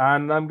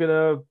 and I'm going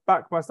to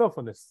back myself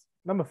on this.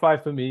 Number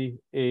 5 for me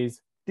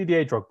is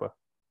Didier Drogba.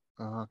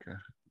 Oh, okay.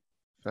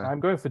 Fair. I'm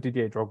going for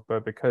Didier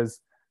Drogba because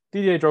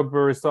Didier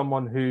Drogba is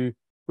someone who,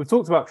 we've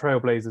talked about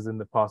trailblazers in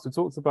the past. We've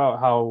talked about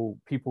how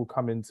people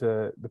come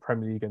into the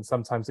Premier League and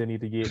sometimes they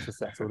need a year to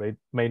settle. They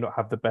may not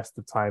have the best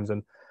of times.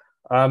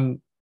 And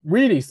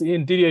really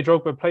seeing Didier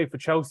Drogba play for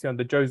Chelsea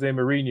under Jose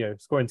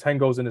Mourinho, scoring 10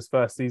 goals in his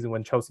first season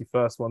when Chelsea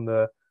first won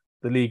the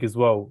league as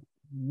well,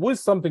 was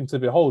something to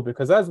behold,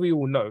 because as we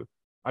all know,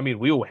 I mean,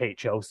 we all hate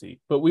Chelsea,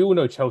 but we all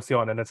know Chelsea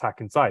aren't an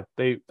attacking side.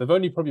 They've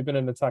only probably been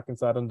an attacking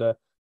side under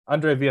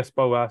Andre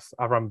Villas-Boas,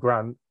 Avram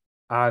Grant,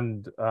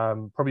 and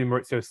probably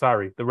Maurizio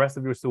Sarri. The rest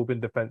of you have still been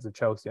defensive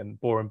Chelsea and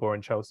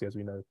boring Chelsea, as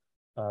we know,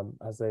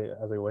 as they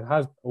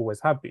always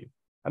have been.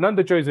 And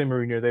under Jose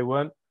Mourinho, they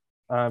weren't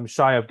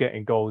shy of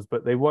getting goals,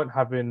 but they weren't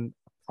having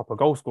a proper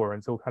goal scorer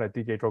until kind of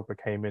Didier Drogba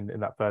came in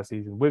that first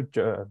season with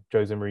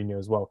Jose Mourinho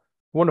as well.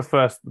 One of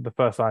the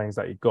first signings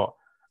that he got.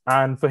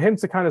 And for him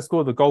to kind of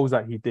score the goals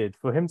that he did,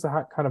 for him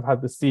to kind of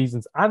have the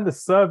seasons and the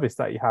service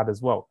that he had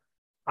as well,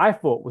 I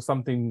thought was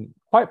something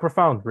quite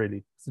profound,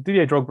 really. So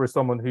Didier Drogba is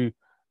someone who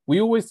we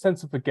always tend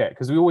to forget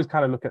because we always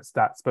kind of look at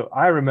stats, but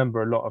I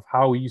remember a lot of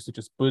how he used to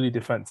just bully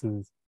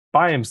defenses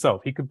by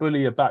himself. He could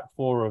bully a back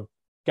four of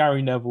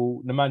Gary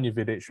Neville, Nemanja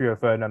Vidic, Rio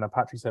Ferdinand, and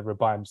Patrice Evra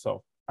by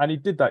himself. And he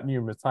did that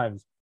numerous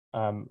times,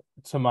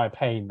 to my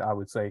pain, I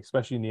would say,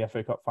 especially in the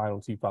FA Cup final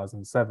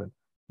 2007.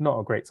 Not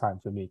a great time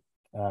for me,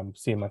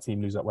 seeing my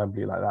team lose at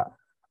Wembley like that.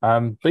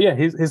 But yeah,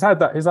 he's had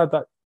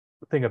that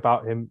thing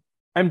about him.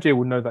 MJ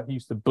will know that he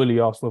used to bully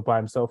Arsenal by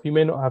himself. He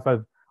may not have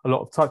had a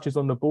lot of touches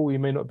on the ball. He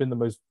may not have been the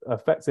most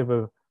effective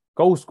of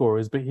goal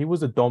scorers, but he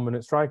was a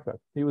dominant striker.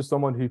 He was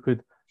someone who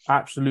could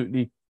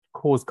absolutely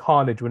cause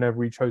carnage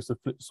whenever he chose to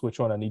flip the switch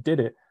on, and he did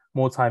it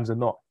more times than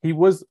not. He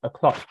was a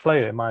clutch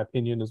player, in my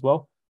opinion, as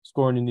well,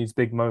 scoring in these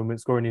big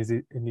moments, scoring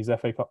in these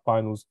FA Cup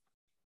finals.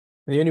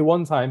 And the only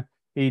one time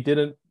he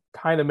didn't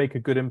kind of make a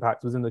good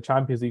impact was in the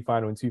Champions League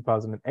final in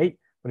 2008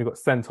 when he got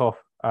sent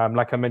off,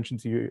 like I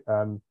mentioned to you,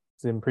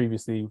 him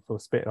previously, for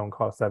spitting on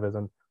Carlos Tevez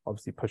and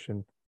obviously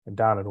pushing him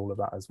down and all of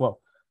that as well.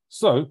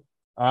 So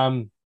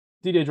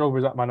Didier Drogba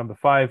is at my number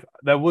 5.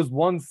 There was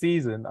one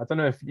season, I don't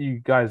know if you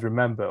guys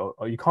remember,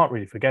 or you can't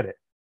really forget it,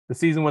 the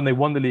season when they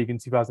won the league in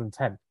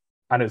 2010,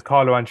 and it was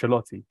Carlo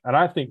Ancelotti. And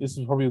I think this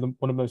is probably one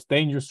of the most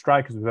dangerous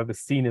strikers we've ever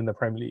seen in the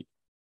Premier League.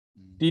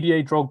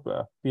 Didier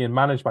Drogba being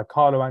managed by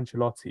Carlo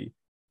Ancelotti,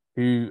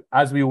 who,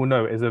 as we all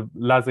know, is a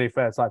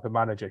laissez-faire type of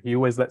manager. He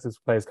always lets his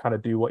players kind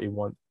of do what they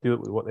want,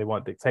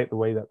 dictate the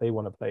way that they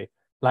want to play,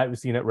 like we've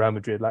seen at Real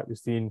Madrid, like we've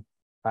seen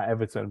at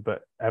Everton,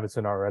 but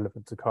Everton are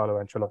irrelevant to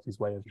Carlo Ancelotti's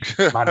way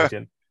of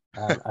managing,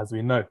 as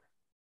we know.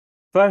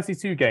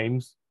 32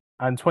 games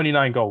and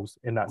 29 goals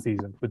in that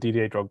season for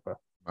Didier Drogba.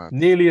 Right.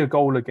 Nearly a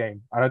goal a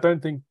game. And I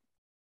don't think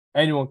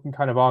anyone can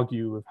kind of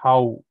argue with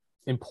how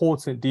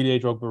important Didier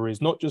Drogba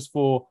is, not just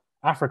for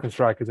African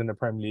strikers in the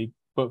Premier League,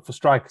 but for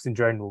strikers in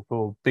general,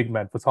 for big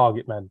men, for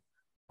target men,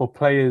 for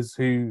players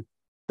who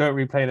don't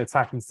really play in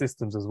attacking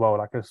systems as well.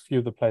 Like a few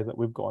of the players that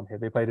we've got on here,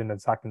 they played in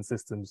attacking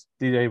systems.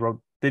 Didier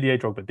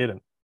Drogba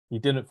didn't. He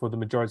didn't for the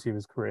majority of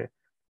his career.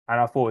 And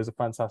I thought he was a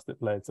fantastic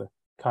player to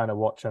kind of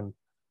watch. And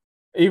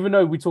even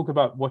though we talk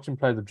about watching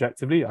players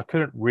objectively, I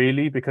couldn't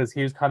really, because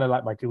he was kind of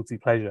like my guilty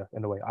pleasure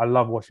in a way. I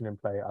love watching him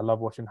play. I love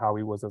watching how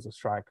he was as a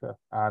striker.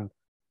 And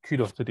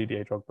kudos to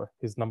Didier Drogba.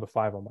 He's number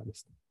 5 on my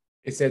list.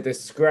 It's a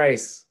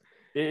disgrace.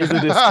 It is a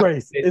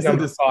disgrace. It's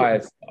number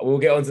 5. We'll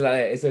get onto that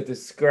later. It's a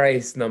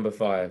disgrace, number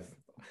 5.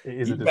 It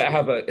is. You better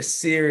have a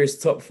serious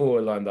top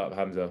 4 lined up,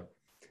 Hamza.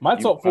 My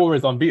top 4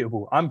 is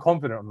unbeatable. I'm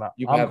confident on that.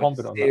 I'm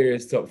confident on that.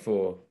 Serious top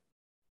 4.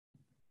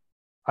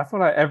 I feel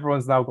like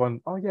everyone's now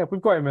gone, oh yeah,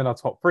 we've got him in our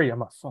top 3. I'm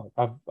like,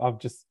 fuck, I've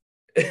just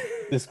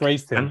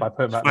disgraced him by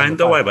putting that. Fine,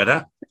 don't worry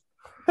about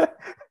that.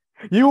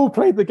 You all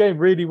played the game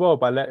really well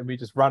by letting me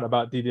just rant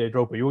about Didier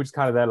Drogba. You were just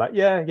kind of there like,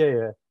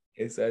 yeah.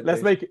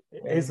 Let's make it.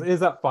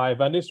 Is at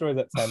 5, and this is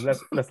at 10.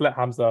 Let's let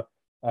Hamza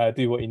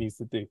do what he needs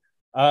to do.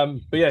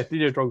 But yeah,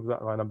 Didier Drogba's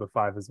at my number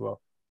 5 as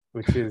well,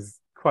 which is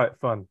quite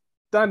fun.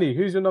 Danny,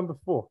 who's your number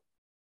 4?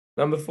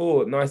 Number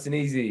 4, nice and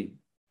easy.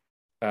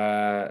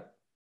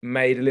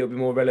 Made a little bit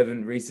more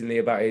relevant recently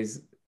about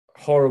his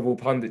horrible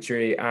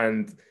punditry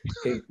and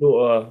his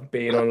daughter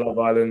being on Love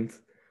Island.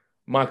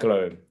 Michael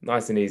Owen,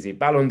 nice and easy.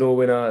 Ballon d'Or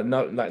winner.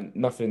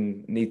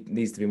 Nothing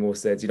needs to be more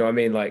said. You know what I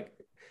mean? Like,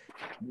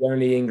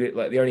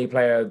 the only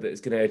player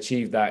that's going to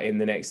achieve that in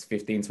the next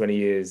 15, 20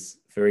 years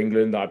for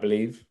England, I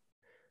believe.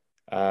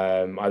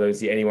 I don't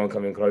see anyone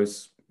coming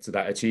close to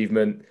that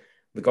achievement.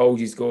 The goals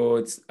he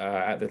scored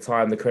at the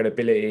time, the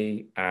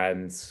credibility,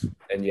 and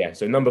yeah.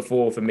 So number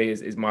 4 for me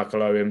is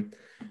Michael Owen.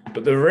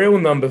 But the real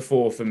number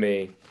 4 for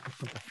me,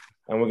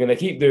 and we're going to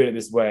keep doing it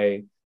this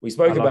way, we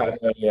spoke about it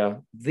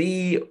earlier,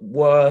 the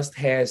worst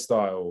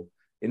hairstyle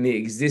in the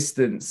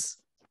existence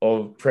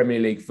of Premier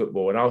League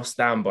football, and I'll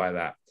stand by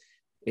that.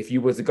 If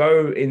you were to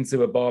go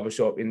into a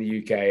barbershop in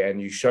the UK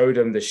and you show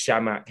them the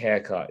Shamak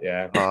haircut,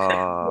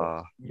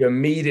 you'd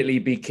immediately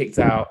be kicked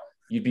out.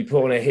 You'd be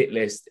put on a hit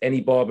list. Any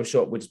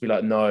barbershop would just be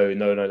like, no,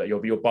 like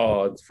you're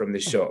barred from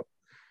this shop.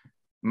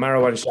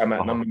 Marouane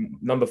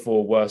Chamakh, number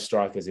 4 worst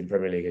strikers in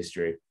Premier League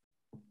history.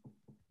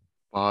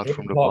 Barred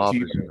from the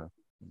barbershop.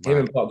 Him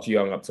and Park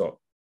Ji-young up top.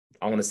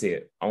 I want to see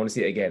it. I want to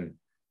see it again.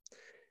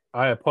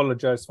 I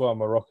apologize to our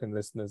Moroccan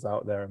listeners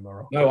out there in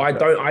Morocco. No, I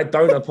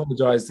don't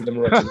apologize to the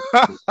Moroccan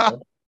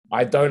listeners.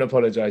 I don't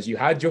apologize. You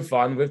had your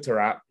fun with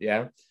Taarabt,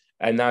 yeah?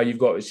 And now you've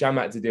got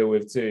Chamakh to deal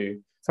with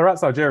too.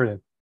 Taarabt's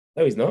Algerian.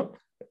 No, he's not.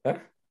 Huh?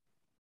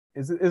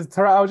 Is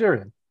Taarabt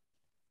Algerian?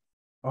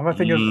 Or am I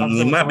thinking?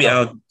 He might be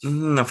I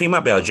think he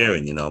might be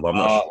Algerian, you know, but I'm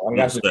not sure. I'm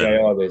going to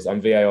VAR this.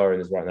 I'm VAR in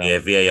this right now. Yeah,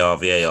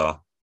 VAR.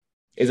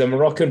 Is a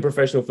Moroccan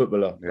professional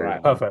footballer. Yeah.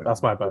 Right. Perfect.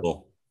 That's my bad.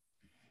 Cool.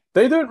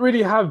 They don't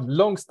really have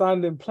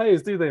long-standing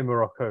players, do they, in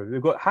Morocco?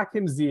 They've got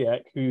Hakim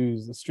Ziyech,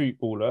 who's a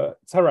street baller,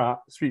 Taarabt,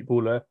 street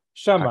baller,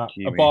 Chamakh,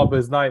 a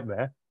barber's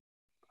nightmare.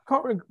 I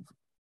can't remember.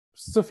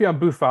 Soufiane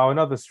Boufal,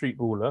 another street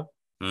baller.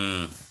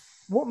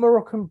 What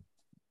Moroccan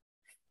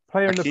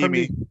player in the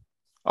Premier League?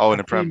 Oh, in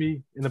the Prem.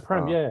 In the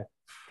Prem, yeah. I'm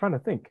trying to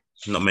think.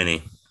 Not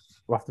many.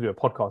 We'll have to do a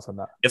podcast on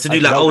that. You have to do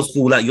like old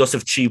school, like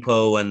Yosef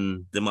Chipo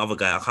and the other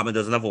guy. I can't remember.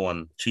 There's another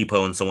one,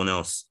 Chipo and someone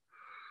else.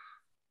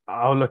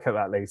 I'll look at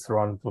that later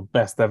on for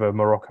best ever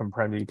Moroccan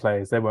Premier League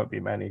players. There won't be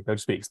many. They'll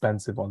just be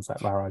expensive ones like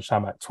Marouane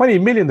Chamakh. 20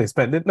 million they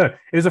spent. No, it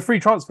was a free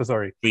transfer,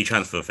 sorry. Free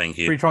transfer, thank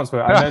you. Free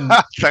transfer. And then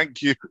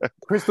thank you.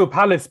 Crystal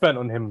Palace spent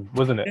on him,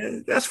 wasn't it? Yeah,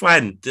 that's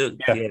fine. Yeah,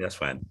 that's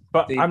fine.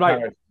 But Steve I'm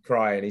like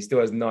crying. He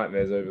still has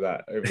nightmares over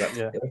that.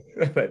 Yeah.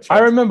 That I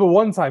remember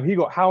one time he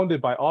got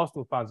hounded by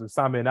Arsenal fans with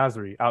Samir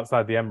Nasri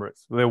outside the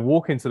Emirates. They were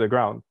walking to the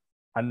ground,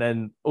 and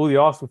then all the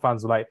Arsenal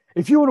fans were like,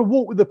 "If you want to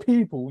walk with the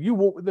people, you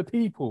walk with the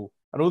people."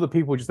 And all the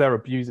people just there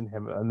abusing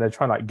him, and they're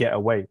trying to like get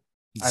away.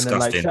 Disgusting.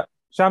 And then like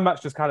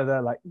Chamak's just kind of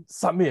there like,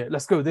 Samir,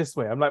 let's go this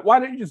way. I'm like, why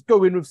don't you just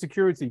go in with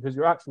security because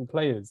you're actual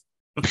players?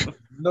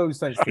 No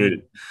sense to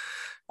me.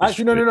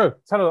 Actually, no.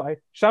 Tell her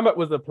Chamakh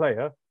was a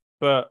player,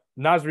 but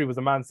Nasri was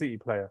a Man City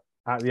player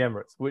at the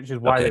Emirates, which is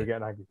why they were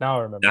getting angry. Now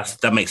I remember.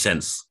 That makes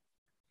sense.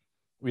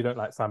 We don't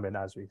like Samir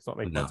Nasri. It's not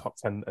making the top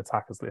 10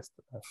 attackers list,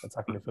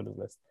 attacking midfielders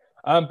list.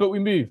 But we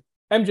move.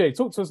 MJ,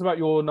 talk to us about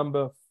your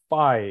number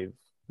 5.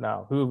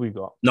 Now, who have we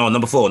got? No,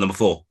 number 4. Number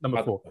 4.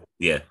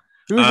 Yeah.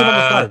 Who was your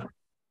number 5?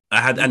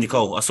 I had Andy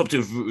Cole. I swapped it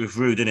with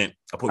Rude, didn't it?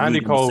 I put Andy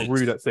Cole,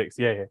 Rude at 6.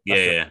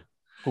 Yeah.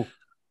 Cool.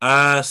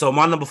 So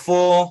my number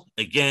 4,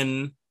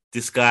 again,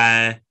 this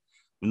guy,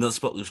 we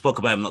spoke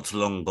about him not too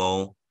long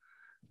ago.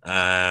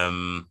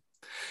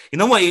 You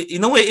know what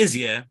it is,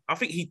 yeah? I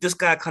think this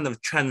guy kind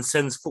of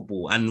transcends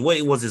football. And what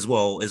it was as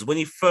well is when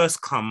he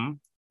first come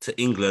to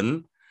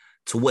England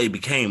to what he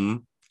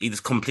became, he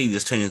just completely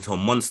turned into a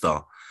monster.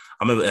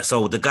 I remember,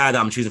 so the guy that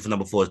I'm choosing for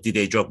number 4 is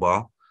Didier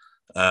Drogba.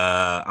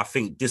 I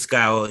think this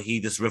guy, he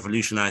just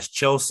revolutionized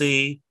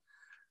Chelsea.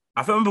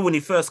 I remember when he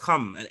first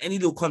come and any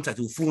little contact,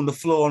 he'll fall on the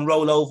floor and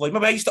roll over.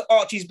 Remember, I used to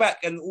arch his back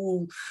and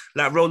all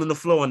like roll on the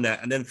floor and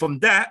that. And then from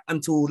that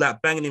until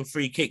like banging in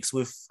free kicks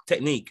with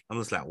technique, I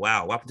was like,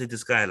 wow, what happened to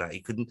this guy? Like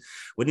he couldn't,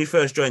 when he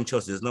first joined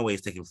Chelsea, there's no way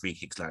he's taking free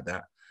kicks like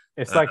that.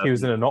 It's like he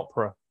was in an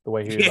opera, the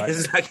way he was. Yeah,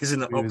 it's like he's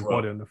in an opera.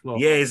 Body on the floor.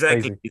 Yeah,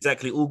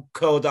 exactly. All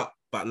curled up,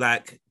 but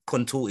like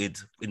contorted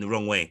in the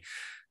wrong way,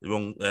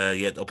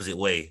 the opposite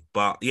way.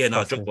 But yeah,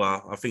 no,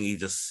 Drogba, I think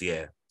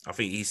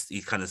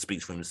he kind of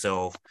speaks for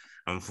himself.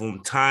 And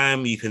from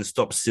time you can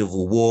stop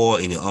civil war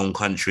in your own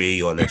country,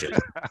 you're a legend.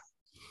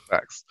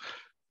 Facts.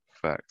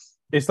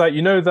 It's like,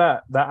 you know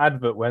that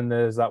advert when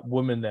there's that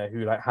woman there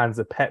who like hands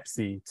a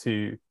Pepsi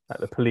to like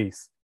the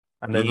police,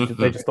 and then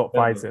they just stop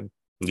fighting.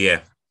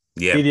 Yeah.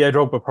 Didier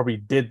Drogba probably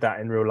did that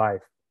in real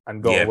life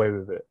and got away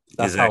with it.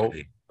 That's how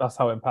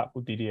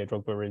impactful Didier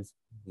Drogba is.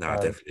 No,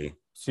 definitely.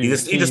 He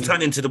just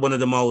turned into one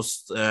of the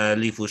most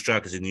lethal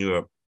strikers in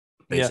Europe,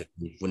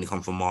 basically, when he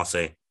come from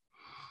Marseille.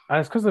 And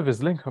it's because of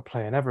his link-up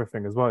play and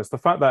everything as well. It's the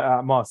fact that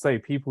at Marseille,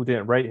 people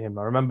didn't rate him.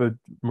 I remember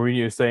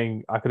Mourinho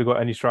saying, I could have got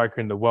any striker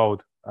in the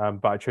world,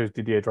 but I chose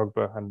Didier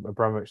Drogba, and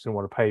Abramovich didn't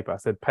want to pay. But I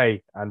said,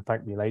 pay and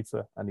thank me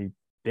later. And he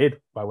did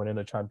by winning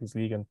the Champions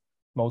League and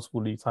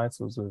multiple league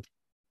titles with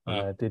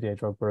Didier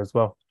Drogba as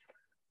well.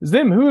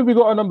 Zim, who have we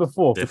got at number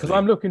 4? Definitely. Because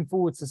I'm looking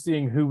forward to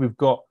seeing who we've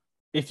got.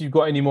 If you've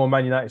got any more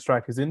Man United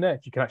strikers in there,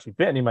 if you can actually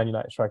fit any Man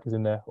United strikers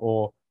in there,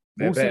 or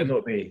there better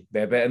not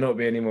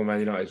be any more Man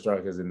United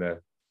strikers in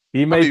there.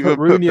 He may put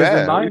Rooney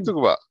as a 9.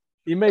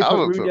 He may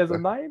put Rooney as a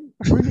 9.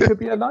 Rooney could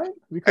be a 9.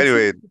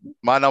 Anyway,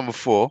 my number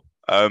 4.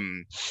 I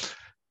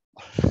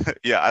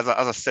yeah, as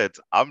I said,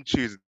 I'm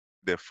choosing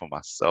them for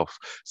myself.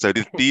 So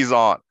these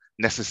aren't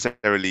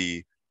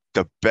necessarily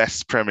the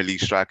best Premier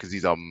League strikers.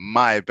 These are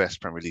my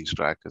best Premier League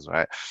strikers,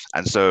 right?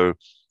 And so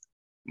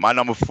my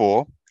number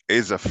 4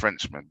 is a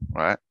Frenchman,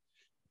 right?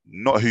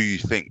 Not who you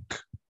think.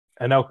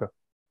 Anelka.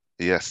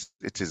 Yes,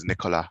 it is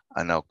Nicolas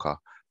Anelka.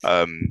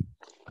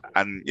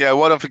 And yeah,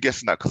 well done for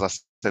guessing that because I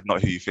said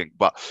not who you think.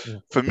 But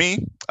for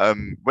me,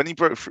 when he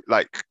broke through,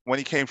 like when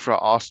he came through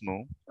at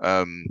Arsenal,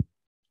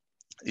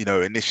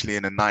 initially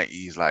in the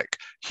 90s, like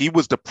he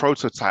was the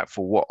prototype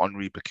for what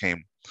Henry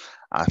became.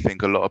 I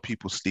think a lot of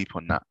people sleep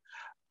on that.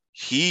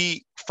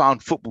 He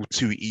found football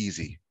too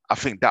easy. I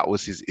think that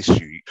was his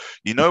issue.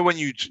 When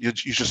you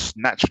just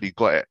naturally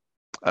got it.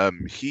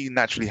 He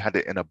naturally had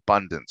it in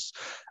abundance,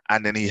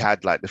 and then he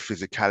had like the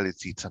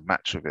physicality to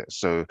match with it.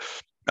 So,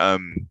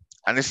 and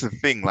it's the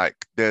thing.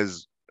 Like,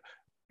 there's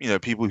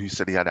people who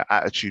said he had an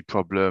attitude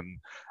problem,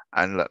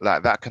 and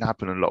like that can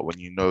happen a lot when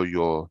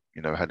you're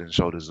head and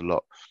shoulders a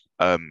lot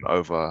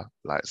over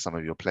like some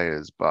of your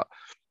players. But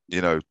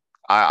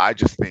I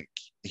just think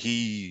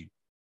he,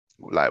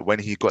 like, when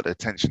he got the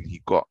attention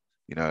he got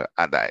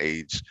at that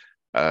age,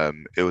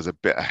 it was a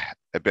bit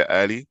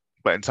early.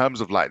 But in terms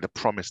of like the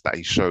promise that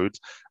he showed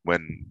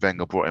when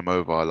Wenger brought him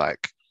over,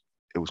 like,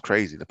 it was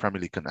crazy. The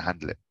Premier League couldn't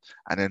handle it.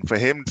 And then for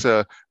him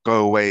to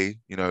go away,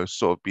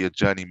 sort of be a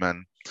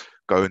journeyman,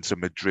 go into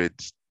Madrid,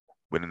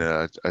 winning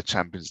a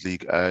Champions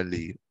League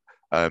early,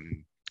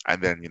 and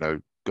then,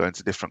 go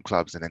into different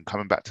clubs and then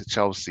coming back to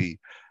Chelsea,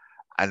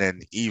 and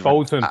then even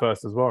Bolton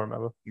first as well,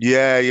 remember?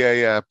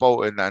 Yeah.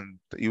 Bolton, and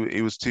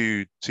he was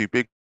too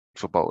big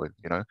for Bolton,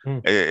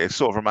 It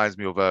sort of reminds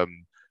me of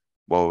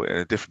in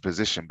a different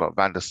position, but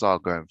Van der Sar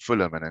going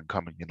Fulham and then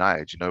coming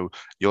United.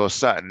 You're a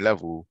certain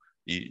level,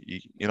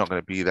 you're not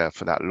going to be there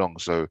for that long.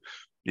 So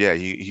yeah,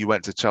 he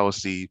went to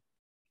Chelsea,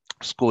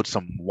 scored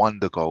some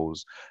wonder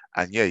goals,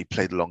 and yeah, he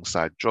played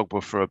alongside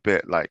Drogba for a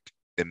bit, like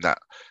in that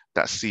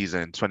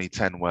season in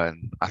 2010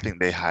 when I think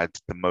they had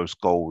the most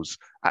goals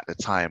at the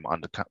time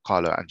under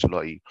Carlo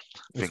Ancelotti.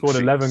 He scored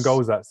 11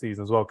 goals that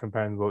season as well,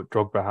 comparing what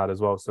Drogba had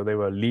as well. So they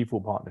were a lethal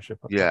partnership.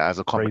 Yeah, as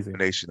a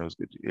combination, it was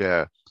good.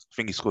 Yeah, I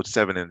think he scored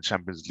 7 in the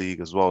Champions League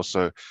as well.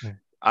 So,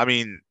 I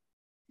mean,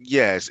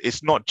 yes,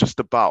 it's not just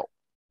about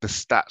the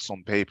stats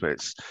on paper.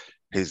 It's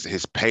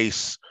his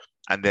pace,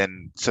 and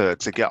then to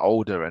get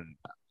older and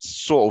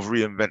sort of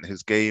reinvent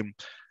his game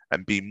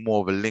and be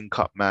more of a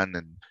link-up man,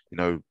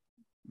 and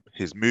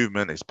his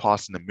movement, his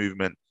passing and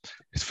movement,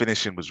 his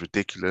finishing was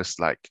ridiculous.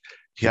 Like,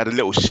 he had a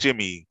little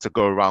shimmy to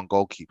go around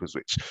goalkeepers,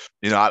 which,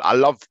 I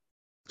love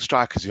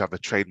strikers who have a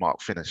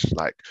trademark finish.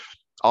 Like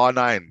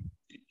R9,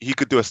 he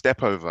could do a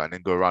step over and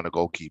then go around a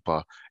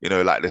goalkeeper.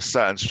 Like, there's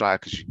certain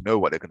strikers,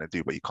 what they're going to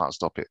do, but you can't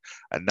stop it.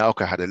 And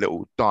Nelka had a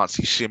little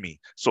dancey shimmy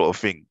sort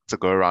of thing to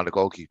go around the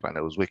goalkeeper, and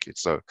it was wicked.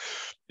 So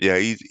yeah,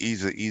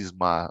 he's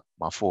my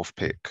 4th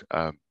pick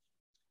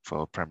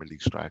for Premier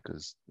League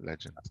strikers,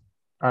 legend.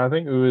 I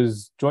think it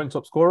was joint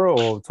top scorer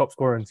or top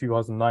scorer in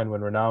 2009 when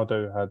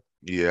Ronaldo had.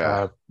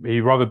 Yeah. He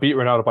rather beat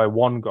Ronaldo by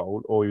 1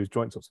 goal, or he was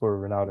joint top scorer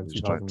with Ronaldo in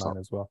 2009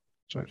 as well,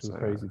 which was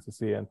crazy to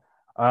see. And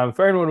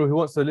for anyone who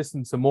wants to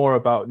listen to more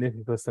about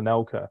Nicolas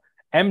Anelka,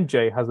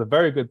 MJ has a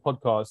very good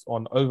podcast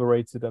on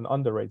overrated and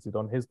underrated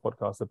on his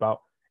podcast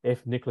about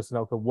if Nicolas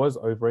Anelka was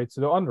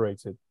overrated or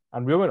underrated.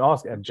 And we won't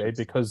ask MJ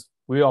because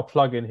we are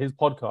plugging his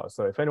podcast.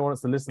 So if anyone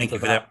wants to listen to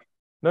that.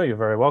 No, you're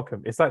very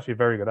welcome. It's actually a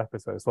very good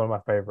episode. It's one of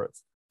my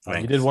favorites.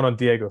 You did one on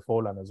Diego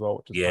Forlan as well,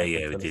 which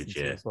is we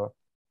did, as well,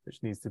 which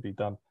needs to be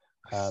done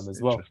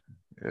as well.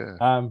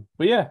 Yeah.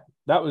 But yeah,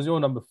 that was your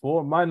number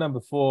 4. My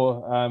number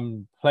 4,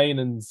 plain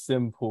and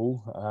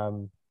simple,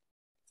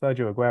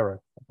 Sergio Aguero.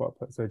 I've got to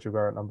put Sergio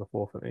Aguero at number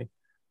 4 for me.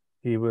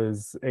 He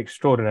was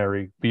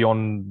extraordinary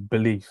beyond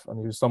belief, and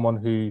he was someone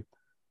who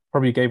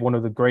probably gave one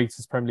of the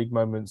greatest Premier League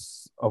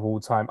moments of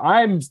all time.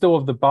 I'm still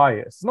of the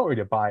bias. It's not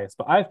really a bias,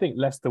 but I think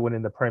Leicester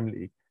winning the Premier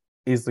League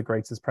is the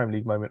greatest Premier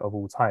League moment of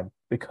all time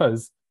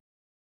because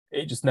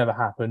it just never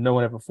happened. No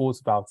one ever thought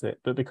about it.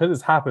 But because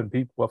it's happened,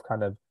 people have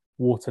kind of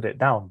watered it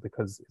down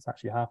because it's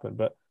actually happened.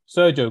 But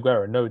Sergio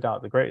Aguero, no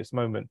doubt, the greatest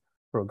moment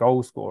for a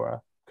goal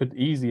scorer could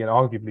easily and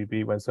arguably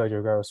be when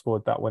Sergio Aguero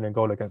scored that winning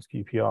goal against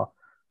QPR.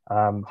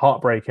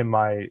 Heartbreak in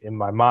my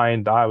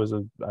mind. I was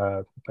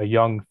a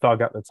young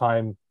thug at the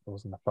time. I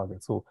wasn't a thug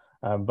at all.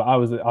 But I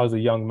was a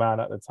young man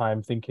at the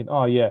time thinking,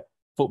 oh yeah,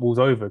 football's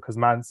over because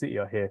Man City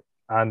are here.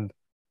 And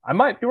I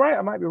might be right,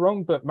 I might be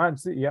wrong, but Man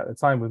City at the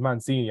time with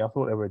Mancini, I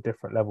thought they were a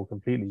different level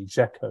completely.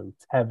 Dzeko,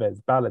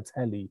 Tevez,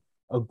 Balotelli,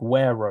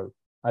 Aguero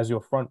as your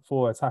front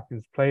 4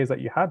 attacking players that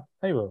you had,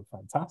 they were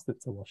fantastic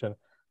to watch. And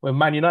when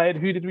Man United,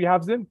 who did we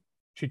have in?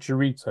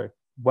 Chicharito,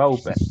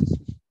 Welbeck,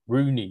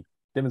 Rooney,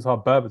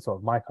 Dimitar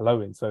Berbatov, Michael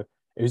Owen. So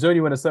it was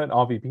only when a certain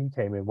RVP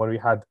came in when we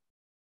had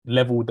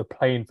leveled the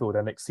playing field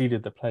and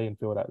exceeded the playing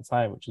field at the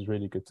time, which is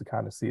really good to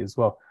kind of see as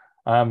well.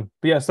 But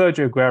yeah,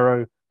 Sergio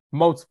Aguero,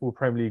 multiple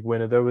Premier League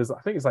winner. There was, I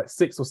think it's like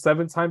 6 or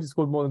 7 times he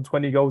scored more than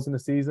 20 goals in a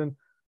season.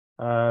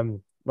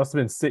 Must have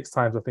been 6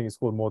 times, I think he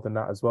scored more than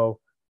that as well.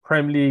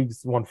 Premier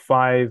Leagues won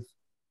 5,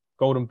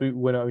 Golden Boot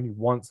winner only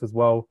once as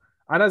well.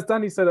 And as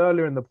Danny said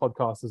earlier in the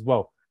podcast as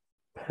well,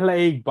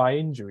 plagued by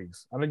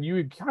injuries. I mean,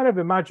 you kind of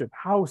imagine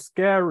how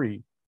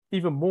scary,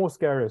 even more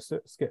scary,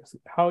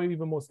 how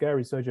even more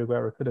scary Sergio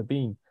Aguero could have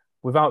been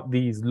without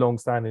these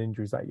long-standing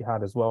injuries that he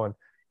had as well. And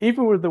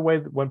even with the way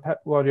that when Pep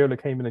Guardiola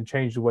came in and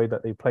changed the way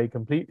that they played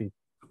completely,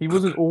 he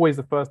wasn't always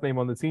the first name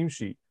on the team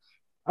sheet.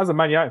 As a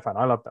Man United fan,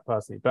 I love that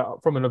personally.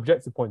 But from an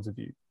objective point of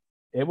view,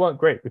 it weren't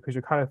great because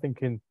you're kind of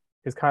thinking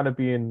he's kind of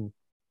being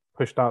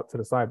pushed out to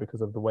the side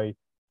because of the way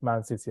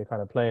Man City are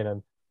kind of playing.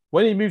 And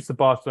when he moved to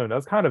Barcelona, I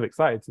was kind of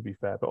excited, to be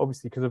fair. But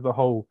obviously, because of the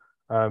whole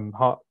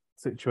heart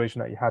situation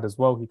that he had as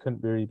well, he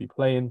couldn't really be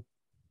playing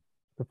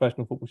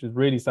professional football, which is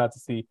really sad to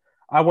see.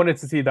 I wanted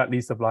to see that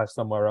lease of life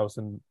somewhere else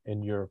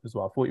in Europe as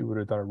well. I thought he would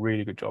have done a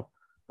really good job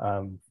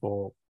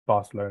for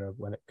Barcelona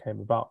when it came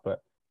about, but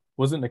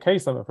wasn't the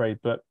case, I'm afraid.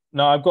 But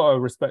no, I've got to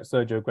respect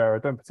Sergio Aguero. I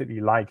don't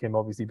particularly like him,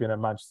 obviously being a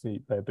Manchester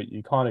City player, but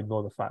you can't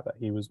ignore the fact that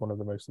he was one of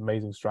the most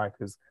amazing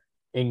strikers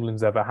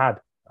England's ever had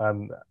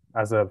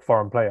as a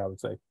foreign player, I would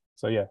say.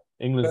 So yeah,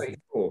 England.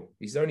 34.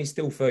 He's only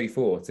still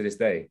 34 to this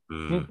day.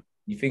 Mm.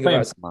 You think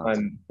about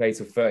someone played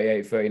till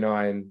 38,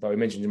 39. Like we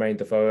mentioned Jermaine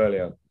Defoe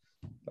earlier.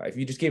 Like if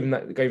you just gave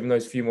him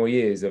those few more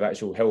years of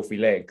actual healthy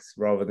legs,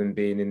 rather than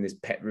being in this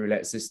pet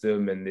roulette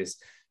system and this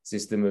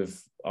system of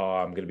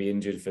I'm going to be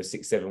injured for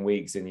 6-7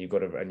 weeks, and you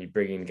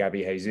bring in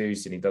Gabby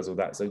Jesus and he does all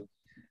that. So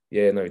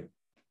yeah, no,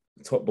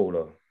 top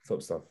baller,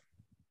 top stuff.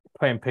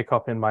 Playing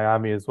pickup in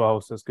Miami as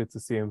well, so it's good to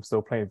see him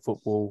still playing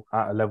football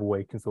at a level where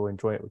he can still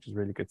enjoy it, which is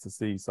really good to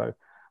see. So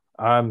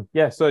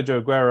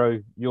Sergio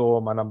Aguero,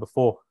 you're my number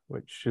 4,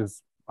 which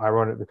is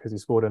ironic because he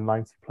scored a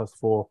 90 plus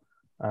 4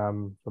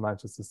 for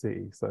Manchester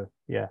City. So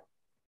yeah,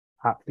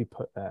 happily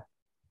put there.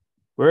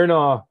 We're in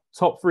our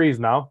top 3s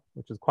now,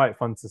 which is quite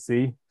fun to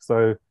see.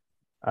 So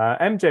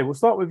MJ, we'll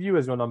start with you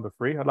as your number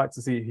 3. I'd like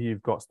to see who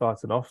you've got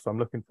starting off. So I'm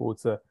looking forward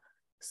to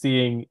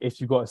seeing if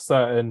you've got a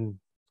certain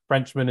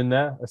Frenchman in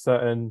there, a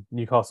certain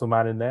Newcastle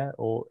man in there,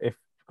 or if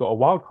you've got a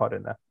wild card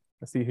in there.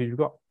 Let's see who you've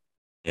got.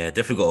 Yeah,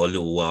 definitely got a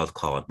little wild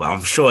card, but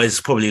I'm sure it's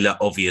probably like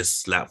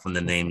obvious, like from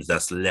the names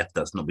that's left,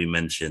 that's not been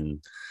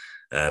mentioned.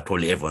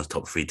 Probably everyone's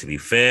top 3, to be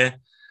fair.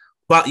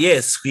 But yeah,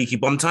 it's squeaky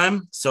bum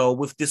time. So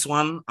with this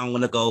one, I'm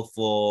gonna go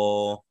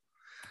for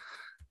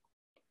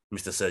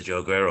Mr.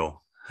 Sergio Aguero.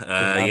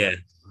 Yeah,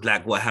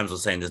 like what Hams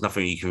was saying, there's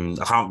nothing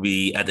I can't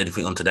really add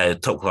anything onto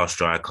that. Top class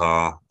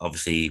striker,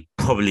 obviously,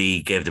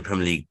 probably gave the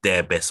Premier League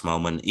their best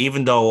moment.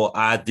 Even though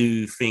I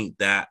do think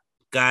that,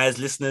 guys,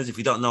 listeners, if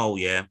you don't know,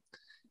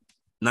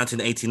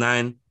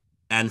 1989,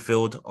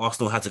 Anfield,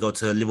 Arsenal had to go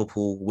to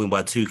Liverpool, win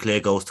by 2 clear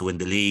goals to win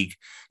the league.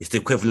 It's the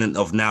equivalent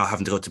of now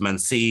having to go to Man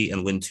City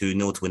and win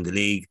 2-0 to win the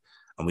league.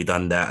 And we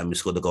done that, and we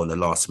scored the goal in the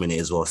last minute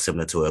as well,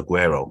 similar to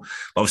Aguero.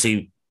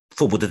 Obviously,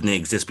 football didn't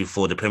exist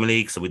before the Premier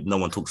League, so no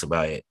one talks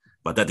about it.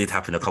 But that did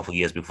happen a couple of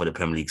years before the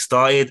Premier League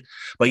started.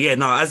 But yeah,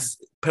 no, as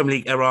Premier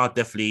League era,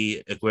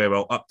 definitely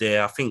Aguero up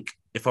there. I think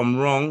if I'm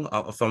wrong,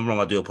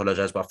 I do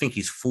apologize, but I think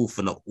he's 4th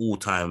on the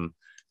all-time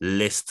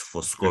list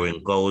for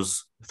scoring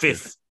goals.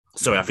 5th.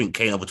 Sorry, I think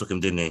Kane overtook him,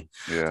 didn't he?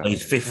 Yeah. So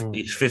he's 5th.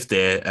 He's 5th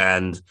there,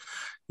 and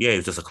yeah, he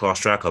was just a class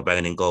striker,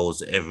 banging in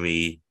goals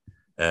every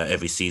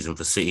season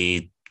for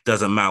City.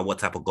 Doesn't matter what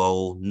type of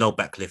goal. No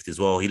backlift as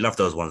well. He loved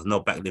those ones.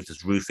 No backlift,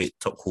 just roof it,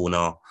 top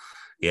corner.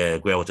 Yeah,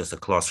 Aguero was just a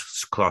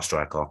class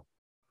striker.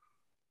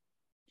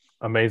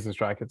 Amazing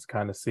striker to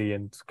kind of see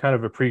and kind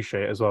of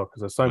appreciate as well,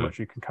 because there's so much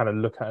you can kind of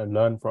look at and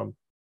learn from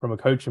a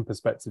coaching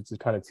perspective to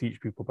kind of teach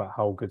people about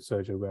how good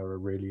Sergio Aguero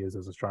really is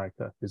as a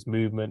striker. His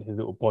movement, his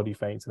little body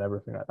feints and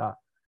everything like that.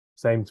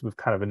 Same with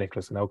kind of a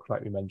Nicholas Anelka,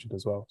 like we mentioned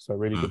as well. So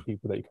really good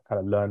people that you can kind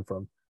of learn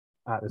from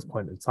at this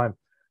point in time.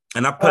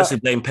 And I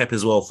personally blame Pep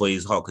as well for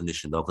his heart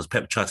condition, though, because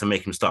Pep tried to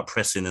make him start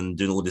pressing and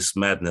doing all this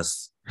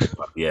madness.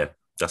 But yeah,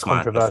 that's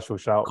my controversial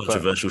shout.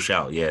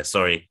 Shout, yeah.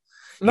 Sorry.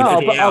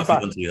 No, but I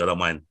don't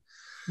mind.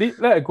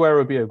 Let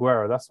Aguero be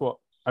Aguero. That's what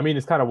I mean.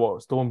 It's kind of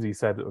what Stormzy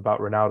said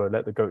about Ronaldo.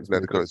 Let the goats be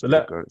the goats.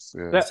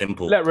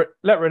 Simple. Let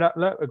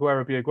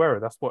Aguero be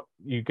Aguero. That's what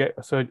you get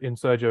in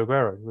Sergio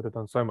Aguero. He would have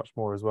done so much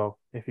more as well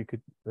if he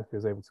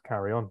was able to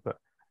carry on, but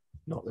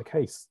not the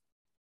case.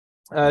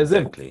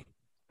 Exactly. Zim,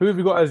 who have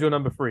you got as your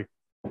number 3?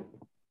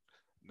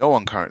 No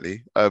one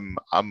currently.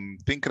 I'm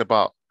thinking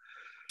about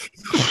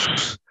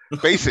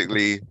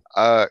basically,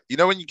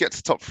 when you get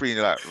to top 3 and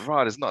you're like,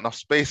 right, there's not enough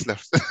space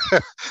left.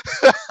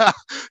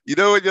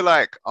 When you're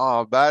like,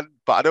 oh man,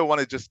 but I don't want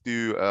to just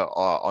do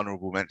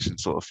honorable mention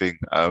sort of thing.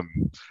 I'm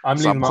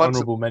leaving my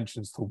honorable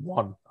mentions to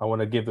 1. I want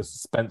to give the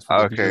suspense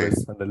for the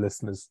viewers and the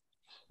listeners.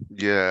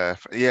 Yeah,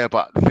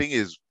 but the thing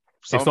is,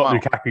 it's not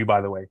Lukaku, by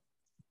the way.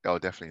 Oh,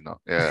 definitely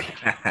not. Yeah.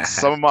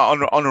 Some of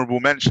my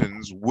honorable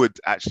mentions would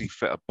actually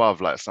fit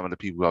above like some of the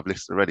people who I've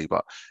listed already.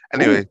 But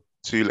anyway,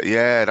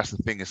 that's the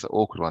thing. It's an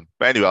awkward one.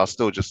 But anyway, I'll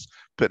still just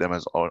put them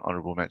as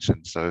honorable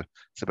mentions. So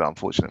it's a bit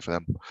unfortunate for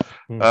them.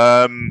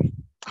 I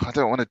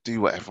don't want to do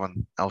what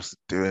everyone else is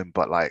doing,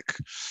 but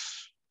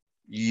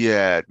do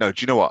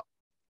you know what?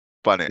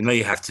 Bun it. No,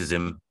 you have to,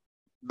 Zim.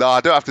 No,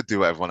 I don't have to do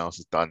what everyone else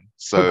has done.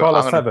 So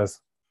Carlos Tevez.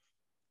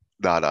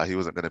 No, he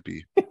wasn't going to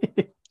be.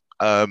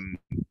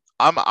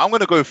 I'm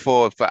gonna go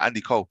for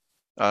Andy Cole.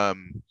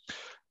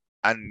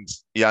 And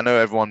yeah, I know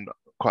everyone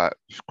quite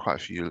a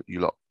few you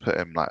lot put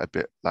him like a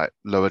bit like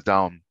lower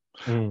down,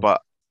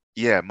 but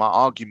yeah, my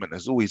argument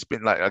has always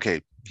been like,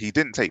 okay, he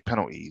didn't take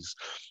penalties,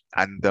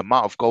 and the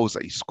amount of goals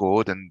that he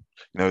scored, and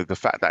the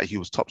fact that he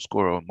was top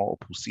scorer on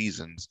multiple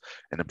seasons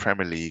in the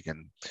Premier League,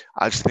 and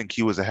I just think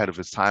he was ahead of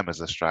his time as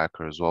a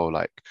striker as well.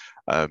 Like,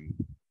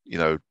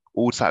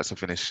 all types of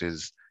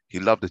finishes. He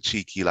loved a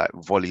cheeky like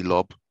volley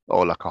lob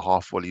or like a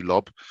half volley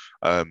lob.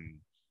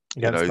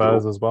 Against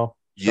Spurs as well.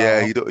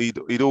 Yeah,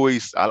 he'd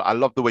always. I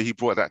love the way he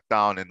brought that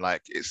down, and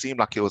like it seemed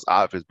like it was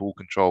out of his ball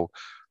control,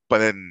 but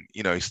then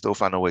he still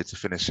found a way to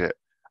finish it.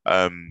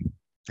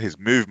 His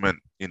movement,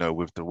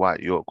 with the White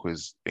York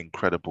was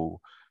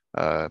incredible.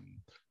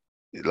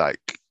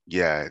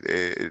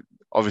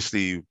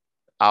 Obviously,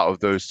 out of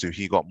those two,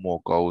 he got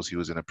more goals. He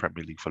was in the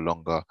Premier League for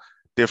longer.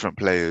 Different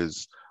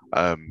players.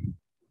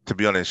 To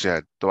be honest,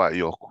 yeah, Dwight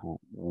York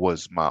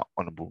was my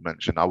honourable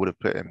mention. I would have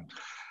put him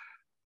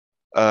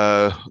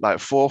like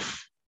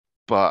fourth,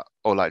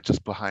 or like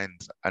just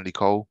behind Andy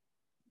Cole.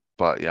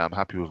 But yeah, I'm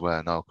happy with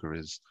where Anelka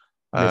is.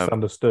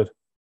 Misunderstood.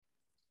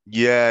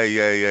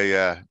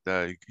 Yeah.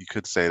 No, you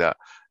could say that.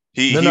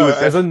 He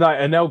was as in like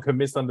Anelka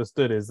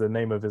Misunderstood is the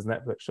name of his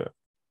Netflix show.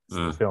 It's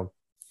the film.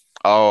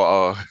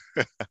 Oh.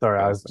 Sorry,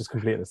 I was just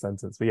completing the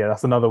sentence. But yeah,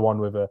 that's another one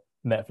with a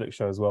Netflix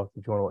show as well.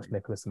 If you want to watch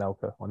Nicholas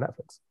Anelka on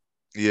Netflix.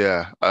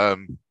 Yeah.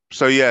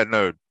 So yeah,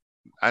 no,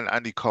 and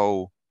Andy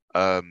Cole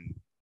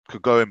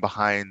could go in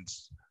behind,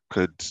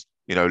 could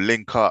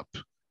link up.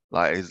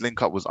 Like his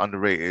link up was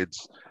underrated.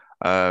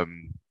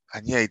 And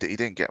yeah, he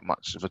didn't get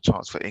much of a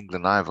chance for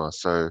England either.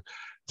 So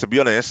to be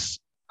honest,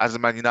 as a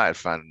Man United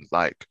fan,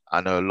 like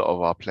I know a lot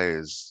of our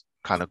players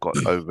kind of got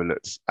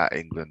overlooked at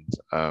England.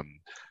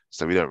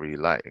 So we don't really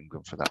like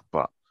England for that.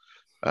 But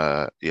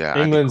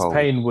yeah, England's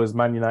pain was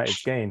Man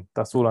United's gain.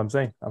 That's all I'm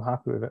saying. I'm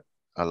happy with it.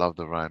 I love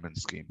the Ryman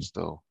scheme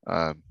still.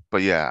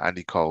 But yeah,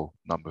 Andy Cole,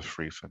 number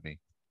 3 for me.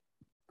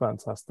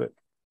 Fantastic.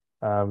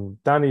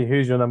 Danny,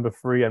 who's your number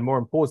 3? And more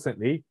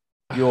importantly,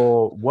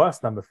 your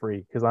worst number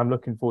 3, because I'm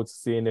looking forward to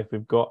seeing if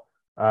we've got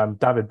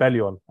David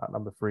Bellion at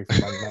number 3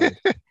 for Man United.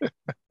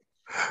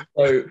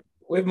 So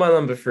with my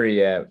number 3,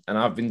 yeah, and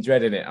I've been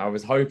dreading it. I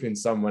was hoping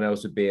someone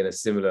else would be in a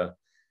similar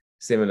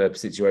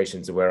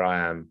situation to where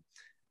I am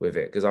with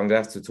it, because I'm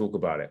gonna have to talk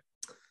about it.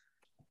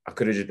 I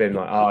could have just been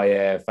like, oh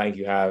yeah, thank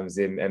you, Hams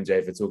and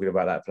MJ, for talking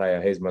about that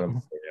player. Here's my number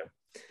 3. Yeah.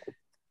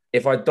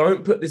 If I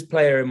don't put this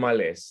player in my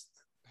list,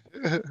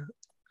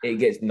 it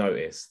gets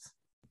noticed.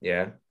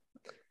 Yeah.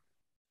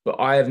 But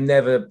I have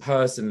never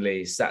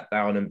personally sat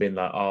down and been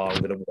like, oh, I'm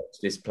going to watch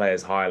this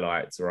player's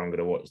highlights, or I'm going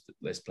to watch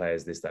this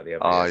player's this, that, the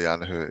other. Oh, yeah, I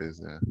know who it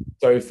is. Yeah.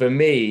 So for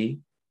me,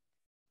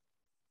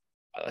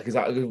 because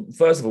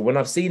first of all, when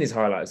I've seen his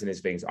highlights and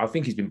his things, I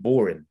think he's been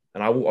boring,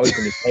 and I will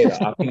openly say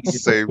that. I think he's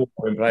just a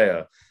boring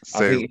player.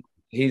 Same. I think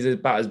he's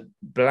about as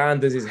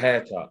bland as his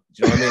haircut.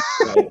 Do you know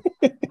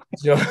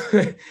what I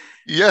mean?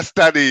 Yes,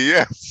 Danny.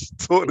 Yes.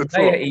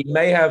 He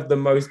may have the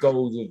most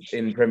goals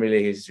in Premier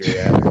League history.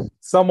 Yeah.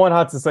 Someone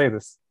had to say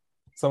this.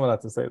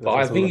 But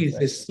I think he's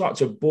just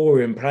such a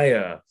boring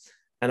player.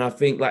 And I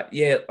think,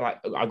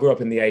 I grew up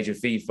in the age of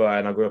FIFA,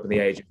 and I grew up in the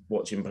age of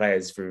watching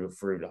players through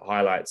the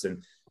highlights.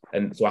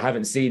 And so I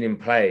haven't seen him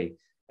play.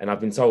 And I've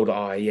been told,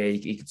 oh, yeah,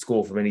 he could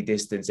score from any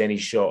distance, any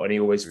shot. And he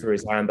always threw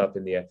his hand up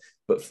in the air.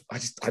 But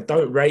I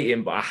don't rate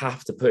him, but I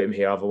have to put him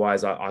here.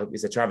 Otherwise,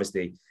 it's a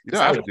travesty. You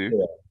don't have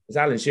to. It's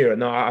Alan Shearer.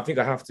 No, I think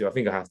I have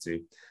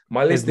to.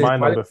 My list is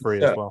number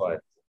 3 as well.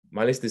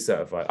 My list is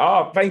certified.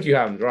 Oh, thank you,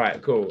 Ham.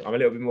 Right, cool. I'm a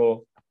little bit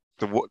more.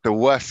 The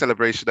worst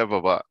celebration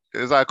ever, but it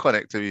was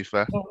iconic, to be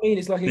fair. I mean,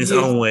 it's like his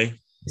own way.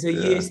 It's a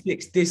year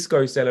 6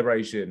 disco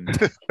celebration.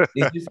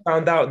 He just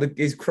found out that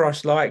his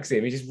crush likes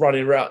him. He's just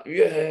running around.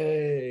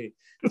 Yay!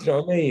 Do you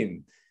know what I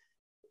mean?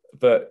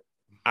 But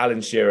Alan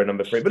Shearer,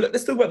 number 3. But look,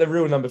 let's talk about the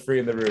real number 3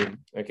 in the room,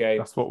 okay?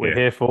 That's what we're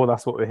here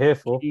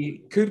for.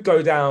 He could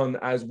go down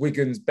as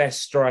Wigan's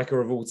best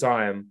striker of all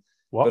time.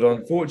 What? But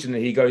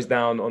unfortunately, he goes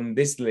down on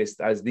this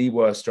list as the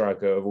worst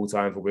striker of all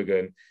time for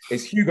Wigan.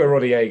 It's Hugo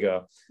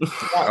Rodallega.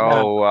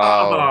 Oh,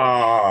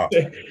 wow.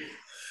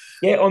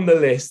 Get on the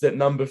list at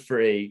number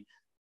 3.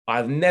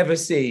 I've never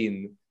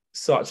seen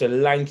such a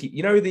lanky...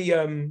 You know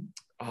the...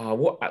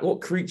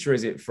 what creature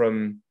is it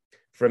from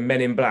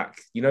Men in Black?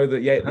 You know the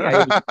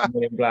alien from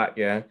Men in Black,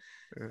 yeah?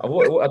 I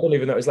don't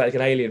even know. It's like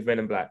an alien from Men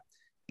in Black.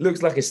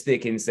 Looks like a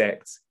stick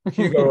insect.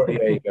 Hugo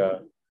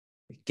Rodallega.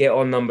 Get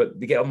on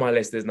my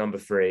list as number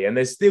 3, and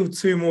there's still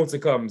 2 more to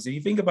come. So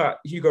you think about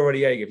Hugo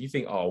Rodallega, if you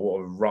think, oh,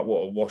 what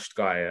a washed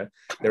guy, yeah?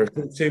 There are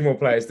still 2 more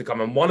players to come,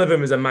 and one of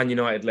them is a Man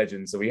United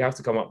legend. So we have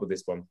to come up with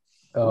this one.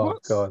 Oh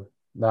God,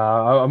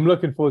 I'm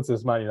looking forward to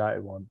this Man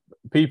United one.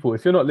 People,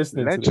 if you're not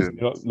listening to this, you're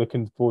not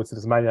looking forward to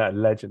this Man United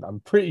legend. I'm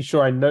pretty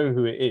sure I know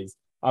who it is.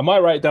 I might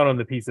write it down on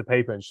a piece of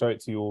paper and show it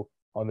to you all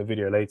on the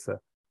video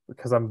later,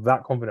 because I'm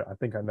that confident. I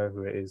think I know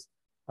who it is.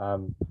 But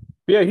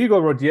yeah,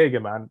 Hugo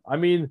Rodallega, man. I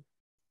mean,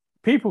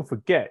 people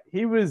forget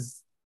he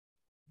was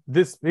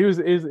this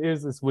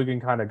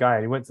Wigan kind of guy,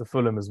 and he went to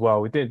Fulham as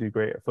well. We didn't do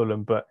great at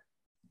Fulham, but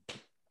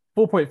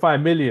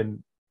 4.5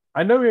 million.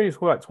 I know he only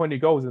scored like 20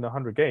 goals in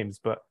 100 games,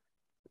 but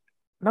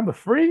number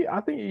 3,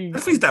 I think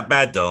he's that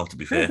bad though. To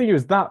be fair, I don't think he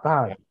was that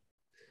bad.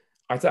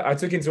 I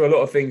took into a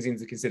lot of things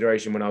into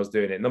consideration when I was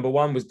doing it. Number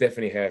 1 was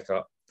definitely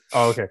haircut.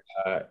 Oh, okay.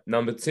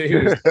 Number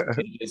 2 was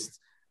just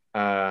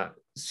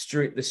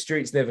the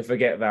streets never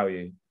forget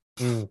value.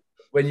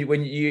 When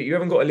you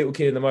haven't got a little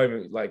kid in the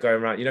moment like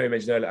going around, you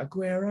mentioned earlier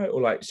Aguero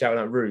or like shouting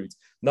out rude.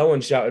 No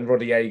one's shouting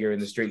Roddy Jaeger in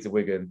the streets of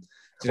Wigan.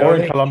 Or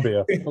in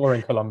Colombia.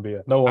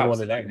 No one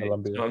wanted that in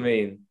Colombia. You know what I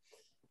mean?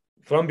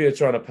 Colombia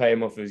trying to pay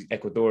him off as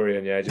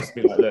Ecuadorian, yeah. Just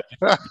be like, look,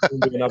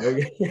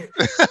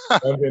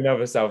 don't be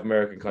another South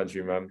American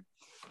country, man.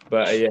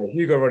 But yeah,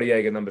 Hugo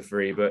Rodallega number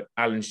 3, but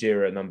Alan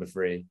Shearer at number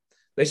 3.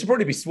 They should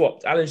probably be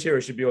swapped. Alan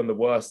Shearer should be on the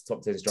worst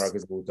top 10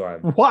 strikers of all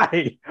time.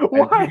 Why?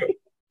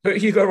 Put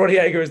Hugo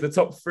Rodallega as the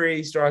top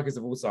 3 strikers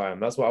of all time.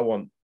 That's what I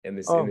want in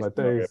this. Oh, my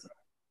days.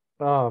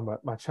 Oh,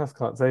 my chest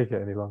can't take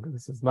it any longer.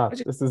 This is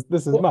mad. This is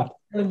mad.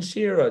 Alan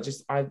Shearer,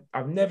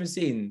 I've never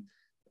seen.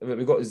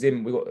 We've got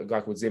Zim. We've got a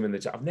guy called Zim in the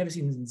chat. I've never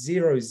seen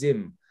 0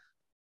 Zim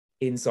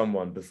in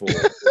someone before.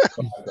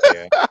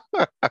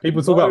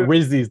 People talk about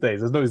Riz these days.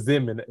 There's no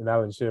Zim in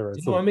Alan Shearer. Do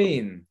you know what I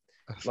mean?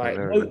 Like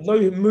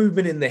no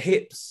movement in the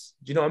hips.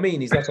 Do you know what I mean?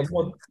 He's like a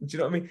monster. Do you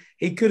know what I mean?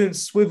 He couldn't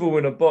swivel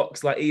in a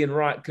box like Ian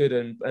Wright could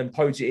and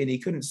poach it in. He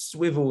couldn't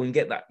swivel and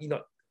get that.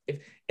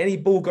 If any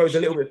ball goes a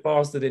little bit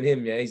faster than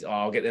him, yeah,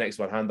 I'll get the next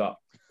one. Hand up.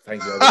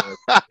 Thank you.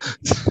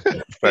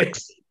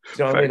 Thanks. Do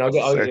you know what I mean?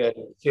 I'll get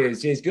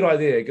cheers. Good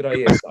idea.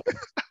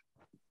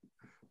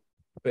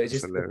 But it's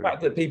just the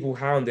fact that people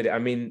hounded it. I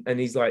mean, and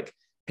he's like,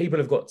 people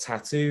have got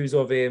tattoos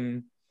of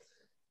him.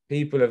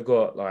 People have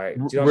got like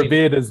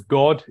revered as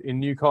God in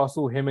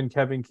Newcastle. Him and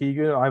Kevin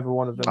Keegan, either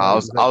one of them. I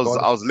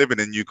was living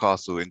in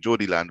Newcastle in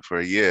Geordieland for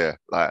a year.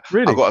 Like,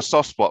 really? I got a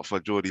soft spot for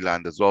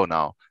Geordieland as well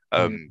now.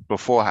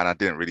 Beforehand, I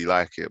didn't really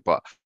like it,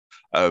 but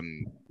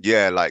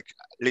yeah, like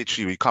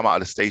literally, we come out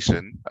of the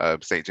station,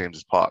 St.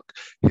 James's Park.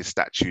 His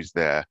statue's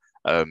there.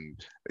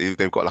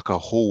 They've got like a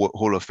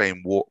Hall of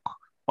Fame walk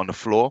on the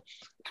floor.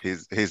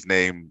 His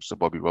name, Sir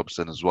Bobby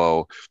Robson as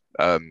well.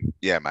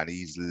 Yeah, man,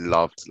 he's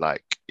loved.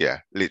 Like, yeah,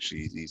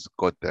 literally, he's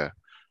God there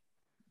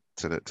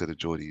to the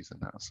Geordies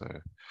and that. So,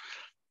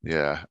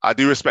 yeah, I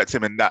do respect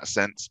him in that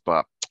sense,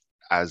 but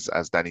as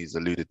Danny's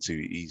alluded to,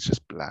 he's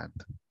just bland.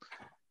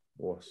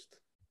 Worst,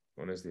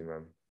 honestly,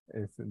 man.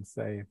 It's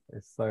insane.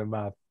 It's so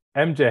mad.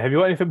 MJ, have you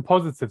got anything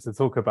positive to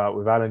talk about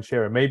with Alan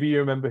Shearer? Maybe you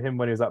remember him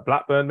when he was at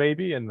Blackburn,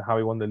 maybe, and how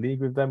he won the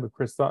league with them with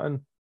Chris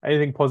Sutton.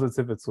 Anything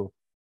positive at all?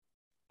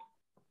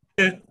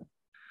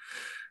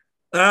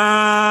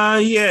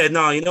 Yeah,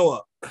 no, you know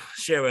what?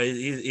 Shearer,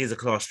 he's a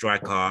class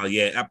striker.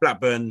 Yeah, at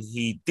Blackburn,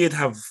 he did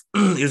have,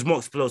 he was more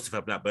explosive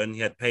at Blackburn.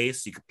 He had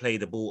pace. He could play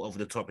the ball over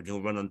the top and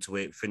he'll run onto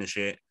it, finish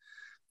it,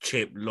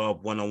 chip,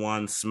 lob,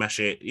 one-on-one, smash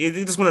it.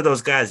 He's just one of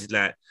those guys, he's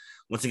like,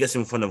 once he gets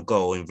in front of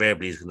goal,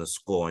 invariably he's going to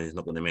score and he's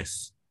not going to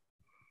miss.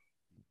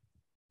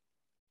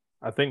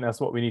 I think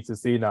that's what we need to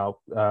see now.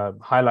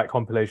 Highlight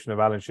compilation of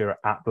Alan Shearer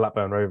at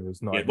Blackburn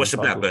Rovers. Watch the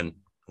Blackburn.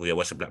 Oh, yeah,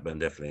 watch the Blackburn,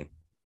 definitely.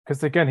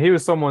 Because again, he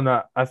was someone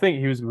that I think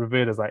he was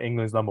revered as like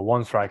England's number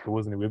 1 striker,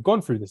 wasn't he? We've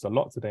gone through this a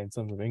lot today in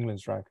terms of England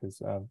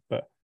strikers,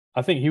 but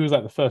I think he was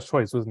like the first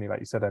choice, wasn't he?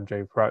 Like you said,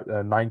 MJ,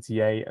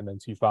 98 and then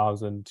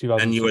 2000.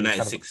 And you were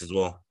 96 as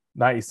well.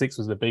 96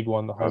 was the big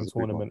one, the home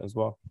tournament as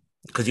well.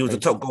 Because he was the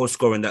top goal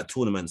scorer in that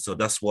tournament, so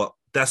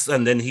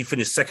and then he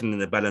finished second in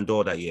the Ballon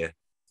d'Or that year.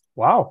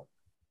 Wow.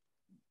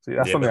 See,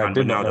 that's something I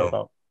did not know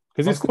about.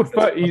 Because he scored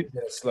 30. A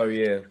slow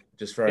year,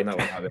 just throwing that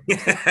one out.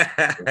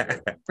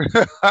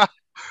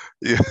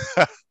 Yeah.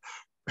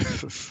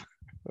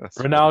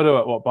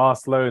 Ronaldo at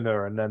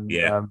Barcelona, and then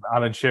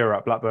Alan Shearer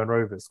at Blackburn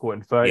Rovers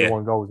scoring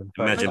 31 goals.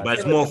 Imagine, but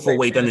it's more for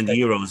what he done in the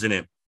Euros, isn't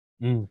it?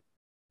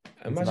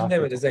 Imagine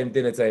them at the same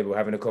dinner table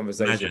having a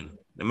conversation.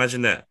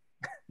 Imagine that.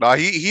 No,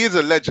 he is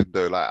a legend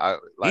though. Like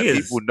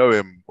people know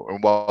him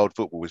in world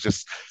football. It's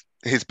just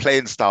his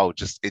playing style.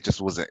 It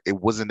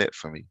wasn't it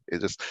for me. It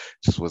just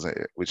wasn't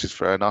it, which is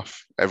fair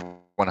enough.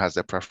 Everyone has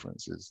their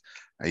preferences.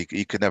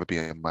 He could never be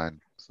in mine.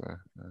 So, yeah.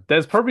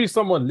 There's probably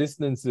someone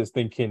listening to this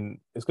thinking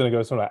it's going to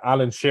go something like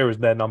Alan Shearer is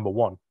their number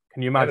 1.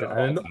 Can you imagine?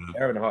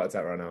 They're having a heart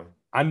attack right now.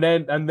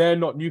 And they're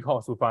not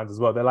Newcastle fans as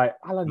well. They're like,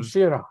 Alan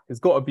Shearer has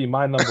got to be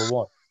my number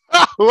 1.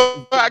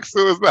 What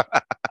accent was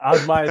that?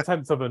 As my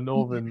attempt of a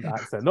northern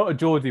accent, not a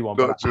Geordie one,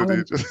 not but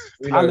Geordie,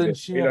 Alan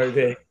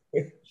Shearer.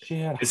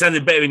 It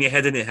sounded better in your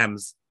head, didn't it,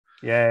 Hams?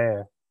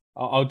 Yeah.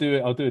 I'll do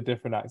it. I'll do a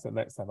different accent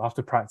next time. I have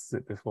to practice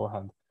it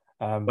beforehand.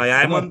 Why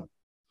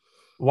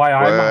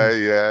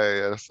I'm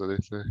yeah, that's what they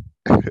say.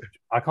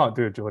 I can't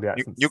do a Geordie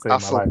accent.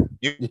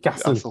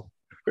 Newcastle.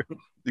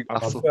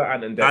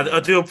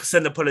 I do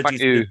send apologies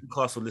to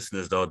Newcastle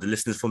listeners, though. The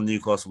listeners from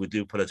Newcastle, we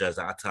do apologise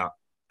that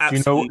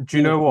do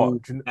you know what?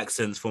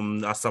 Accents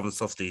from our southern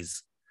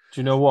softies. Do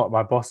you know what?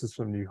 My boss is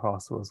from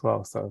Newcastle as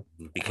well, so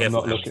be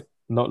careful. I'm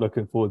not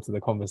looking forward to the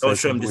conversation. Don't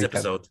show them this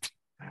episode.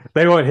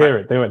 They won't hear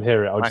it.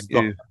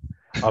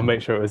 I'll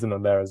make sure it isn't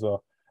on there as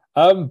well.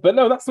 But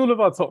no, that's all of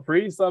our top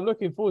 3. So I'm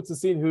looking forward to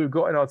seeing who we've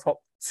got in our top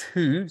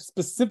 2,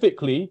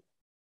 specifically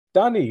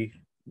Danny,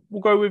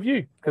 we'll go with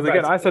you because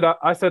again, I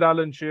said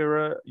Alan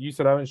Shearer, you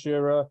said Alan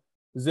Shearer.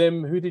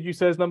 Zim, who did you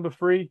say is number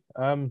 3?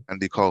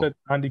 Andy Cole.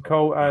 Andy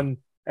Cole and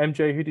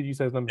MJ. Who did you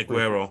say is number 3?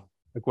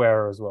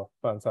 Aguero as well.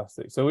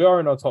 Fantastic. So we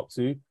are in our top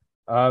 2.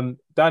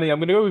 Danny, I'm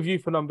going to go with you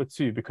for number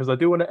 2 because I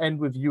do want to end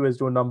with you as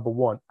your number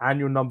 1 and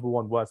your number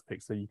 1 worst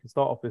pick. So you can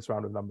start off this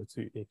round with number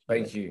 2.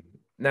 Thank you.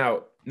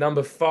 Now,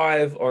 number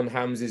 5 on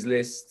Hamz's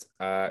list,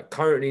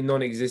 currently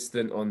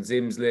non-existent on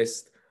Zim's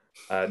list.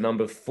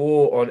 Number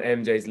 4 on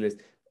MJ's list.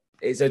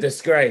 It's a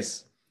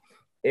disgrace.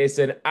 It's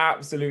an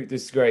absolute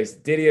disgrace.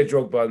 Didier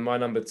Drogba, my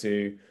number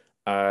 2.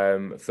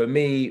 For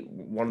me,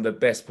 one of the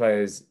best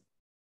players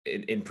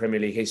in Premier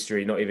League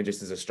history, not even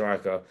just as a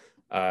striker.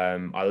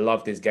 I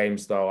loved his game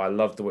style. I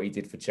loved what he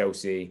did for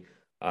Chelsea.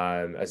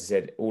 As I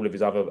said, all of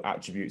his other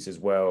attributes as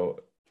well.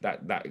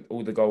 That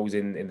all the goals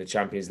in the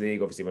Champions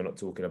League. Obviously, we're not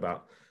talking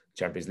about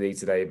Champions League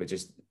today, but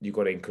just you've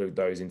got to include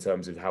those in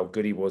terms of how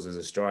good he was as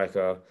a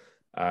striker.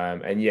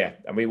 And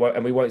we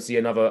won't see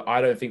another. I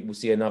don't think we'll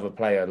see another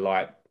player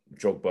like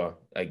Drogba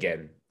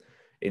again.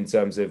 In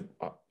terms of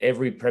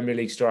every Premier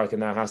League striker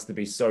now has to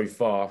be so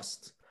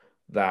fast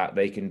that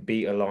they can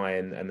beat a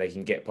line and they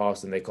can get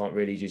past and they can't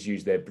really just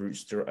use their brute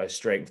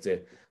strength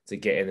to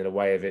get in the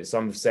way of it.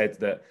 Some have said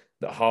that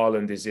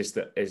Haaland is just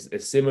a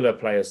similar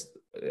player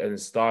and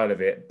style of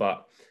it,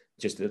 but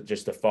just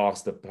a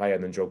faster player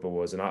than Drogba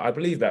was. And I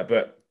believe that,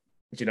 but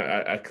you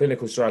know, a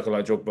clinical striker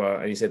like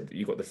Drogba, and you said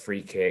you got the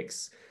free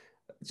kicks,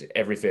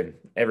 everything,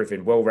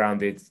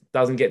 well-rounded,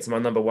 doesn't get to my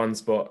number 1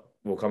 spot.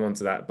 We'll come on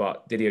to that,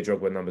 but Didier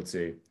Drogba, number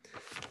 2.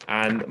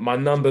 And my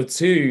number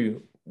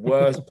 2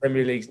 worst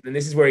Premier League, and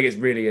this is where it gets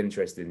really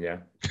interesting, yeah?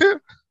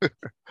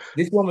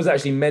 This one was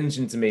actually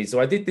mentioned to me. So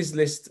I did this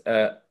list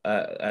at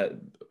a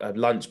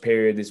lunch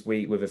period this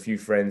week with a few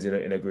friends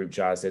in a group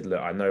chat. I said,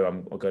 look, I know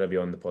I'm going to be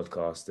on the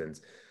podcast and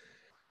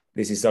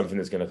this is something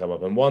that's going to come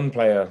up. And one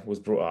player was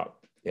brought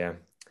up, yeah?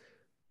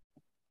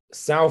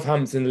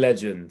 Southampton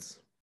legend,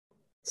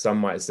 some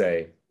might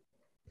say.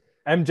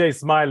 MJ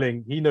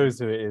smiling. He knows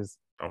who it is.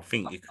 I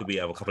think it could be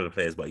a couple of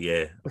players, but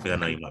yeah, I think I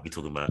know you might be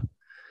talking about.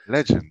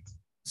 Legend.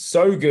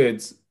 So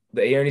good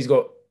that he only's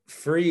got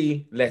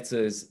 3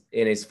 letters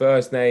in his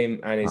first name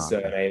and his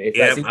surname.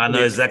 I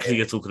know exactly what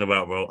you're talking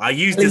about, bro. I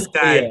use this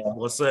guy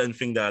for a certain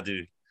thing that I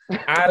do.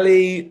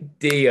 Ali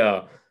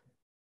Dia.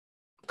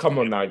 Come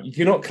on now. You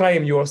cannot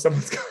claim you're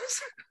someone's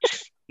cousin.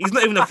 He's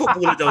not even a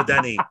footballer though,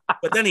 Danny.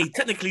 But Danny,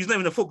 technically, he's not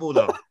even a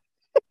footballer.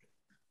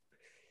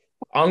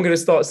 I'm going to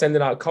start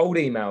sending out cold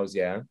emails,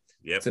 yeah?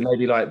 Yep. To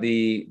maybe like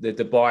the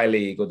Dubai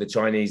League or the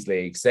Chinese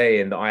League,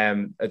 saying that I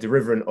am a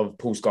derivative of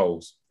Paul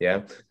Scholes,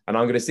 yeah? And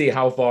I'm going to see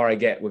how far I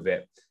get with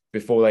it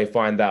before they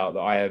find out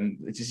that I am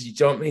just, you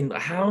know what I mean?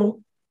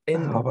 How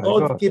in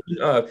God-given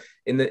earth,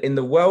 in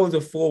the world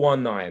of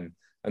 419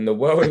 and the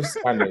world of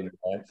spamming,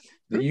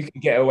 that you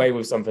can get away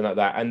with something like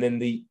that. And then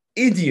the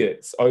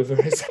idiots over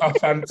at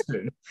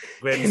Southampton.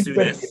 Graham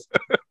Souness.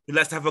 He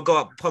likes to have a go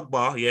at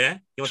Pogba, yeah?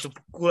 He wants to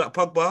call out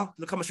Pogba.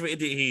 Look how much of an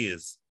idiot he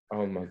is.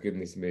 Oh, my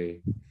goodness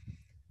me.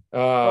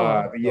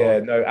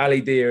 No,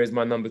 Ali Dia is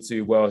my number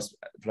 2 worst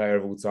player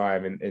of all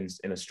time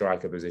in a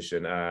striker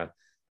position.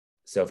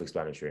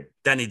 Self-explanatory.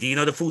 Danny, do you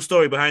know the full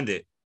story behind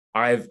it?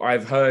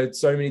 I've heard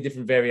so many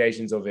different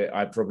variations of it.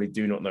 I probably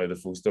do not know the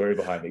full story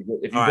behind it.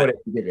 If you got it,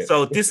 give it.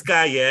 So this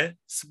guy,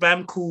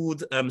 Spam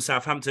called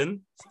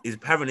Southampton.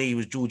 Apparently he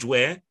was George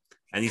Weah,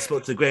 and he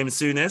spoke to Graham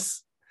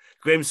Souness.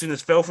 Graham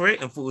Souness fell for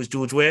it and thought it was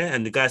George Weah,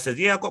 and the guy said,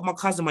 "Yeah, I got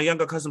my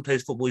younger cousin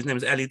plays football. His name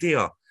is Ali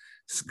Dia."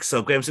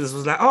 So Graham Souness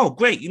was like, "Oh,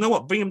 great! You know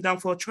what? Bring him down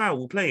for a trial.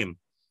 We'll play him."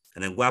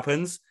 And then what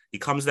happens? He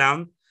comes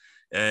down.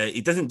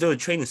 He doesn't do a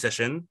training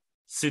session.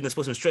 Souness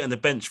puts him straight on the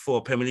bench for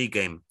a Premier League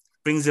game.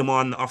 Brings him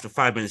on after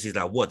 5 minutes. He's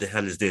like, "What the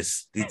hell is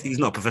this? He's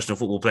not a professional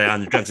football player,"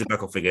 and drags him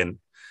back off again.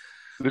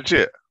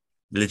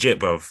 Legit,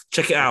 bro.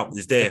 Check it out.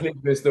 It's there.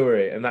 Good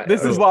story. And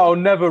this is why I'll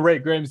never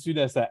rate Graham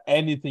Souness at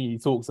anything he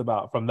talks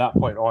about from that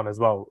point on as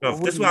well. Bro,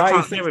 this is why I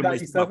can't hear him when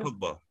he's about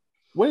Pogba.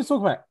 When he's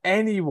talking about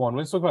anyone,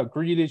 when he's talking about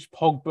Grealish,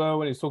 Pogba,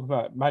 when he's talking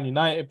about Man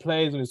United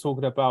players, when he's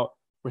talking about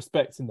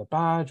respecting the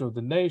badge or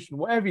the nation,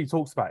 whatever he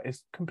talks about,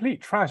 it's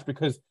complete trash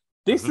because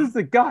this is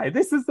the guy,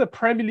 this is the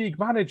Premier League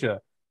manager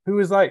who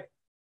is like,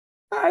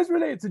 that is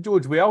related to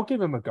George Weah. I'll give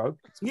him a go.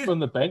 He's on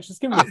the bench.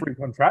 Just give him a free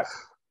contract.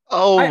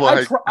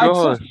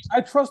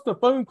 I trust the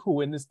phone call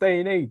in this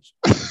day and age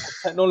of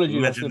technology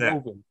that's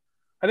evolving.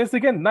 And it's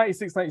again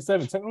 96,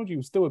 97. Technology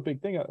was still a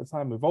big thing at the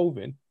time,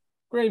 evolving.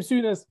 Graham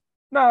Souness,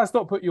 let's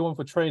not put you on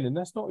for training.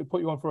 Let's not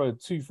put you on for a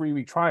 2-3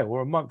 week trial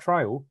or a month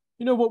trial.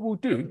 You know what we'll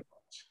do?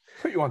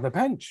 Put you on the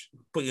bench.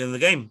 Put you in the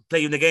game. Play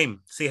you in the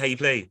game. See how you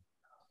play.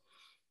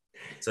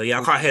 So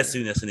yeah, I can't hear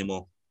Souness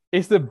anymore.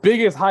 It's the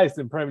biggest heist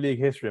in Premier League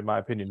history, in my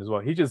opinion, as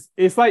well.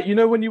 It's like, you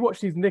know, when you watch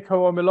these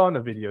Nico or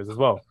Milana videos as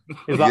well.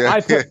 It's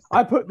like,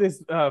 I put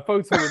this photo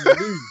in the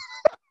news.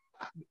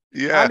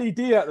 Yeah. Ali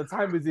Dia at the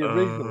time was the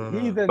original.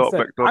 He then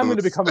said, I'm going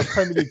to become a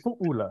Premier League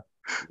footballer.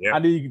 Yeah.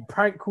 And he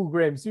prank called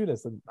Graham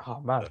Souness. And,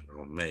 man.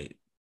 Oh, mate.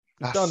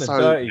 He's done it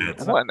dirty.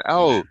 What an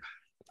L.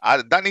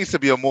 That needs to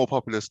be a more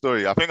popular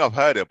story. I think I've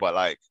heard it, but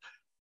like,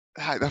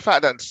 the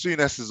fact that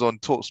Souness is on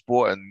Talk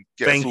Sport and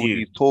gets Thank all you.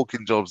 these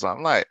talking jobs,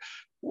 I'm like,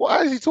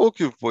 why is he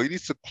talking for? He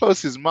needs to close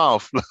his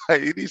mouth.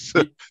 Like he needs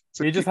to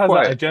He just keep has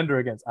quiet. that agenda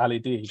against Ali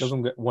D. He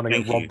doesn't want to get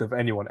Thank you. robbed of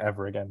anyone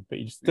ever again, but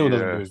he still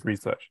doesn't do his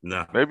research.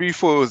 No. Maybe he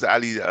thought it was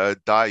Ali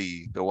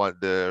Daei,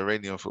 the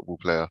Iranian football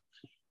player.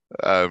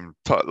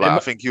 I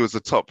think he was the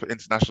top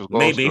international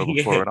goal scorer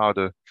before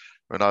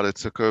Ronaldo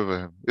took over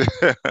him.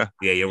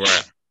 Yeah, you're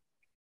right.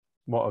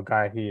 What a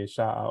guy he is.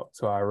 Shout out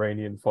to our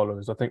Iranian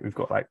followers. I think we've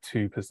got like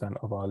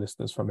 2% of our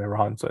listeners from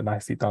Iran, so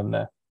nicely done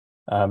there.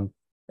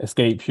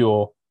 Escape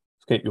your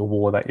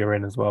war that you're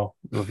in as well.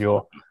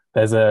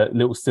 There's a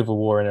little civil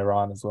war in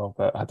Iran as well,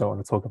 but I don't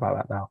want to talk about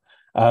that now.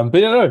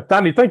 But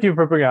Danny, thank you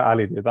for bringing out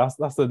Ali.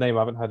 That's the name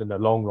I haven't heard in a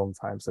long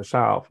time. So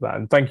shout out for that,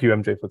 and thank you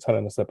MJ for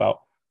telling us about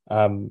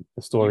the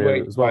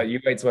story as well. You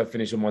wait till I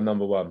finish on my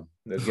number one.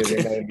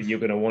 You're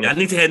gonna want. I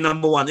need to hear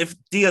number one. If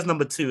Diaz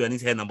number 2, I need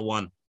to hear number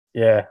 1.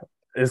 Yeah,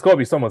 it's got to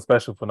be someone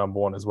special for number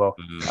 1 as well.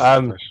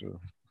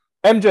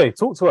 MJ,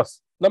 talk to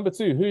us. Number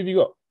 2, who have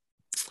you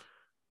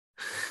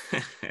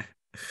got?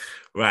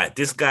 Right,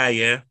 this guy,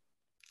 yeah.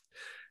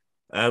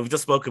 We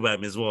just spoke about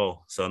him as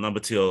well. So number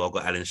 2, I've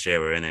got Alan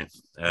Shearer in it.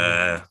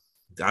 I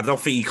don't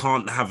think you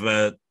can't have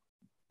a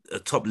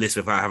top list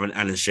without having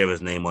Alan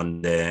Shearer's name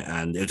on there.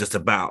 And it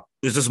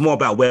was just more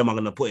about where am I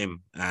going to put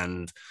him,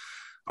 and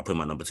I'll put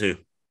him at number 2.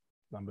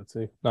 Number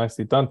 2,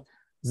 nicely done.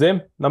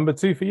 Zim, number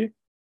 2 for you.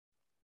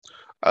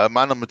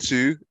 My number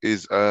 2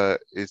 is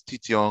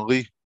Titi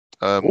Henry.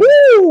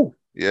 Woo!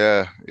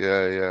 Yeah.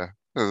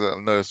 I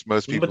know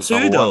most people. Number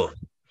 2 though.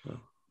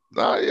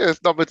 No, yeah,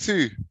 it's number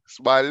 2.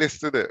 It's my list,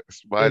 isn't it?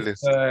 It's my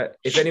list.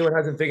 If anyone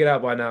hasn't figured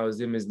out by now,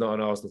 Zim is not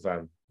an Arsenal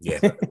fan. Yeah,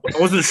 I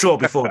wasn't sure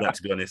before that,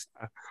 to be honest.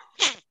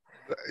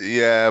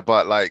 Yeah,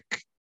 but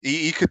like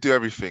he could do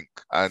everything,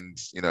 and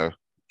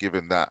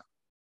given that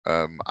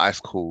ice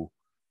cool,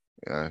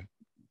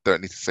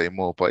 don't need to say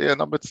more. But yeah,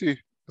 number 2,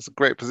 it's a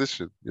great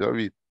position. You know what I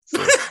mean?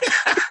 So.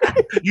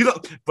 You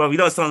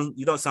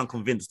don't sound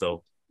convinced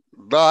though.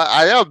 No,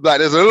 I am. Like,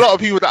 there's a lot of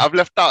people that I've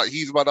left out.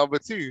 He's my number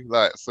 2.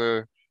 Like,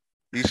 so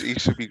he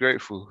should be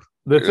grateful.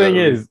 The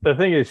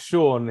thing is,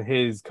 Sean,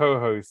 his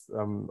co-host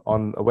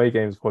on Away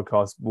Games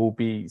podcast, will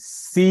be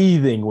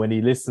seething when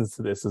he listens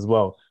to this as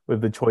well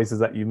with the choices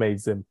that you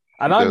made, Zim.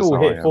 And I'm all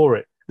here for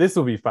it. This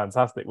will be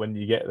fantastic when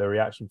you get the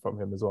reaction from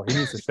him as well. He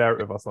needs to share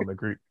it with us on the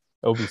group.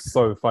 It'll be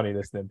so funny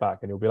listening back,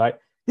 and he'll be like,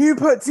 "You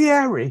put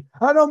Thierry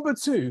at number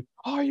 2?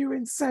 Are you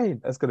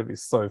insane?" That's going to be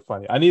so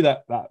funny. I need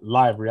that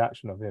live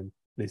reaction of him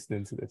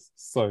listening to this.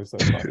 So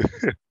funny.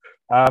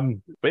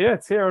 But yeah,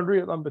 Thierry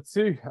Henry at number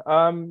 2.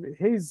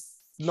 He's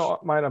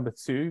not my number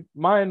 2.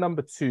 My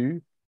number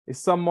 2 is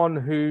someone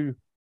who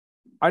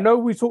I know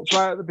we talked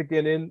about at the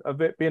beginning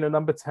of it being a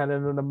number 10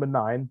 and a number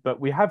 9, but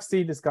we have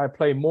seen this guy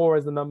play more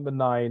as a number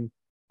 9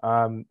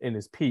 in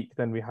his peak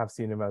than we have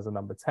seen him as a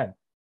number 10.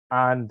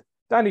 And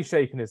Danny's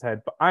shaking his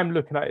head, but I'm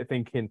looking at it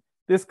thinking,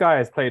 this guy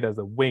has played as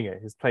a winger,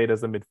 he's played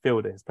as a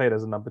midfielder, he's played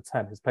as a number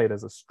 10, he's played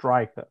as a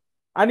striker.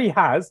 And he's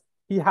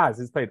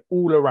played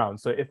all around.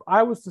 So if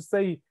I was to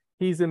say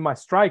he's in my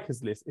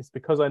strikers list, it's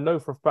because I know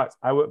for a fact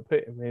I wouldn't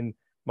put him in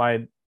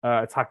my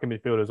attacking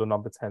midfielders or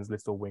number 10s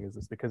list or wingers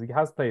list, because he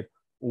has played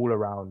all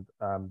around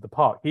the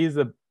park. He's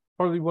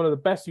probably one of the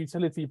best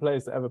utility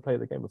players to ever play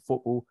the game of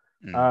football.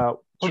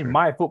 Probably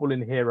my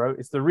footballing hero.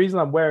 It's the reason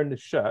I'm wearing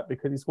this shirt,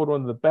 because he scored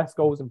one of the best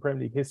goals in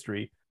Premier League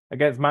history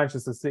against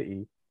Manchester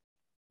City,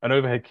 an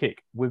overhead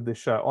kick with this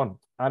shirt on.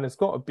 And it's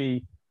got to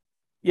be,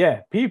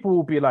 people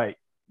will be like,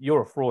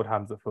 you're a fraud,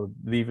 Hamza, for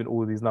leaving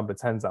all these number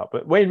 10s out.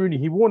 But Wayne Rooney,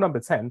 he wore number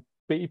 10,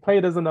 but he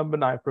played as a number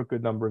 9 for a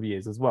good number of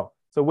years as well.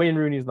 So Wayne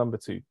Rooney is number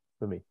 2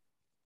 for me.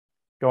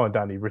 Go on,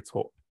 Danny,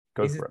 retort.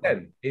 He's a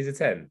 10. He's a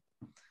 10.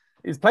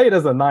 He's played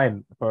as a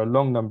 9 for a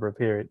long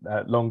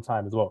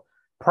time as well.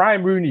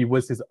 Prime Rooney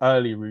was his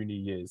early Rooney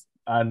years.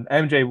 And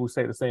MJ will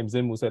say the same,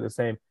 Zim will say the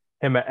same.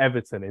 Him at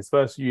Everton, his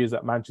first few years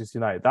at Manchester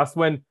United. That's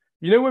when,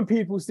 when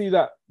people see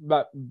that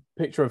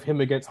picture of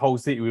him against Hull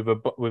City with a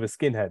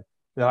skinhead,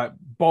 they're like,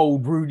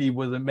 bold Rooney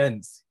was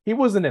immense. He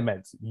wasn't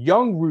immense.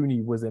 Young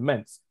Rooney was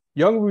immense.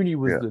 Young Rooney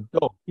was the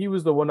dog. He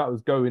was the one that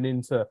was going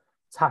into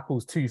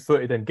tackles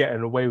 2-footed and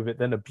getting away with it,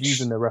 then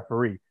abusing the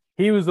referee.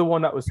 He was the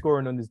one that was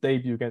scoring on his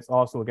debut against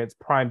Arsenal, against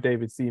prime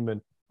David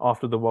Seaman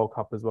after the World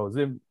Cup as well.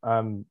 Zim,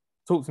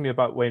 talk to me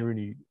about Wayne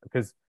Rooney,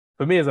 because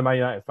for me as a Man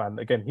United fan,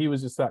 again, he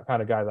was just that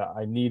kind of guy that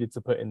I needed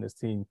to put in this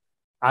team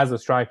as a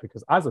striker,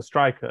 because as a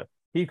striker,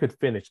 he could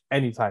finish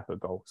any type of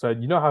goal. So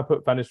you know how I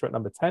put Van Nistelrooy at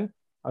number 10?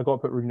 I got to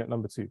put Rooney at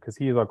number 2, because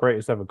he is our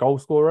greatest ever goal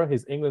scorer.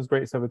 He's England's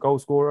greatest ever goal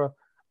scorer.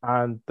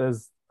 And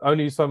there's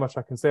only so much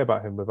I can say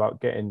about him without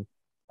getting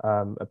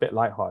a bit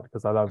lighthearted,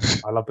 because I love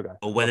the guy.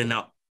 Or welling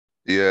up.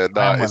 Yeah,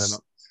 it's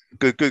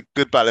good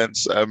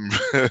balance. Had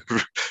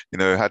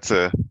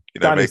to.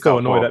 Danny's still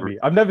annoyed at me.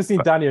 I've never seen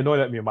Danny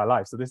annoyed at me in my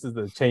life, so this is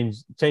the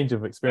change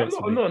of experience.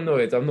 I'm not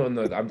annoyed.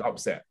 I'm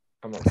upset.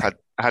 I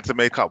had to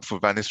make up for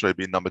Van Nistelrooy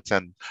being number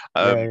 10.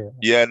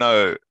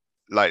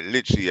 Like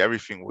literally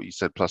everything what you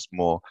said plus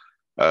more.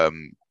 I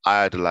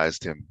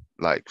idolized him.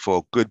 Like for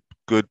a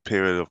good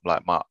period of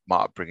like my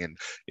upbringing.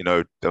 You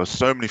know, there were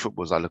so many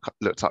footballers I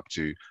looked up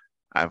to,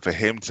 and for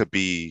him to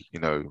be, you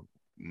know,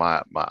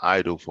 my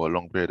idol for a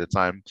long period of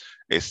time,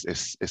 it's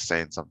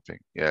saying something.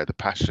 Yeah, the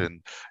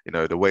passion, you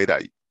know, the way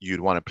that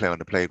you'd want to play on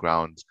the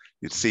playground,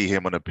 you'd see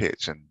him on the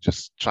pitch and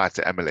just try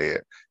to emulate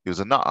it. He was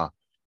a nutter,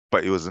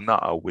 but he was a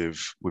nutter with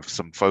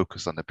some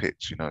focus on the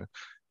pitch, you know.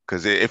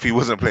 Because if he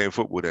wasn't playing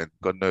football, then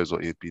God knows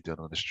what he'd be doing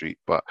on the street.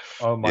 But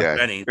Oh my yeah,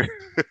 Granny.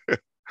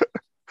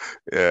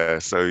 yeah.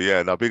 So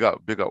yeah, no, big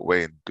up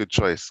Wayne. Good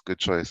choice,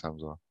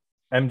 Hamza.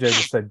 MJ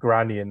just said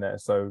granny in there,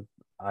 so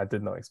I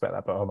did not expect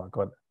that. But oh my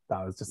god,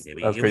 that was just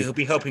Yeah, he'll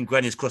be helping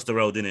grannies cross the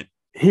road, innit?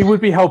 He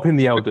would be helping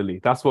the elderly.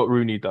 That's what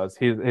Rooney does.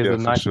 He's Yeah, a for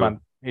nice sure. man.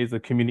 He's a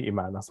community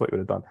man. That's what he would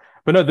have done.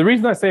 But no, the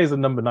reason I say he's a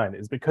number 9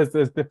 is because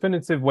there's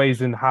definitive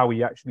ways in how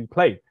he actually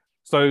played.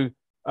 So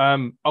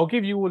I'll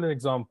give you all an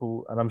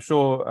example, and I'm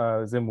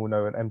sure Zim will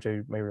know, and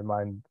MJ may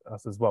remind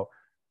us as well.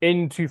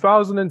 In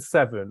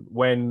 2007,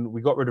 when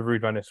we got rid of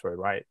Ruud van Nistelrooy,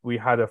 right, we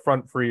had a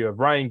front three of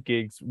Ryan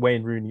Giggs,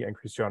 Wayne Rooney, and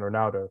Cristiano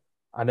Ronaldo,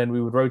 and then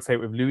we would rotate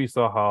with Louis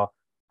Saha,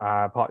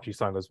 Park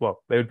Ji-sung as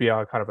well. They would be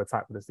our kind of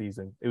attack for the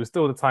season. It was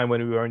still the time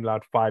when we were only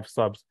allowed 5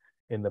 subs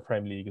in the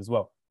Premier League as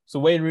well. So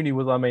Wayne Rooney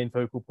was our main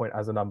focal point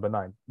as a number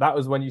 9. That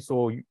was when you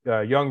saw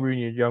young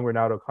Rooney and young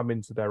Ronaldo come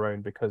into their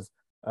own because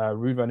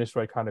Ruud van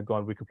Nistelrooy kind of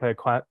gone. We could play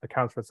a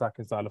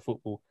counter-attacking style of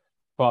football,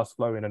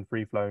 fast-flowing and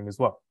free-flowing as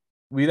well.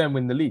 We then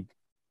win the league.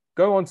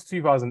 Go on to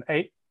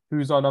 2008.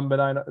 Who's our number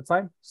 9 at the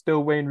time?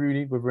 Still Wayne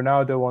Rooney with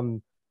Ronaldo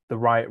on the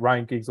right,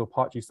 Ryan Giggs or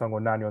Park Ji-sung or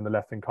Nani on the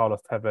left, and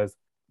Carlos Tevez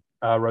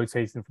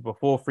rotating from a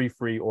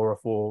 4-3-3 or a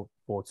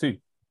 4-4-2.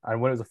 And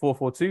when it was a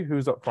 4-4-2, who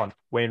was up front?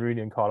 Wayne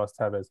Rooney and Carlos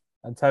Tevez.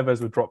 And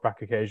Tevez would drop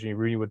back occasionally.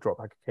 Rooney would drop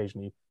back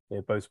occasionally.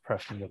 They both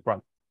pressed in the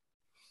front.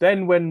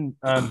 Then when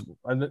and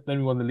then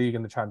we won the league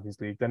and the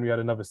Champions League. Then we had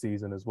another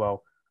season as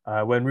well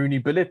when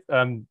Rooney,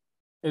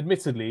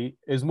 admittedly,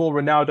 is more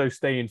Ronaldo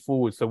staying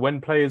forward. So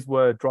when players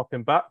were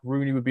dropping back,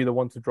 Rooney would be the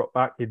one to drop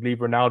back. He'd leave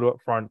Ronaldo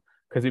up front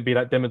because it'd be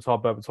like Dimitar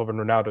Berbatov and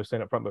Ronaldo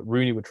staying up front. But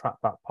Rooney would track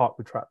back, Park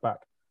would track back.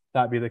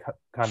 That'd be the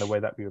kind of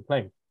way that we were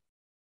playing.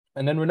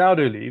 And then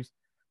Ronaldo leaves.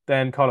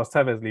 Then Carlos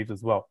Tevez leaves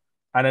as well.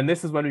 And then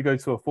this is when we go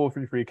to a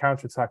 4-3-3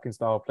 counter-attacking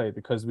style of play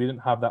because we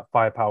didn't have that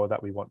firepower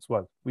that we once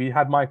was. We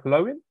had Michael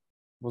Owen,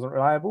 wasn't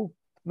reliable.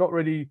 Not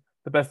really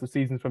the best of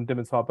seasons from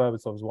Dimitar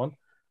Berbatov's one.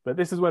 But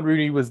this is when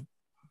Rooney was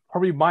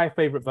probably my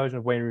favorite version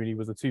of Wayne Rooney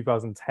was the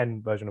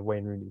 2010 version of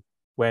Wayne Rooney,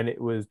 when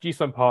it was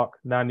Ji-sung Park,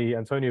 Nani,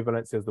 Antonio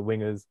Valencia as the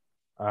wingers.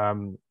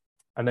 And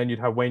then you'd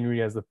have Wayne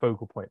Rooney as the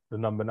focal point, the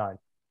number 9.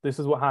 This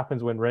is what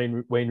happens when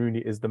Wayne Rooney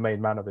is the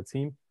main man of a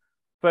team.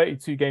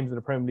 32 games in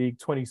the Premier League,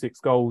 26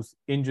 goals,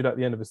 injured at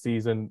the end of the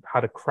season,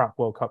 had a crap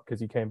World Cup because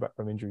he came back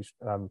from injury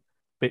a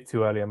bit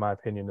too early, in my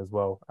opinion, as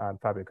well. And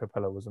Fabio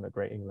Capello wasn't a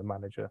great England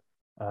manager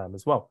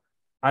as well.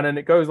 And then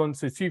it goes on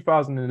to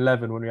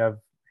 2011 when we have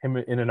him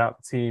in and out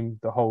the team,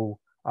 the whole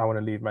I want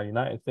to leave Man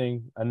United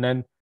thing. And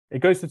then it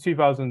goes to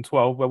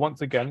 2012, where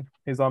once again,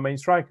 he's our main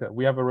striker.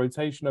 We have a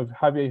rotation of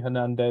Javier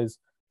Hernandez,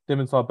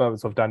 Dimitar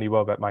Berbatov, Danny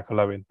Welbeck, Michael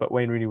Owen. But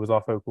Wayne Rooney was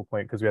our focal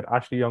point because we had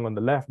Ashley Young on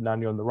the left,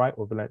 Nani on the right,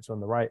 or Valencia on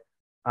the right.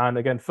 And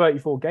again,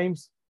 34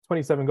 games,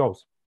 27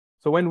 goals.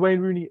 So when Wayne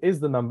Rooney is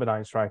the number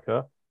 9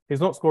 striker, he's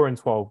not scoring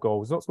 12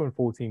 goals, he's not scoring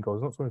 14 goals,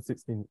 he's not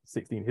scoring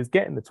 16. He's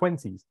getting the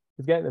 20s.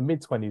 He's getting the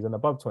mid-20s and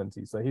above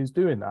 20s. So he's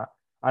doing that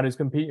and he's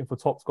competing for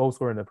top goal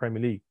scorer in the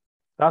Premier League.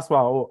 That's why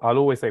I'll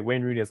always say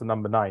Wayne Rooney as a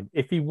number 9.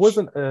 If he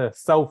wasn't a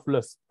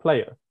selfless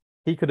player,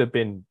 he could have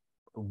been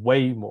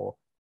way more.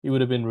 He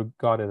would have been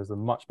regarded as a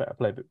much better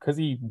player. But because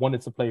he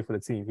wanted to play for the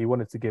team, he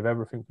wanted to give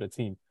everything for the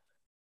team.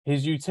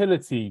 His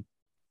utility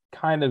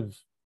kind of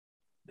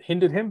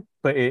hindered him,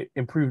 but it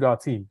improved our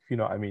team, if you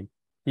know what I mean.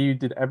 He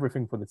did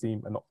everything for the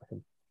team and not for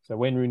him. So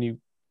Wayne Rooney,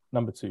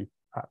 number 2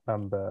 at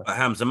number...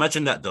 Hams,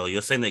 imagine that though.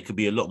 You're saying that it could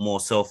be a lot more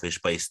selfish,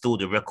 but it's still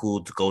the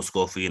record goal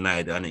scorer for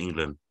United and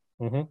England.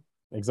 Mm-hmm.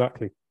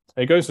 Exactly.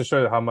 It goes to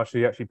show how much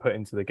he actually put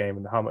into the game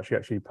and how much he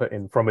actually put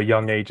in from a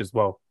young age as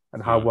well,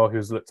 and how well he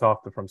was looked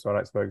after from Sir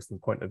Alex Ferguson's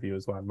point of view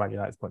as well, and Man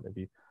United's point of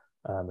view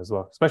as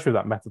well, especially with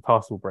that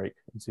metatarsal break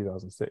in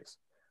 2006.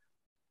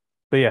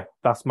 But yeah,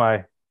 that's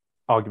my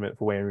argument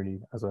for Wayne Rooney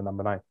as a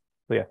number 9.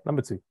 But yeah,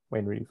 number 2,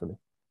 Wayne Rooney for me.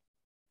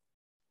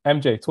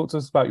 MJ, talk to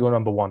us about your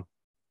number 1.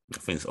 I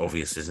think it's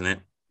obvious, isn't it?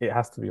 It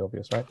has to be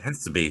obvious, right? It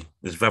has to be.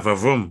 There's rather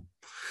room.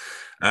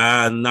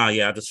 I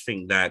just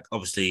think that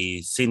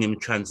obviously seeing him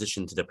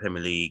transition to the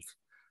Premier League,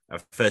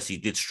 at first he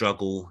did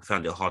struggle,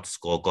 found it hard to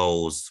score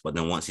goals, but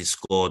then once he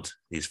scored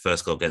his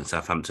first goal against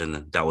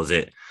Southampton, that was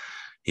it.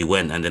 He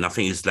went, and then I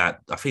think he's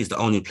the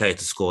only player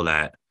to score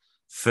like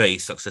 30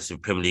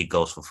 successive Premier League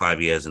goals for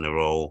 5 years in a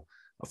row.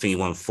 I think he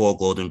won 4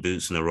 Golden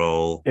Boots in a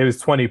row. It was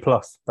 20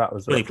 plus. That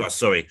was 20 plus.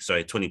 Sorry,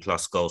 20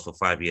 plus goals for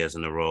 5 years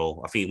in a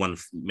row. I think he won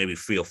maybe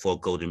 3 or 4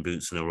 Golden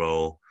Boots in a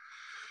row.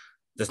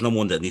 There's no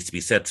one that needs to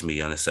be said, to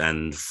be honest.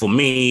 And for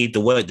me,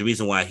 the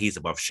reason why he's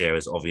above Shearer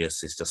is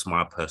obvious. It's just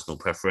my personal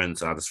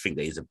preference. I just think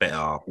that he's a better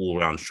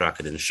all-round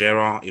striker than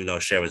Shearer, even though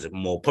Shearer is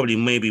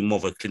maybe more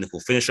of a clinical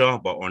finisher,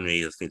 but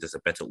Henry, I think, is a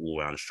better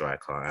all-round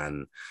striker.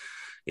 And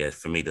yeah,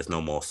 for me, there's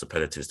no more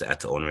superlatives to add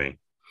to Henry.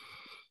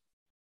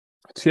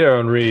 Thierry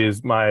Henry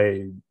is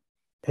my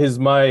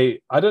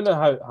I don't know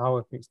how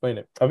I can explain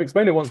it. I've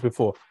explained it once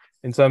before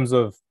in terms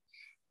of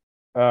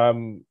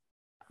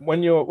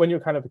when you're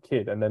kind of a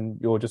kid and then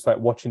you're just like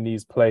watching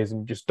these players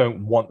and you just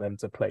don't want them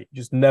to play. You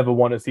just never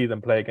want to see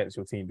them play against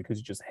your team because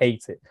you just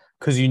hate it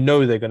because you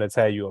know they're going to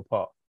tear you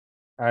apart.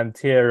 And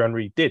Thierry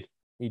Henry did.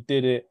 He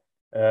did it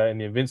in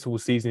the Invincible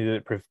season. He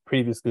did it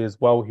previously as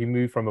well. He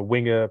moved from a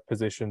winger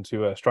position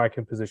to a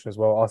striking position as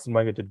well. Arsene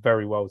Wenger did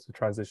very well to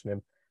transition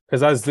him.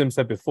 Because as Zim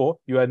said before,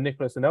 you had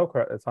Nicolas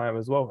Anelka at the time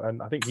as well,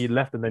 and I think he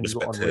left and then you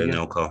got on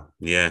Anelka.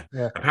 Yeah.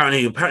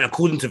 Apparently,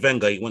 according to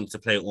Wenger, he wanted to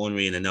play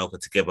Henry and Anelka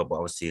together, but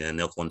obviously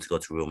Anelka wanted to go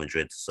to Real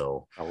Madrid,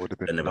 so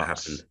that never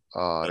happened.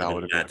 That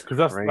would have been because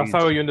that's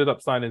how you ended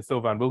up signing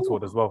Sylvain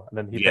Wiltord as well, and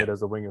then he played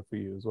as a winger for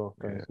you as well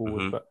going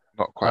forward. But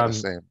not quite the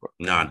same. But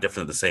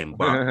definitely the same.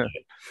 But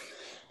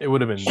it would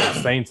have been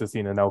insane to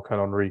see Anelka and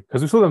Henry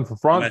because we saw them for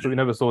France, but we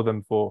never saw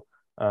them for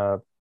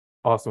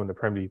Arsenal in the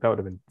Premier League. That would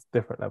have been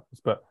different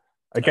levels, but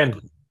again.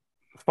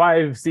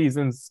 5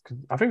 seasons,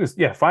 I think it's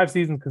 5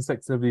 seasons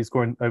consecutively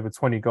scoring over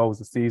 20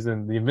 goals a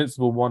season. The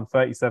Invincible won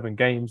 37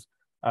 games,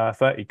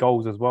 30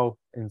 goals as well.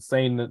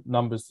 Insane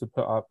numbers to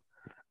put up.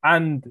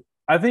 And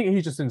I think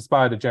he just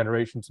inspired a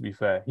generation, to be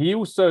fair. He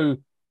also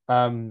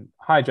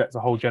hijacked a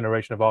whole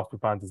generation of Arsenal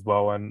fans as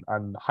well and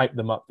hyped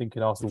them up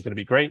thinking Arsenal were going to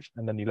be great.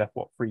 And then he left,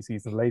 3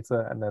 seasons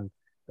later, and then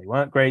they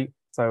weren't great.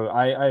 So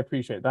I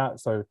appreciate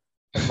that. So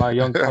if my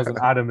young cousin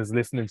Adam is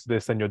listening to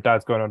this and your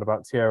dad's going on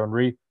about Thierry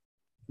Henry,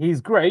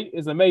 he's great,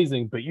 is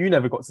amazing, but you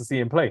never got to see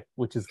him play,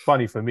 which is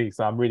funny for me.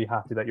 So I'm really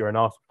happy that you're an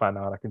Arsenal fan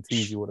now and I can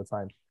tease you all the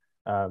time,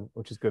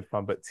 which is good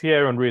fun. But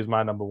Thierry Henry is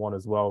my number one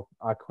as well.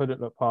 I couldn't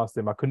look past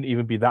him. I couldn't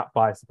even be that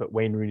biased to put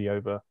Wayne Rooney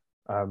over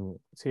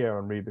Thierry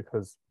Henry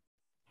because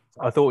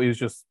I thought he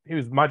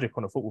was magic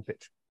on a football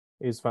pitch.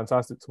 He was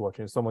fantastic to watch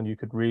and someone you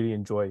could really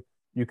enjoy.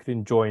 You could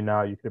enjoy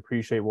now. You could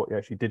appreciate what he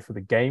actually did for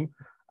the game.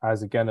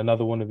 As again,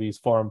 another one of these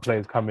foreign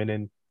players coming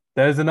in.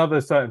 There's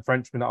another certain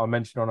Frenchman that I'll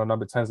mention on our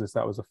number 10s list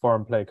that was a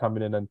foreign player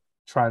coming in and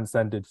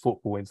transcended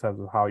football in terms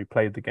of how he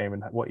played the game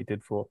and what he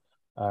did for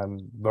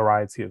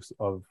variety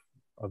of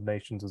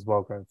nations as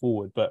well going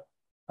forward. But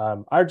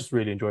I just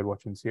really enjoyed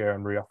watching Thierry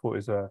Henry. I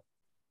thought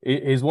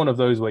he's one of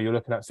those where you're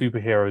looking at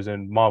superheroes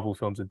in Marvel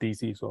films and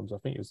DC films. I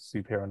think he was a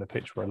superhero on the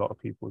pitch for a lot of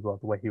people as well.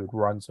 The way he would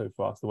run so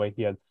fast, the way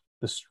he had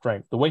the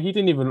strength, the way he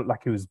didn't even look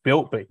like he was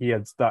built, but he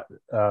had that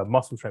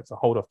muscle strength to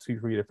hold off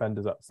 2-3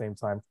 defenders at the same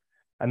time.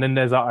 And then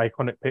there's that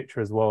iconic picture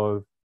as well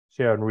of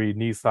Thierry Henry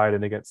knee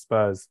sliding against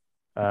Spurs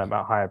at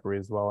Highbury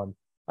as well. And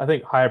I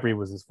think Highbury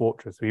was his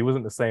fortress. He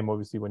wasn't the same,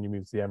 obviously, when you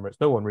moved to the Emirates.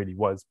 No one really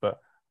was, but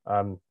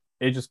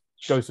it just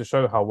goes to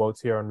show how well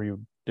Thierry Henry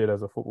did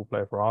as a football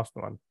player for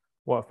Arsenal. And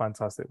what a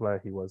fantastic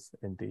player he was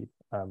indeed.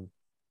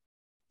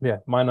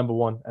 My number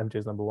one,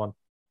 MJ's number one.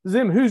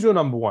 Zim, who's your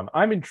number one?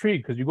 I'm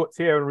intrigued because you got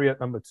Thierry Henry at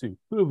number 2.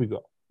 Who have we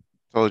got?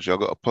 Told you I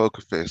got a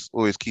poker face,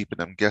 always keeping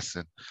them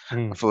guessing.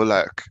 I feel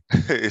like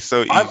it's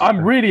so easy.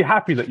 I'm really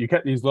happy that you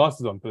kept these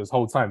glasses on for this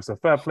whole time. So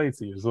fair play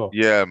to you as well.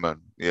 Yeah, man.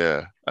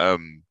 Yeah.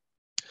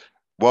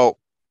 Well,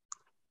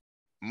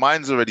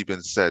 mine's already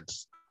been said.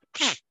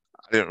 I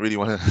didn't really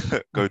want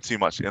to go too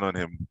much in on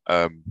him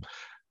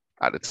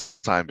at the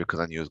time because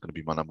I knew it was going to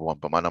be my number one.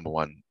 But my number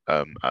one,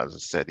 as I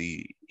said,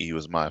 he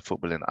was my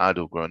footballing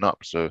idol growing up.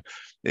 So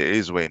it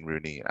is Wayne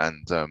Rooney.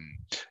 And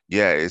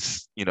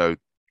it's,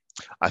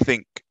 I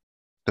think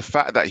the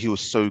fact that he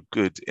was so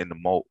good in the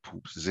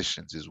multiple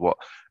positions is what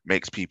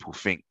makes people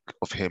think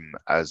of him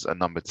as a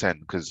number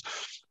 10. Because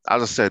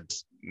as I said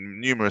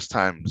numerous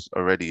times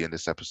already in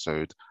this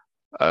episode,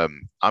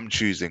 I'm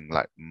choosing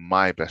like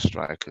my best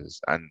strikers.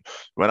 And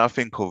when I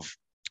think of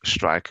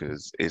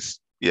strikers, it's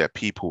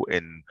people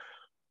in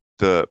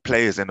the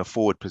players in a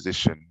forward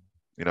position,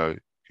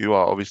 who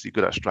are obviously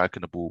good at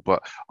striking the ball,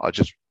 but are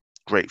just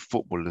great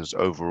footballers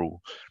overall.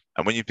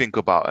 And when you think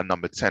about a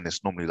number 10,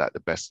 it's normally like the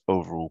best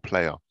overall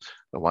player,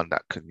 the one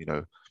that can,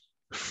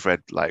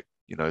 thread like,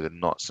 the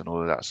knots and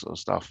all of that sort of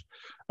stuff.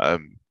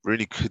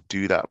 Really could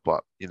do that,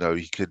 but,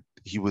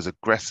 he was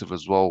aggressive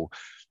as well.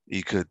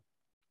 He could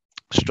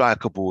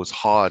strike a ball as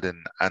hard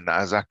and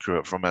as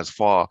accurate from as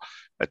far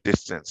a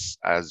distance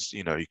as,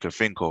 you could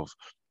think of.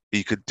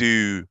 He could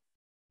do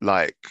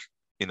like,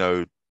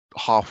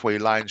 halfway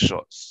line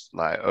shots,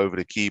 like over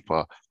the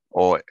keeper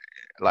or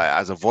like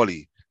as a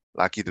volley,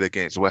 like he did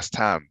against West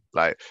Ham.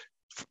 Like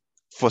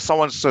for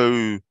someone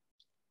so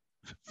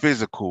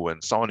physical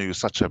and someone who was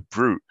such a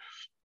brute,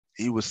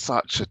 he was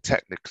such a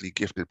technically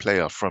gifted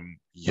player from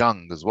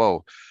young as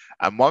well.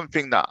 And one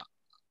thing that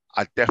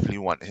I definitely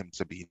want him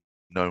to be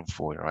known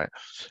for, right?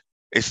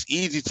 It's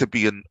easy to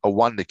be a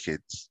wonder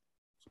kid,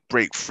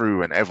 break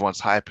through and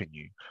everyone's hyping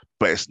you,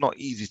 but it's not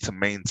easy to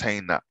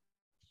maintain that.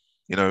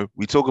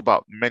 We talk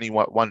about many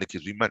wonder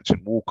kids. We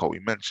mentioned Walcott, we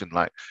mentioned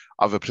like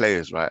other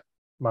players, right?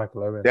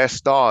 Michael Owen. Their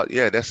star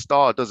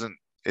doesn't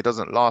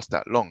last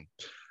that long.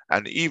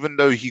 And even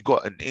though he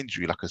got an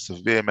injury, like a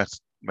severe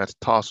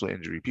metatarsal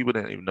injury, people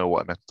didn't even know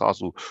what a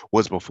metatarsal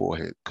was before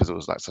it because it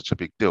was like such a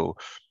big deal.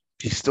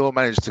 he still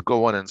managed to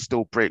go on and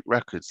still break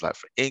records. Like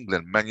for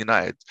England, Man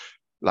United,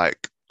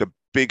 like the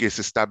biggest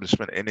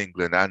establishment in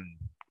England and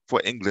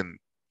for England,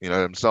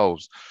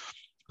 themselves.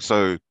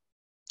 So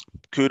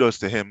kudos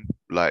to him.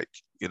 Like,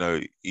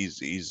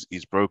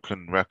 he's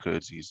broken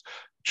records, he's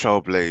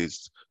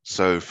trailblazed.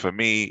 So for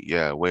me,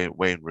 yeah,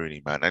 Wayne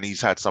Rooney, man. And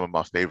he's had some of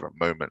my favorite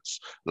moments,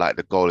 like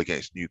the goal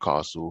against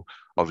Newcastle,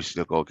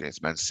 obviously the goal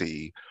against Man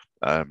City.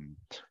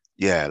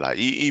 Yeah, like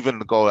even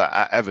the goal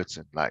at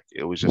Everton, like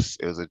it was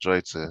a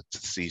joy to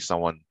see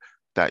someone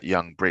that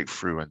young break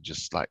through and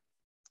just like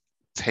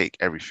take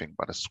everything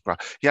by the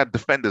scruff. He had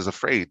defenders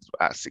afraid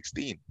at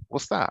 16.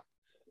 What's that?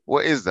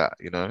 What is that?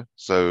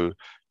 So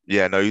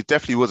yeah, no, he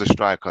definitely was a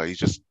striker.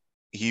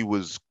 He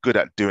was good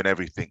at doing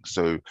everything.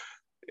 So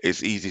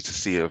it's easy to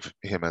see of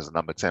him as a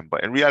number 10.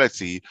 But in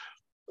reality,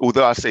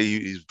 although I say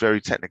he's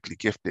very technically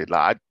gifted,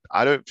 like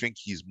I don't think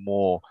he's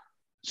more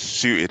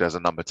suited as a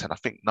number 10. I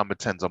think number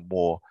 10s are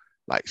more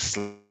like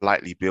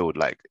slightly built.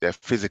 Like their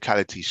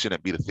physicality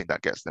shouldn't be the thing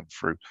that gets them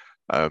through.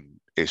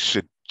 It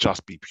should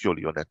just be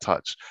purely on their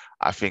touch.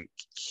 I think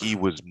he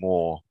was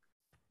more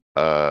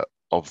of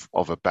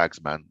a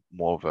bagsman,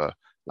 more of a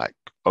like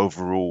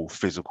overall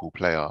physical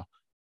player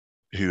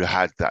who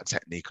had that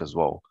technique as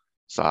well.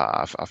 So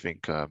I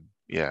think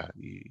yeah,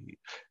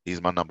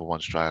 he's my number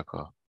 1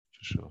 striker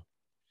for sure.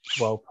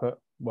 Well put,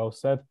 well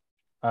said.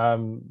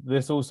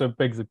 This also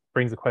brings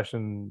a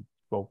question.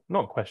 Well,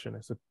 not a question,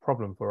 it's a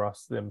problem for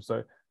us.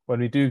 So when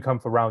we do come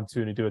for round 2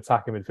 and we do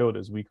attacking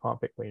midfielders, we can't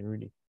pick Wayne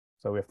Rooney.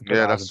 So we have to put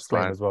that as a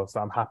disclaimer as well.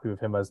 So I'm happy with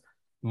him as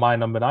my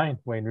number 9,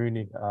 Wayne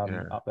Rooney,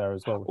 up there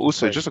as well.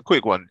 Also, just a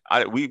quick one.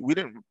 We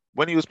didn't,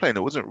 when he was playing,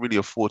 it wasn't really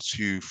a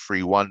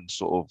 4-2-3-1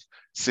 sort of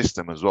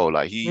system as well.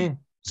 Like he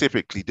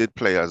typically did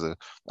play as a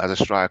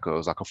striker. It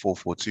was like a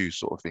 4-4-2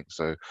 sort of thing.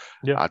 So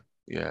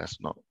it's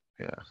not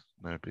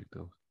no big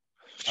deal.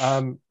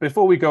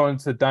 Before we go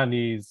into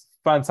Danny's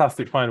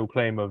fantastic final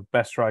claim of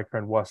best striker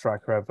and worst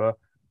striker ever,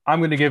 I'm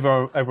going to give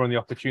everyone the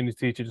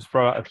opportunity to just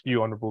throw out a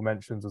few honourable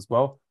mentions as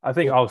well. I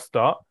think I'll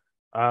start.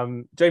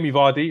 Jamie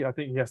Vardy, I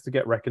think he has to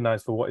get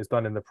recognised for what he's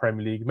done in the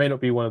Premier League. He may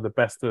not be one of the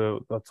best,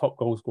 the top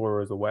goal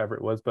scorers or whatever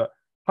it was, but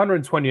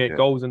 128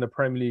 goals in the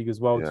Premier League as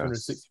well,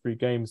 263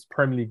 games,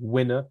 Premier League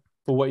winner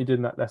for what he did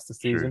in that Leicester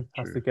season,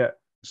 has to get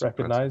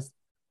recognised.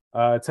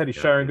 Teddy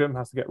Sheringham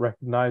has to get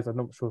recognised.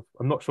 I'm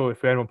not sure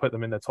if anyone put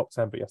them in their top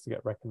 10, but he has to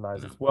get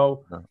recognised as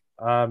well.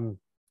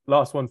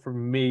 Last one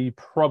from me,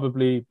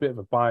 probably a bit of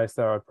a bias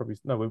there.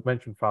 We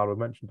mentioned Fowler, we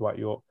mentioned Dwight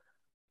York.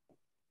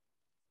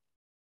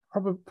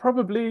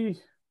 Probably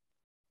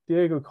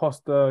Diego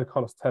Costa,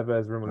 Carlos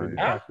Tevez, Romelu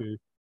Lukaku.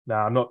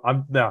 No.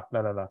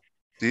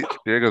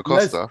 Diego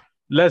Costa.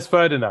 Les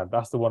Ferdinand.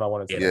 That's the one I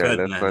wanted to say.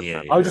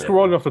 Ferdinand. I was just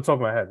rolling off the top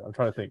of my head. I'm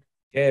trying to think.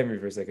 Hear me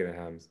for a second,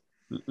 Hams.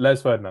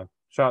 Les Ferdinand.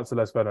 Shout out to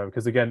Les Ferdinand,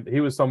 because again, he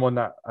was someone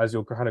that, as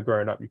you're kind of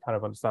growing up, you kind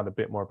of understand a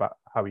bit more about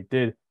how he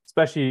did,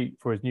 especially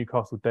for his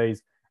Newcastle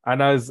days. And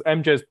as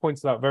MJ has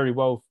pointed out very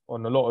well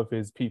on a lot of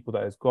his people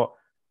that has got,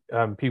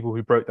 people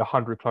who broke the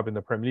 100 club in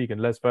the Premier League, and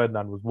Les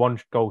Ferdinand was 1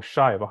 goal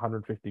shy of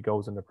 150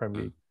 goals in the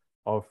Premier League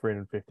of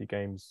 350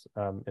 games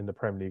in the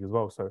Premier League as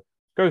well. So it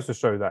goes to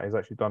show that he's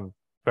actually done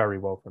very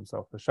well for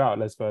himself. So shout out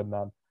Les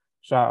Ferdinand,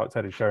 shout out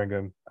Teddy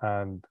Sheringham,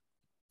 and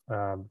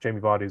Jamie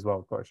Vardy as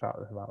well. Got to shout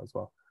him out as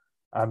well.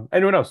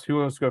 Anyone else who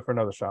wants to go for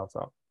another shout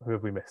out? Who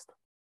have we missed?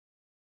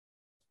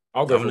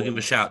 I'm going to give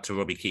a shout out to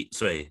Robbie Keane.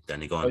 Sorry,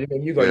 Danny, go on.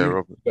 You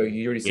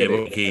already said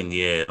Robbie Keane,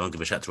 yeah. I'll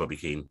give a shout out to Robbie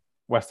Keane.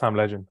 West Ham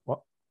legend.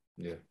 What?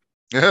 Yeah.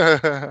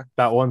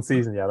 That one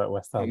season, that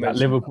West Ham. That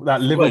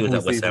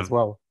Liverpool season as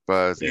well.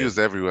 But he was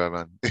everywhere,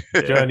 man.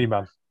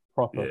 Journeyman.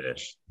 Proper. Yeah.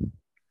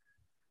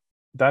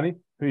 Danny,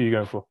 who are you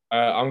going for?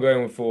 I'm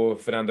going for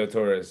Fernando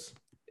Torres.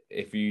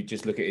 If you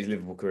just look at his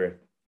Liverpool career,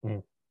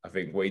 I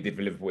think what he did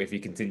for Liverpool, if he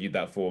continued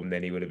that form,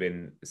 then he would have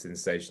been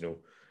sensational.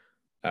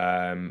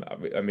 I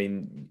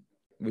mean,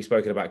 we've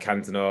spoken about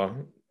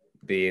Cantona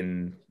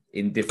being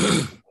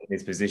indifferent in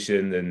his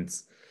position and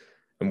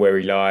where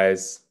he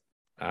lies.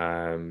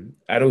 And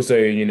also,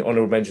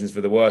 honourable mentions for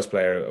the worst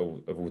player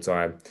of all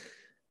time.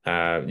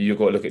 You've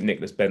got to look at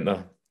Nicholas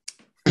Bentner.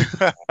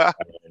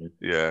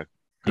 Yeah.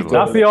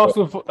 That's the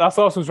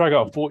Arsenal striker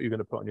I thought you were going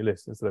to put on your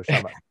list instead of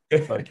Shamak.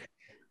 So,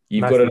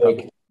 you've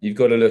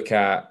got to look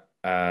at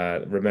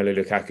Romelu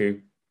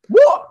Lukaku.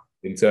 What?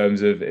 In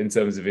terms of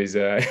his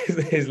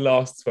his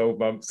last 12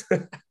 months.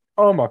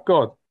 Oh my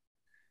God.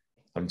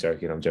 I'm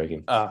joking. I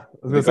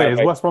was going to say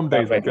his West Brom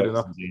days are good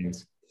enough.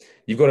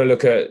 You've got to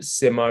look at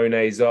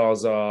Simone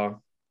Zaza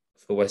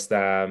for West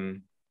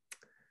Ham.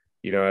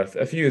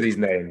 A few of these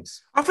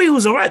names. I think he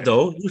was all right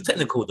though. He was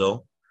technical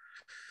though.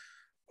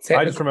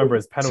 I just remember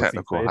his penalty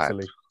for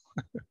Italy.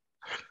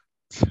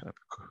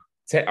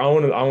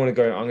 I'm going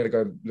to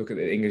go look at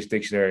the English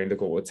dictionary and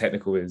look at what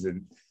technical is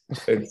and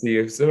see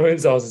if Simone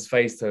Zaza's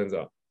face turns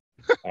up.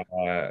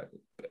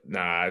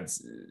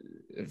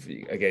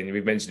 Again,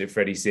 we've mentioned it.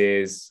 Freddie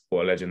Sears,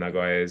 what a legend that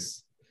guy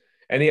is.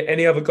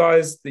 Any other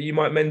guys that you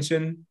might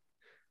mention?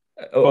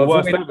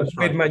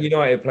 Avoid Man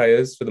United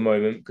players for the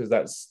moment because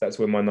that's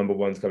where my number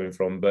one's coming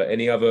from. But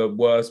any other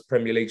worst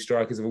Premier League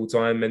strikers of all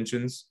time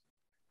mentions?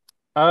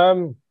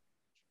 I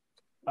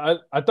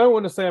don't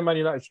want to say a Man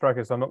United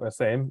striker, so I'm not going to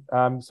say him.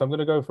 So I'm going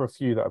to go for a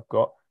few that I've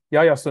got.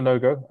 Yaya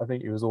Sanogo, I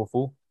think he was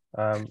awful.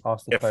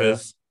 Arsenal player.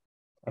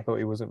 I thought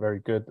he wasn't very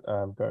good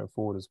going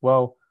forward as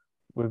well.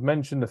 We've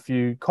mentioned a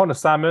few. Connor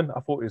Salmon,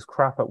 I thought he was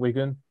crap at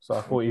Wigan, so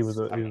I thought he was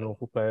an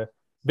awful player.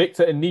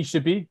 Victor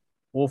Inishebi,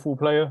 awful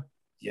player.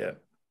 Yeah.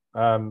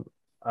 There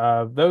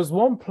was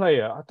one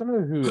player, I don't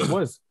know who it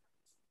was.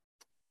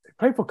 He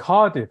played for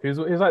Cardiff. He was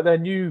like their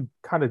new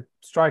kind of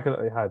striker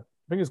that they had.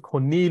 I think it was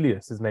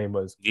Cornelius, his name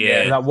was.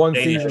 Yeah. In that one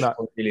season.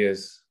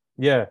 Cornelius.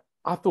 Yeah.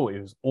 I thought he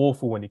was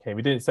awful when he came.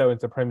 He didn't settle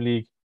into Premier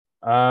League.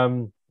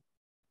 Shevchenko.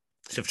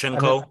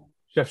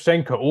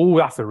 Shevchenko. Oh,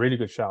 that's a really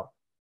good shout.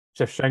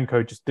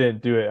 Shevchenko just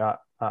didn't do it at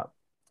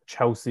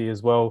Chelsea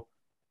as well.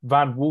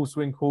 Van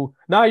Wolfswinkel.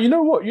 Now, you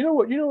know what?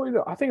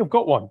 I think I've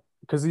got one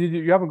because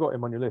you haven't got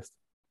him on your list.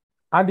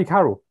 Andy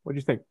Carroll. What do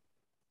you think?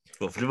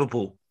 What, for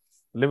Liverpool?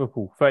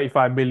 Liverpool,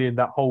 35 million,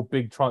 that whole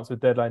big transfer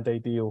deadline day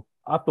deal.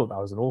 I thought that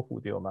was an awful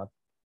deal, man.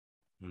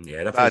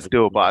 Yeah, that's bad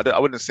deal, but I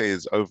wouldn't say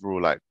his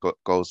overall like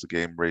goals to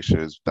game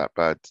ratio is that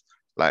bad.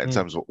 Like in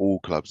terms of all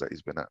clubs that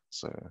he's been at.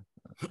 So,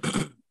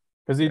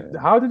 because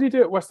how did he do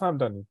at West Ham,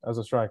 Danny, as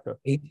a striker?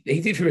 He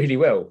did really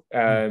well.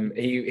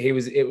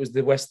 It was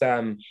the West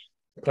Ham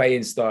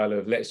playing style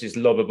of let's just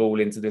lob a ball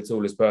into the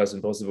tallest person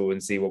possible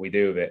and see what we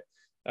do with it.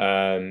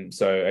 And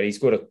he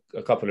scored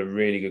a couple of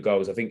really good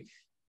goals. I think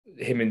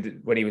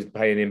when he was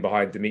playing in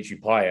behind Dimitri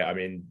Payet, I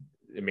mean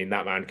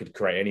that man could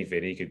create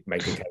anything. He could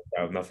make a cake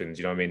out of nothing. Do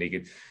you know what I mean? He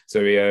could.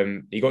 So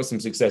he got some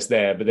success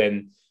there. But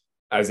then,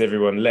 as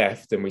everyone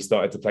left and we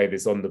started to play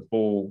this on the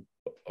ball,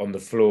 on the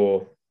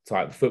floor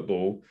type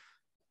football,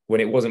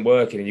 when it wasn't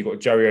working, and you got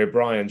Joey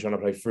O'Brien trying to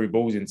play through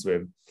balls into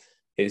him,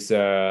 it's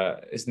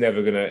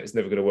never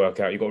gonna work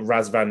out. You got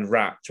Razvan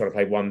Rat trying to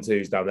play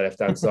 1-2s down the left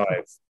hand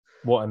side.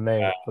 What a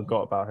name!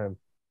 Forgot about him.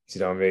 Do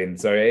you know what I mean?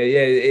 So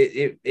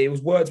it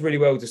was worked really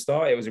well to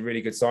start. It was a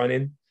really good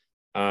signing.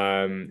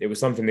 It was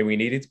something that we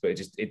needed, but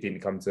it didn't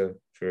come to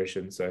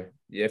fruition. So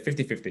yeah,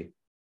 50-50.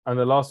 And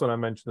the last one I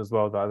mentioned as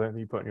well that I don't think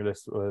you put on your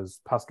list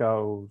was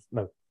Pascal.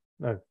 No,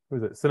 who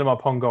was it? Cinema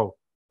Pongo,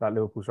 that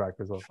Liverpool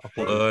striker as well. I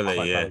thought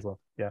that as well.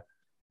 Yeah,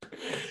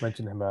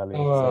 mentioned him earlier.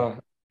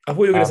 I thought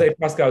you were going to say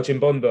Pascal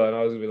Chimbonda, and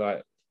I was going to be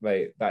like,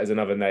 mate, that is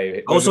another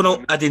name. I also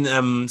not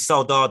adding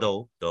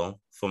Soldado though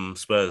from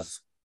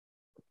Spurs.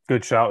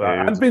 Good shout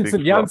that. And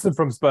Vincent Janssen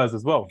from Spurs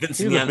as well.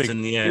 Vincent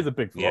Janssen, he's a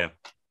big flop. Yeah.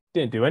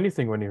 Didn't do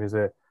anything when he was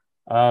here.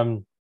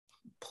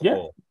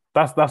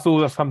 That's all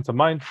that's come to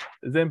mind.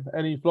 Zim,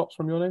 any flops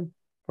from your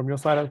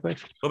side, I think?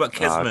 What about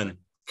Kezman?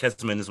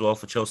 Kezman as well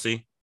for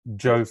Chelsea.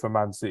 Joe for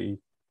Man City.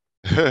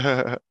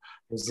 I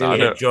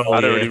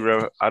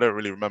don't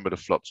really remember the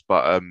flops,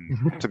 but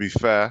to be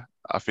fair,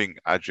 I think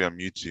Adrian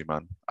Mutu,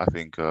 man. I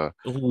think he was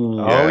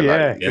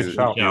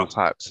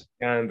hyped.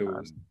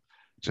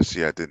 Just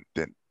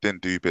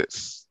didn't do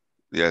bits.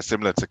 Yeah,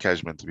 similar to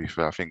Kezman, to be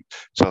fair. I think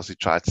Chelsea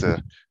tried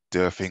to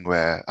do a thing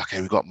where,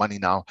 okay, we got money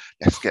now,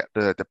 let's get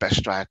the best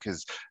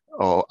strikers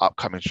or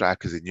upcoming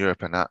strikers in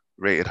Europe, and that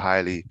rated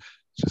highly,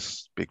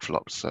 just big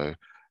flops. So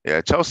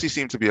yeah, Chelsea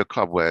seem to be a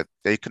club where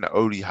they can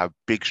only have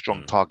big,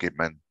 strong target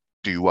men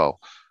do well.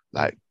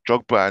 Like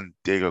Drogba and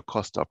Diego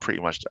Costa are pretty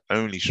much the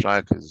only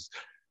strikers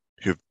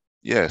who've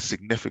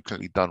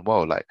significantly done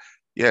well. Like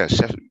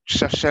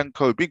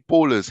Shevchenko, big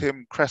ballers,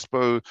 him,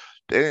 Crespo,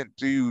 they didn't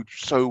do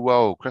so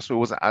well. Crespo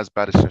wasn't as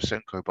bad as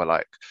Shevchenko, but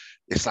like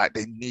it's like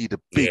they need a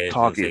big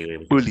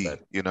target bully,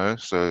 you know.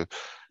 So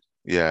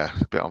yeah,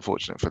 a bit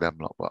unfortunate for them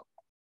lot, but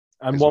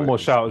and one more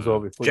shout as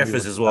well.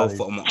 Jeffers as well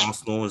from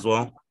Arsenal as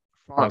well.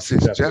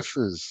 Francis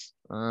Jeffers,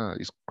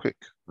 he's quick.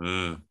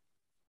 Gabby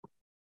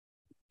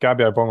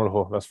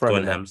Bongelho, let's throw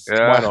him in.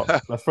 Why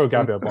not? Let's throw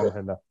Gabby Bongelho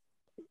in there.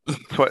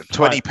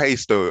 20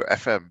 pace though,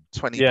 FM.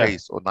 20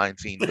 pace or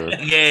 19 though.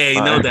 Yeah,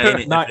 you know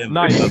that.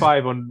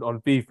 95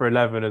 on FIFA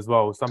 11 as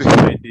well.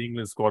 Somebody made the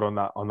England squad on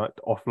that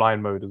offline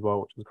mode as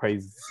well, which was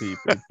crazy to see.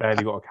 But he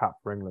barely got a cap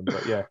for England.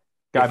 But yeah,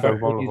 if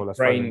only his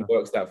brain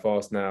works that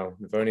fast now.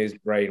 If only his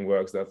brain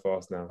works that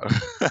fast now.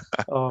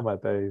 Oh my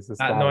days!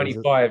 That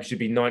 95 should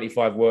be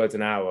 95 words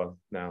an hour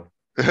now.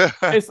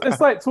 It's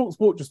like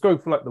TalkSport just go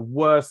for like the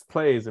worst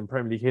players in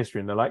Premier League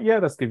history, and they're like, yeah,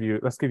 let's give you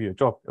a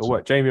job. It'll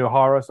work. Jamie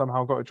O'Hara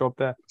somehow got a job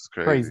there. It's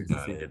crazy.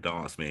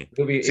 Don't ask me.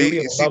 He'll be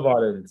on Love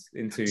Island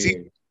in 2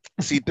 years.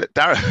 See,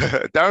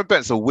 Darren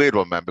Bent's a weird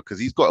one, man, because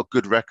he's got a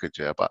good record,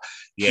 but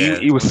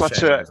he was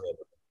such a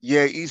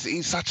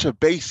he's such a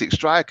basic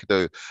striker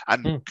though,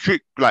 and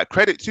like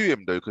credit to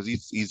him though, because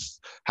he's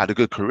had a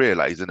good career.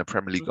 Like he's in the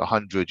Premier League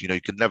 100. You know,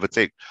 you can never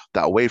take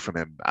that away from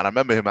him. And I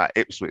remember him at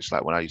Ipswich,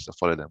 like when I used to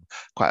follow them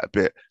quite a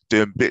bit,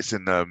 doing bits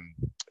in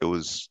it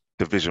was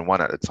Division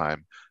 1 at the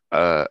time.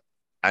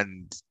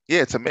 And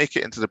yeah, to make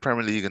it into the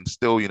Premier League and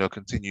still, you know,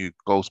 continue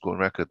goal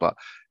scoring record, but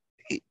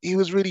he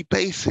was really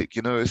basic.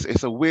 You know,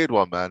 it's a weird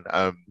one, man.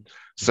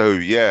 So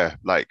yeah,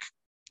 like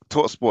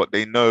TalkSport,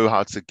 they know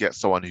how to get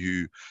someone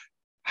who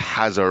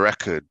has a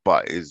record,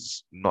 but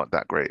is not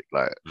that great.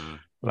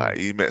 Like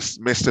he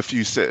missed a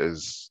few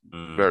sitters.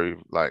 Very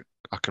like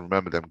I can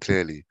remember them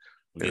clearly.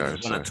 You know,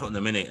 one at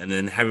Tottenham minute, and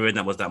then Harry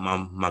Redknapp was that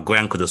my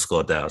grand could have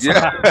scored that.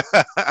 Yeah.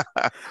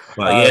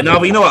 But no,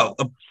 but you know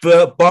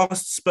what? Bar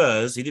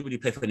Spurs, he didn't really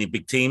play for any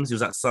big teams. He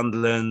was at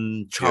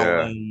Sunderland,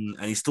 Charlton,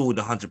 and he's still with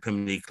the 100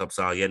 Premier League clubs.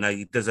 So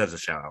he deserves a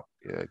shout out.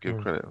 Yeah, give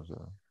credit.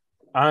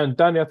 And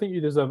Danny, I think you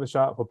deserve a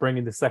shout out for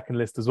bringing the second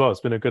list as well. It's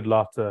been a good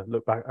laugh to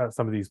look back at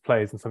some of these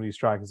players and some of these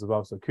strikers as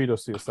well. So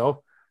kudos to yourself.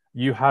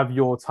 You have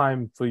your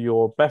time for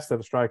your best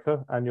ever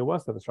striker and your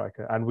worst ever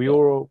striker. And we're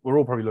all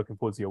probably looking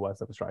forward to your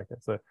worst ever striker.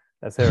 So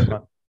let's hear it,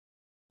 man.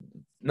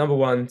 Number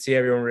 1,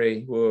 Thierry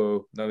Henry.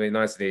 Whoa,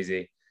 nice and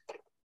easy.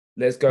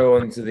 Let's go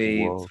on to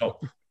the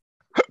top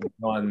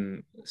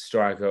 1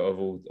 striker of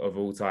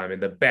all time in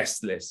the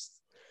best list.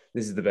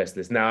 This is the best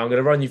list. Now I'm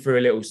going to run you through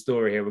a little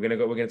story here. We're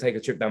going to take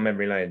a trip down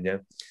memory lane. Yeah.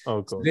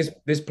 Oh, God. So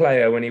this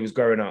player, when he was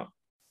growing up,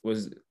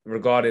 was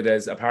regarded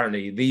as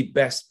apparently the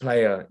best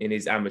player in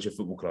his amateur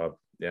football club.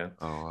 Yeah.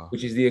 Oh, wow.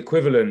 Which is the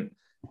equivalent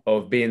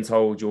of being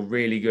told you're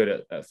really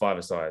good at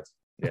five-a-side.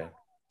 Yeah.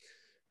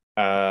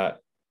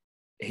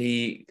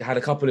 He had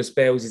a couple of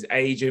spells. His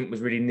agent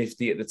was really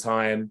nifty at the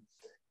time,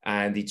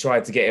 and he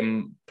tried to get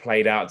him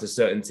played out to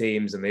certain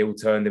teams, and they all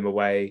turned him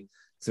away.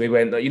 So he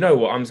went, you know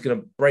what? I'm just going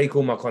to break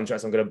all my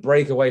contracts. I'm going to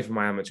break away from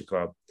my amateur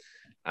club,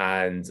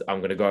 and I'm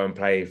going to go and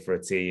play for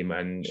a team.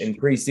 And in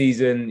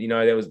pre-season, you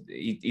know,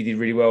 he did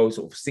really well.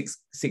 Sort of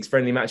six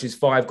friendly matches,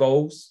 5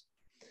 goals,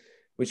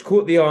 which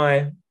caught the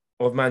eye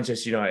of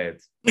Manchester United.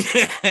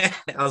 I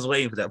was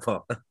waiting for that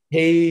part.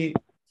 He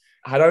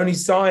had only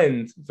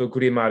signed for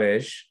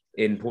Guimarães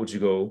in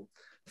Portugal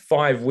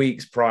 5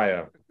 weeks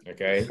prior.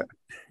 Okay.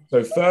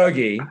 So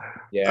Fergie,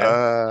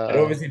 had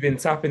obviously been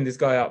tapping this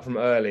guy up from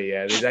early.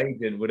 Yeah, his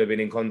agent would have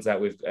been in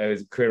contact with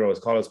Carlos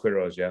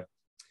Queiroz. Yeah,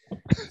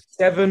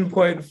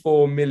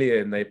 7.4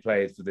 million they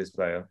paid for this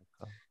player,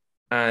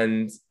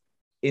 and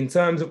in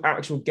terms of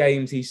actual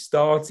games he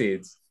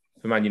started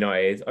for Man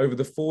United over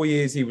the 4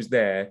 years he was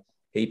there,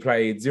 he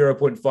played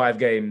 0.5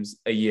 games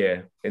a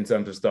year in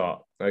terms of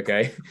start.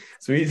 Okay,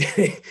 so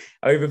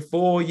over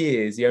 4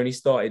 years he only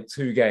started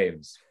 2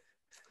 games.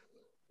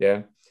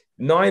 Yeah.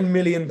 £9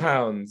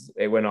 million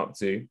it went up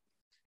to,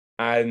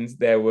 and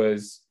there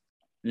was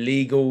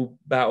legal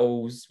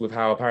battles with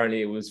how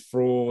apparently it was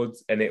fraud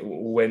and it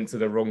went to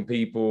the wrong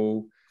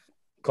people.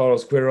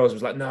 Carlos Queiroz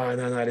was like, no,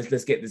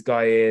 let's get this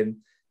guy in,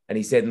 and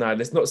he said, no,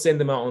 let's not send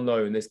him out on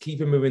loan. Let's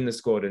keep him within the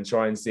squad and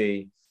try and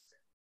see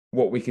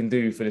what we can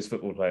do for this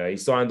football player. He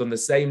signed on the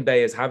same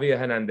day as Javier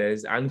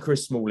Hernandez and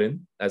Chris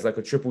Smalling as like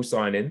a triple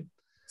sign-in.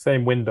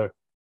 Same window.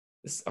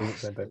 I've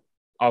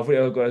got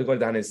it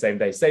down in the same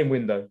day, same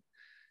window.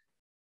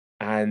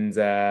 And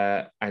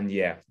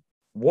yeah,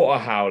 what a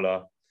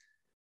howler.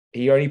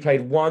 He only played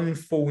 1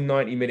 full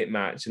 90-minute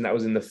match, and that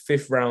was in the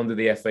 5th round of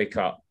the FA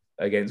Cup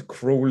against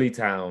Crawley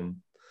Town.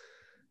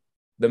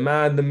 The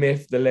man, the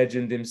myth, the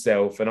legend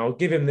himself, and I'll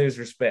give him his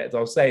respect.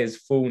 I'll say his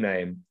full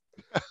name.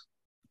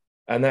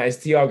 And that is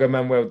Thiago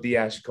Manuel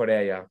Diaz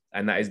Correa.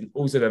 And that is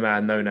also the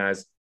man known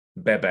as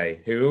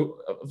Bebe, who,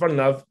 fun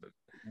enough,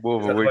 that's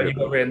what you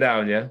got written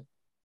down, yeah?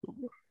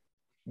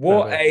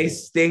 What a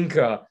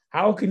stinker.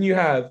 How can you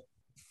have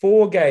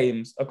 4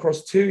 games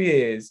across 2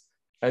 years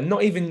and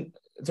not even,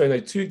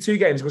 two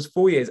games across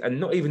 4 years and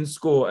not even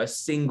score a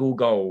single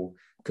goal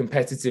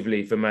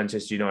competitively for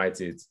Manchester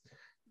United?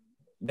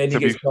 Then he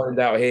gets loaned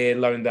out here,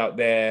 loaned out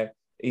there.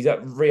 He's at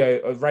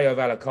Rayo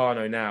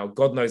Vallecano now.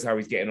 God knows how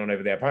he's getting on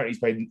over there. Apparently he's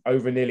played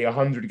over nearly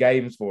 100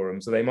 games for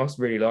him, so they must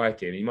really like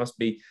him. He must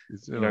be,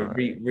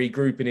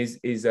 regrouping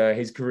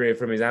his career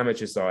from his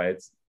amateur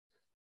sides.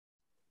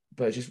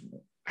 But just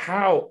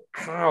how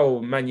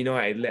Man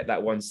United let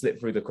that one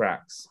slip through the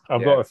cracks.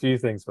 I've got a few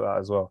things for that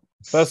as well.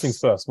 First things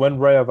first, when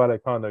Rayo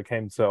Vallecano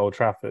came to Old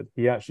Trafford,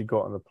 he actually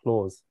got an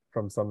applause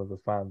from some of the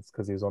fans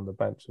because he was on the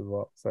bench as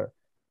well. So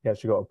he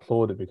actually got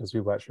applauded because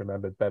people actually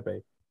remembered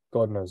Bebe.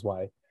 God knows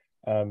why.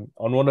 On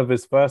one of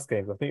his first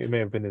games, I think it may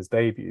have been his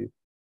debut.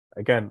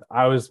 Again,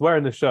 I was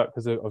wearing the shirt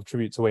because of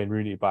tribute to Wayne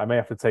Rooney, but I may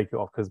have to take it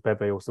off because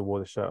Bebe also wore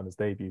the shirt on his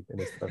debut in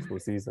his first full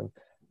season.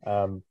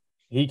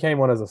 He came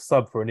on as a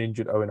sub for an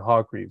injured Owen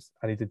Hargreaves,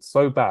 and he did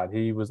so bad.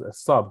 He was a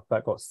sub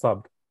that got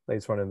subbed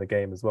later on in the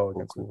game as well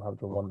against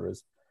Wolverhampton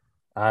Wanderers.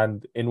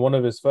 And in one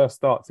of his first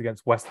starts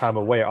against West Ham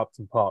away at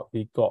Upton Park,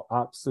 he got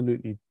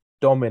absolutely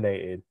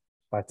dominated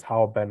by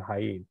Tal Ben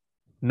Haim.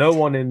 No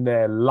one in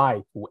their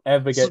life will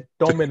ever get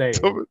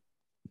dominated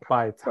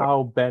by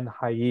Tal Ben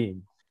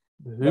Haim.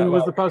 Who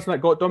was the person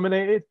that got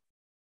dominated?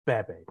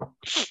 Bebe.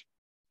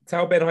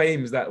 Tal Ben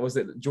Haim was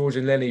it George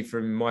and Lenny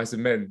from Mice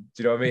and Men?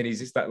 Do you know what I mean? He's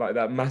just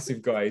that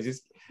massive guy. He's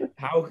just,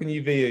 how can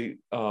you be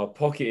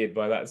pocketed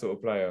by that sort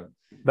of player?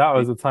 That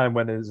was a time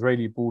when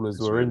Israeli ballers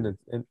were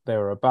they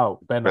were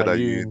about. Ben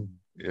Haim,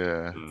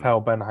 Tal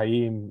Ben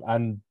Haim,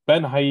 and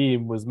Ben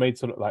Haim was made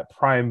to look like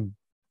prime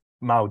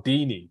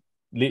Maldini,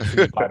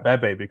 literally by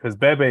Bebe, because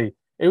Bebe,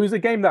 it was a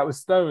game that was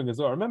stirring as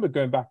well. I remember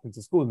going back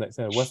into school the next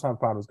day, West Ham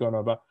fan was going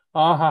on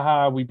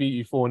about, we beat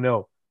you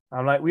 4-0.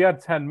 I'm like, we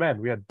had 10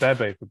 men. We had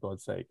Bebe, for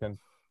God's sake. And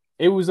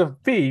it was a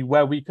fee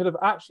where we could have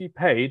actually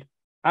paid,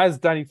 as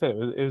Danny said,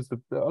 it was a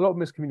lot of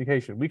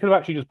miscommunication. We could have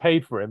actually just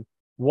paid for him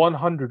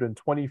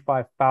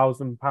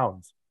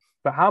 £125,000.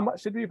 But how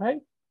much did we pay?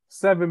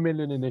 7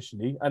 million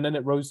initially, and then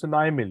it rose to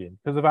 9 million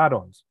because of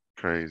add-ons.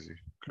 Crazy.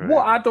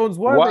 What add-ons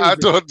were What they?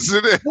 add-ons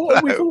in it? What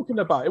are we talking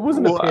about? It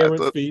wasn't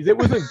appearance fees. It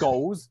wasn't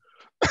goals.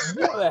 What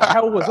the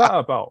hell was that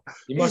about?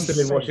 He must have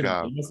been washing.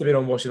 He must have been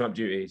on washing up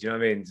duty. Do you know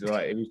what I mean? So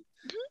like, he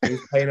was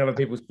paying other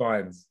people's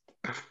fines.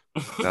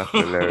 That's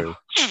hilarious.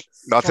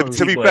 No,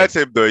 to be fair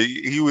to him though,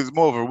 he was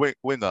more of a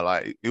winger.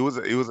 Like he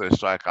wasn't a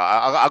striker.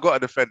 I got to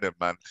defend him,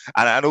 man.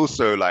 And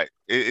also like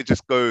it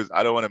just goes.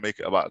 I don't want to make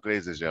it about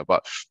Glazers, yeah,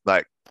 but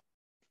like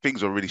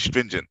things were really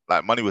stringent.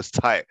 Like money was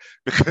tight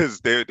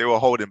because they were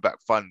holding back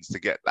funds to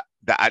get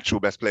the actual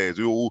best players.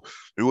 We were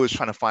always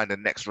trying to find the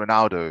next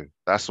Ronaldo.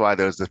 That's why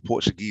there was the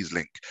Portuguese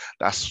link.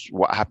 That's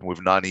what happened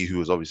with Nani, who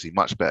was obviously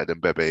much better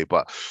than Bebe,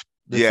 but.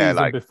 The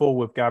season before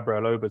with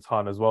Gabriel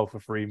Obertan as well for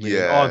 3 million.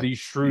 Yeah, these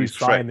shrewd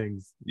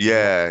signings.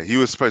 Yeah, he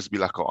was supposed to be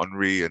like an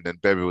Henry, and then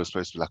Bebe was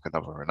supposed to be like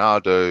another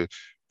Ronaldo.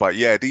 But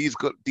yeah, these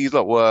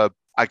lot were,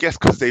 I guess,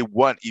 because they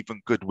weren't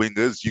even good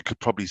wingers. You could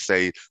probably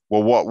say,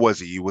 well, what was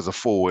he? He was a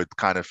forward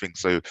kind of thing.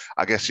 So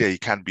I guess he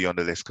can be on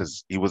the list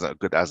because he wasn't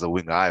good as a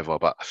winger either.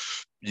 But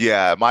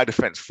yeah, my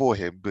defense for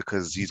him,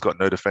 because he's got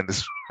no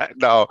defenders right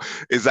now,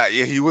 is that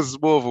he was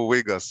more of a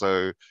winger.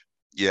 So.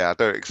 Yeah, I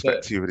don't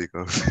expect too many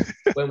goals.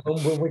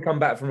 when we come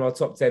back from our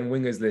top 10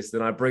 wingers list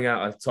and I bring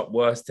out a top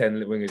worst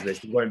 10 wingers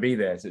list, it won't be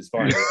there, so it's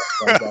fine.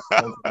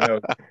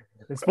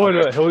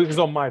 Spoiler, he's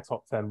on my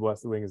top 10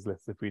 worst wingers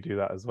list if we do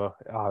that as well.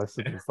 This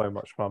has been so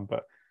much fun.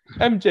 But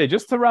MJ,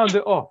 just to round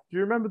it off, do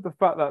you remember the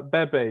fact that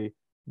Bebe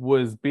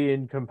was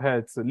being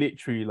compared to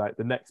literally like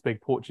the next big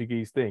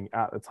Portuguese thing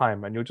at the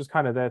time? And you're just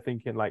kind of there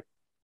thinking like,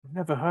 I've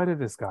never heard of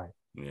this guy.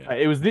 Yeah.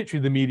 It was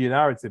literally the media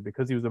narrative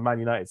because he was a Man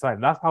United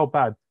signing. That's how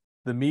bad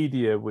the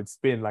media would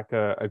spin like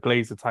a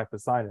Glazer type of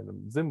signing,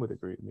 and Zim would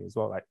agree with me as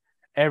well. Like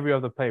every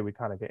other player we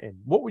kind of get in.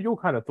 What were your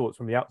kind of thoughts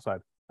from the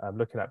outside,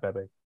 looking at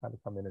Bebe kind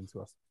of coming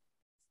into us?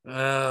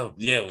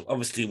 Yeah,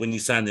 obviously when you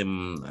signed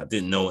him, I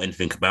didn't know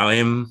anything about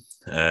him.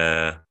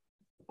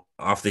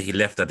 After he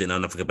left, I didn't know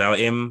nothing about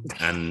him,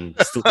 and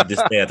still to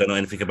this day, I don't know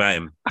anything about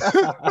him.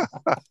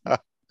 I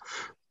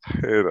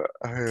hear that.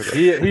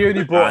 He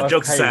only brought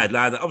jokes aside,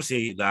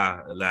 obviously, it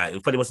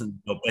probably wasn't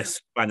the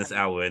best finest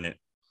hour in it.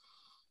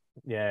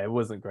 Yeah, it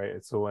wasn't great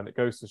at all. And it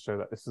goes to show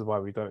that this is why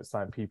we don't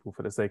sign people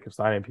for the sake of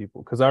signing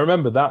people. Because I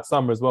remember that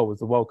summer as well was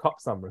the World Cup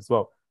summer as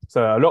well.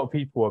 So a lot of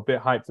people were a bit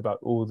hyped about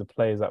all the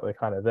players that were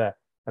kind of there.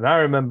 And I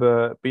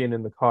remember being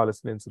in the car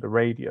listening to the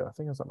radio. I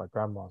think I was at my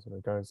grandma's when we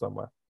were going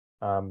somewhere.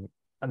 And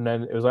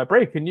then it was like,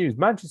 breaking news.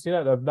 Manchester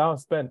United have now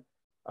spent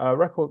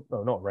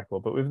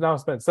we've now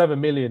spent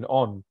 7 million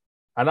on.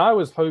 And I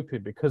was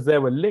hoping, because there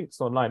were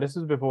links online. This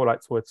was before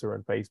like Twitter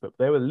and Facebook.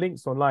 There were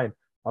links online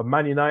of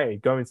Man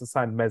United going to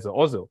sign Mesut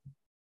Ozil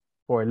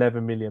for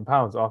 £11 million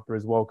after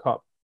his World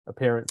Cup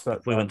appearance.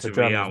 If we went to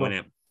Real, wasn't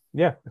it?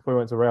 Yeah, if we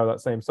went to Real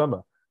that same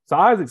summer. So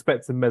I was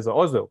expecting Mesut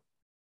Ozil,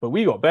 but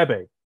we got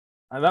Bebe.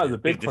 And that was a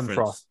big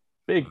contrast.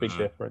 Big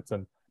difference.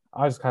 And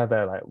I was kind of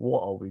there like,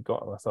 what have we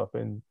got ourselves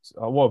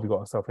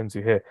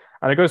into here?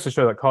 And it goes to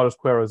show that Carlos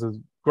Queiroz, as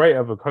great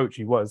of a coach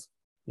he was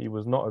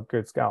not a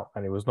good scout,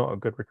 and he was not a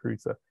good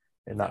recruiter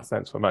in that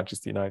sense for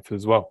Manchester United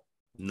as well.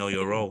 Know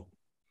your role.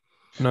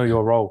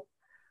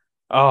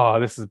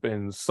 This has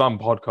been some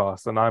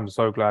podcast, and I'm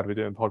so glad we're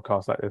doing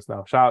podcasts like this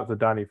now. Shout out to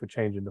Danny for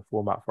changing the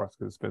format for us,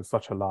 because it's been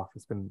such a laugh.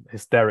 It's been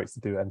hysterics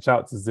to do. And shout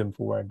out to Zim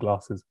for wearing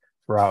glasses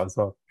throughout as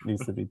well.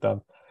 Needs to be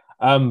done.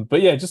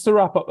 But yeah, just to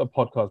wrap up the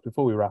podcast,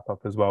 before we wrap up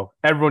as well,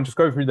 everyone just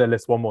go through their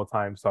list one more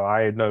time so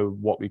I know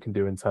what we can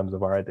do in terms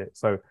of our edit.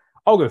 So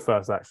I'll go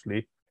first,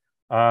 actually.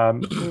 Who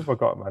have I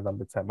got at my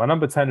number 10? My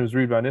number 10 was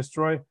Ruud van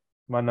Nistelrooy.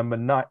 My number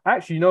 9...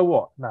 Actually, you know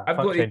what? I've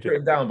got these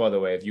written down, by the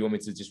way, if you want me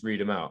to just read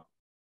them out.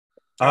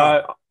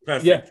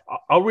 Yeah,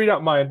 I'll read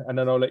out mine and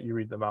then I'll let you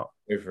read them out.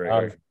 Go for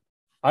it.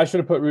 I should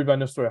have put Ruud van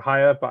Nistelrooy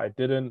higher, but I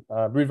didn't.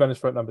 Ruud van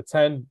Nistelrooy at number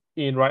 10,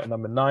 Ian Wright at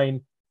number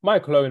 9,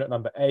 Michael Owen at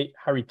number 8,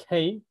 Harry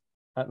Kane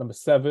at number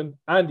 7,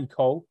 Andy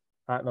Cole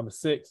at number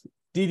 6,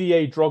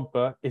 Didier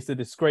Drogba. It's a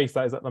disgrace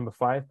that is at number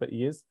 5, but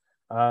he is.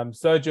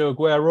 Sergio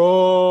Aguero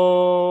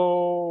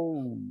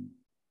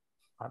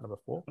at number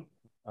 4,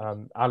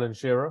 Alan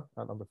Shearer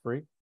at number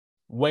 3,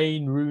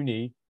 Wayne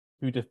Rooney,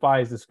 who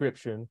defies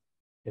description,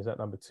 is at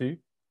number 2,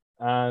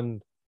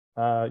 and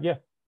Thierry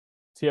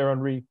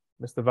Henry,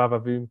 Mr.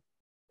 Vavavoom,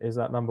 is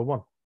at number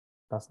 1.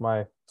 That's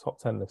my top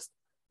 10 list,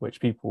 which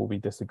people will be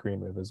disagreeing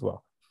with as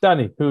well.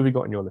 Danny, who have we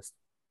got on your list?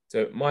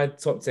 So my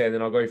top 10,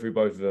 and I'll go through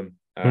both of them.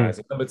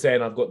 So number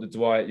 10, I've got the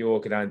Dwight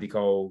Yorke and Andy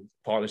Cole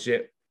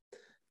partnership.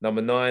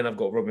 Number 9, I've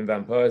got Robin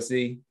van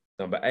Persie.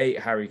 Number 8,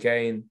 Harry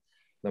Kane.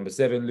 Number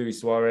 7,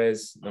 Luis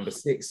Suarez. Number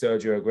 6,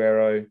 Sergio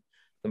Aguero.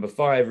 Number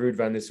 5, Ruud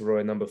van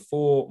Nistelrooy. Number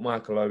 4,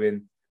 Michael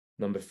Owen.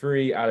 Number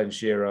 3, Alan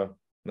Shearer.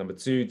 Number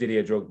 2,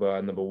 Didier Drogba.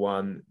 And number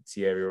 1,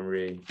 Thierry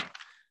Henry.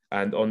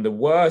 And on the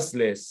worst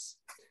list,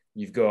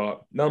 you've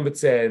got number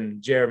 10,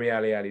 Jeremy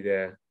Ali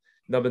there.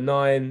 Number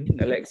 9,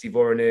 Alexei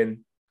Voronin.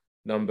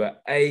 Number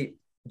 8,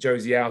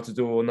 Josie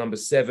Altidore. Number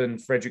 7,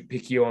 Frederick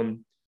Piquion.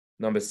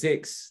 Number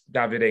 6,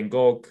 David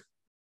Ngog.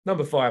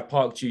 Number 5,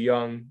 Park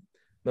Ju-young.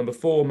 Number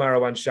 4,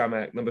 Marwan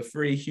Shamak. Number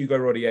 3, Hugo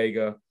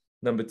Rodallega.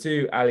 Number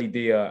 2, Ali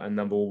Dia. And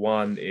number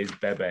 1 is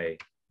Bebe.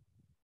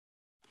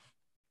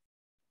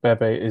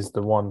 Bebe is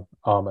the one.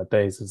 My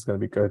days is going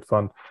to be good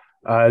fun.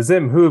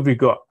 Zim, who have you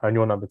got on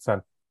your number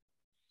 10?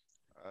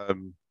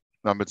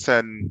 Number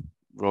 10,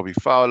 Robbie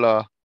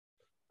Fowler.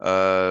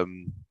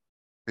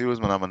 He was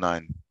my number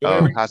 9.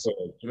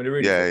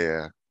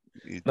 Yeah.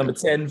 Number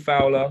 10,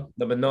 Fowler.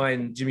 Number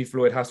 9, Jimmy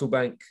Floyd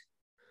Hasselbank.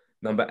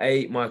 Number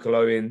 8, Michael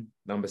Owen.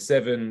 Number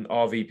 7,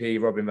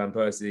 RVP, Robin Van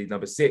Persie.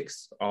 Number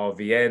 6,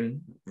 RVN,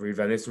 Ruud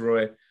van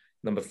Nistelrooy.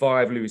 Number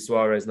 5, Luis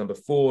Suarez. Number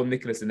 4,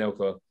 Nicolas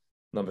Anelka.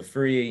 Number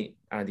 3,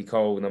 Andy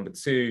Cole. Number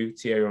 2,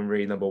 Thierry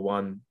Henry. Number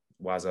 1,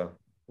 Wazza,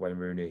 Wayne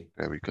Rooney.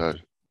 There we go.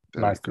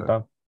 Nicely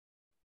done.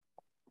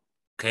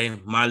 Okay,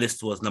 my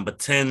list was number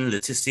 10,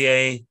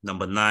 Letitia.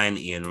 Number 9,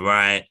 Ian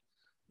Wright.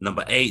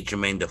 Number 8,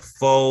 Jermaine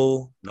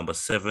Defoe. Number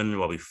 7,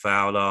 Robbie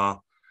Fowler.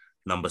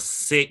 Number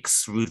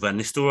 6, Ruud van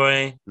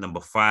Nistelrooy. Number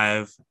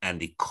 5,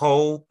 Andy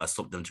Cole. I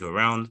swapped them 2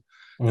 around.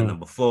 Then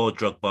number 4,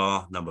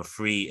 Drogba. Number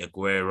 3,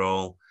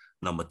 Aguero.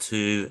 Number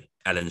 2,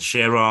 Alan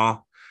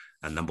Shearer.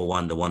 And number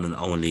 1, the one and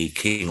only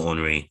King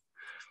Henry.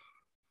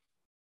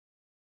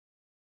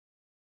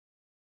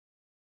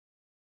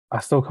 I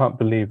still can't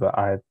believe that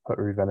I put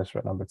Ruud van Nistelrooy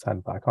at number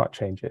 10, but I can't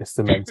change it. It's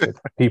cemented.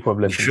 People have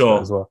listened to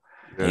it as well.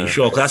 Yeah. Are you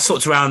sure? Because I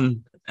swapped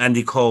around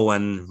Andy Cole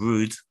and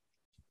Ruud.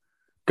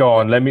 Go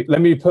on, let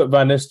me put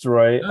Van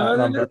Nistelrooy at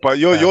number. But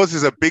yours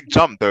is a big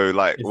jump though,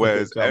 like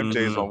whereas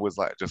MJ's one was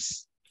like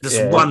just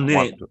one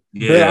minute.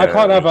 Yeah, I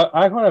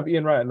can't have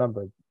Ian Wright at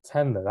number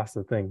 10 though. That's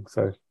the thing.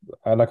 So,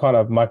 and I can't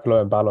have Michael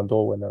Owen Ballon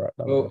d'Or winner at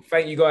number. Well,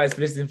 thank you guys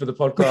for listening for the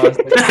podcast.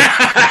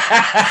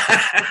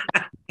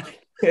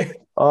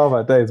 Oh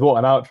my days, what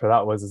an outro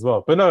that was as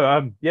well. But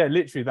no, yeah,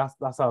 literally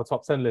that's our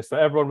top 10 list. So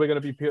everyone, we're going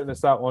to be putting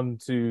this out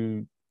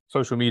onto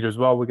social media as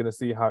well. We're going to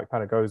see how it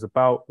kind of goes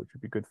about, which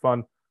would be good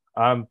fun.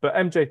 But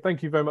MJ,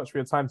 thank you very much for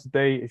your time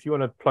today. If you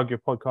want to plug your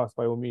podcast,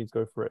 by all means,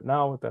 go for it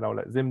now. Then I'll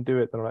let Zim do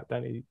it. Then I'll let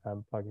Danny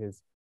plug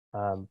his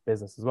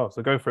business as well.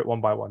 So go for it one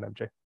by one,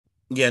 MJ.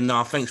 Yeah,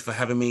 no, thanks for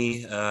having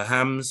me,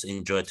 Hams.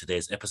 Enjoyed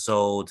today's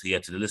episode. Yeah,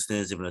 to the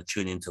listeners, if you want to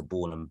tune into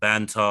Ball and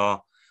Banter,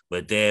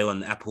 we're there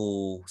on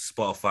Apple,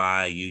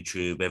 Spotify,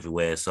 YouTube,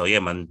 everywhere. So yeah,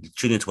 man,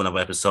 tune into another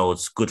episode.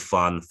 It's good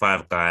fun.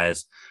 5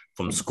 guys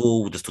from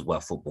school. We just talk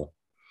about football.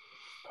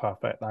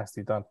 Perfect.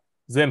 Nicely done.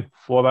 Zim,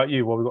 what about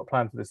you? What have we got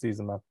planned for this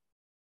season, man?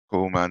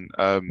 Cool, man.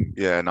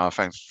 Yeah, no,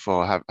 thanks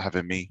for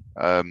having me.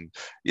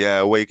 Yeah,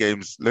 away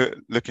games.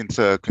 Looking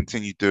to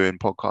continue doing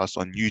podcasts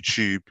on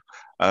YouTube,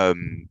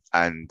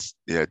 and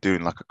yeah,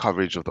 doing like a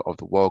coverage of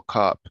the World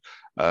Cup,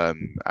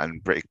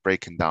 and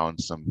breaking down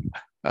some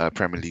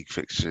Premier League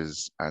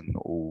fixtures and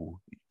all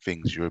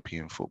things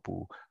European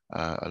football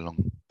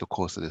along the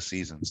course of the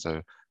season.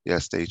 So yeah,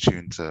 stay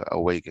tuned to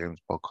Away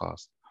Games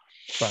podcast.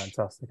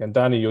 Fantastic. And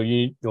Danny, your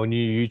new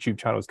YouTube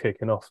channel is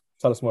kicking off.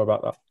 Tell us more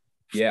about that.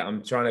 Yeah,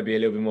 I'm trying to be a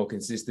little bit more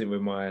consistent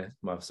with my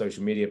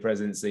social media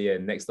presence. So yeah,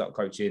 Next Up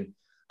Coaching,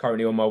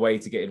 currently on my way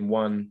to getting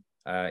one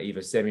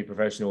either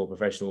semi-professional or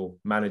professional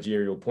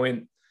managerial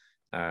point.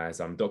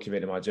 So I'm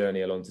documenting my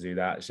journey along to do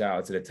that. Shout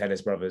out to the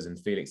Tennis Brothers and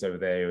Felix over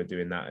there who are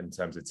doing that in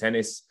terms of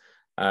tennis.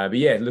 But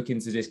yeah, looking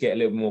to just get a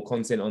little more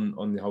content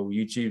on the whole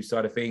YouTube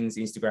side of things.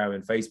 Instagram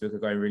and Facebook are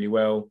going really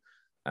well.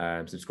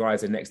 Subscribe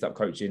to Next Up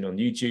Coaching on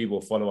YouTube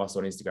or follow us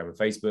on Instagram and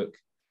Facebook.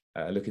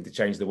 Looking to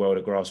change the world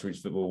of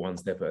grassroots football one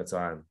step at a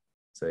time.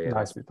 So yeah,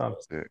 nicely done.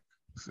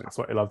 That's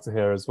what I love to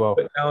hear as well.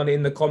 Put down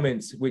in the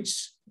comments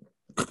which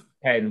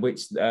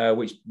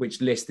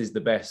list is the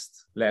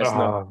best. Let us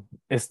know.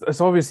 It's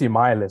obviously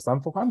my list.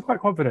 I'm quite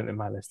confident in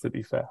my list, to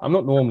be fair. I'm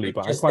not normally,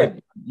 but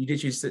you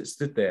literally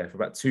stood there for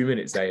about 2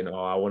 minutes saying,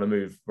 "Oh, I want to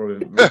move."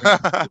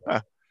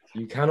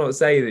 You cannot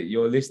say that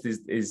your list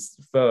is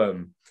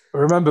firm.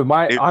 Remember,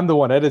 I'm the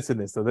one editing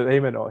this, so they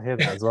may not hear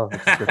that as well.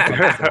 Pretty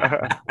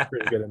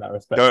good in that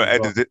respect. Don't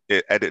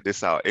edit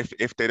this out.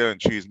 If they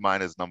don't choose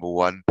mine as number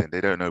 1, then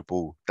they don't know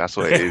ball. That's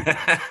what it is.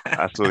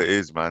 That's what it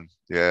is, man.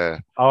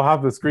 Yeah. I'll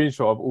have the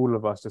screenshot of all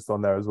of us just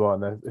on there as well.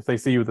 And if they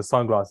see you with the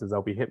sunglasses,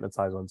 they'll be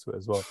hypnotized onto it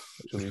as well,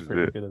 which will be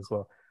pretty good as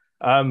well.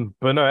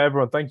 But no,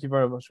 everyone, thank you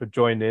very much for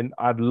joining.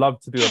 I'd love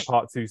to do a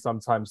part 2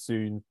 sometime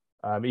soon.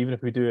 Even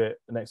if we do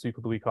it next week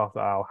or the week after,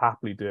 I'll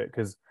happily do it,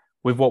 because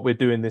with what we're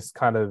doing, this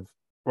kind of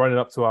running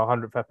up to our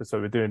 100th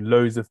episode, we're doing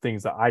loads of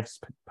things that I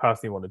just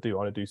personally want to do.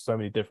 I want to do so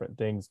many different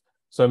things.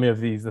 So many of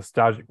these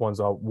nostalgic ones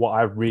are what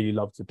I really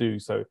love to do.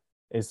 So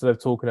instead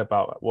of talking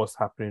about what's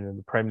happening in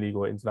the Premier League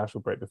or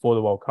international break before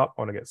the World Cup,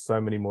 I want to get so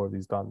many more of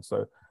these done.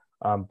 So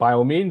by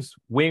all means,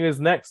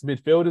 wingers next,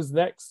 midfielders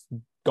next,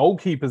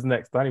 goalkeepers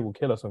next. Danny will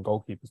kill us on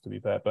goalkeepers, to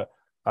be fair. But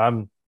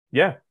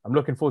yeah, I'm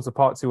looking forward to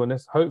part 2 on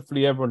this.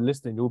 Hopefully everyone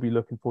listening, you'll be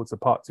looking forward to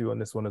part 2 on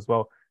this one as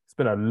well. It's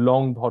been a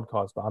long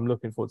podcast, but I'm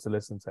looking forward to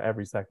listening to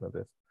every second of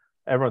this.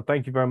 Everyone,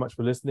 thank you very much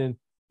for listening.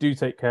 Do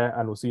take care,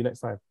 and we'll see you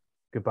next time.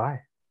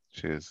 Goodbye.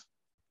 Cheers.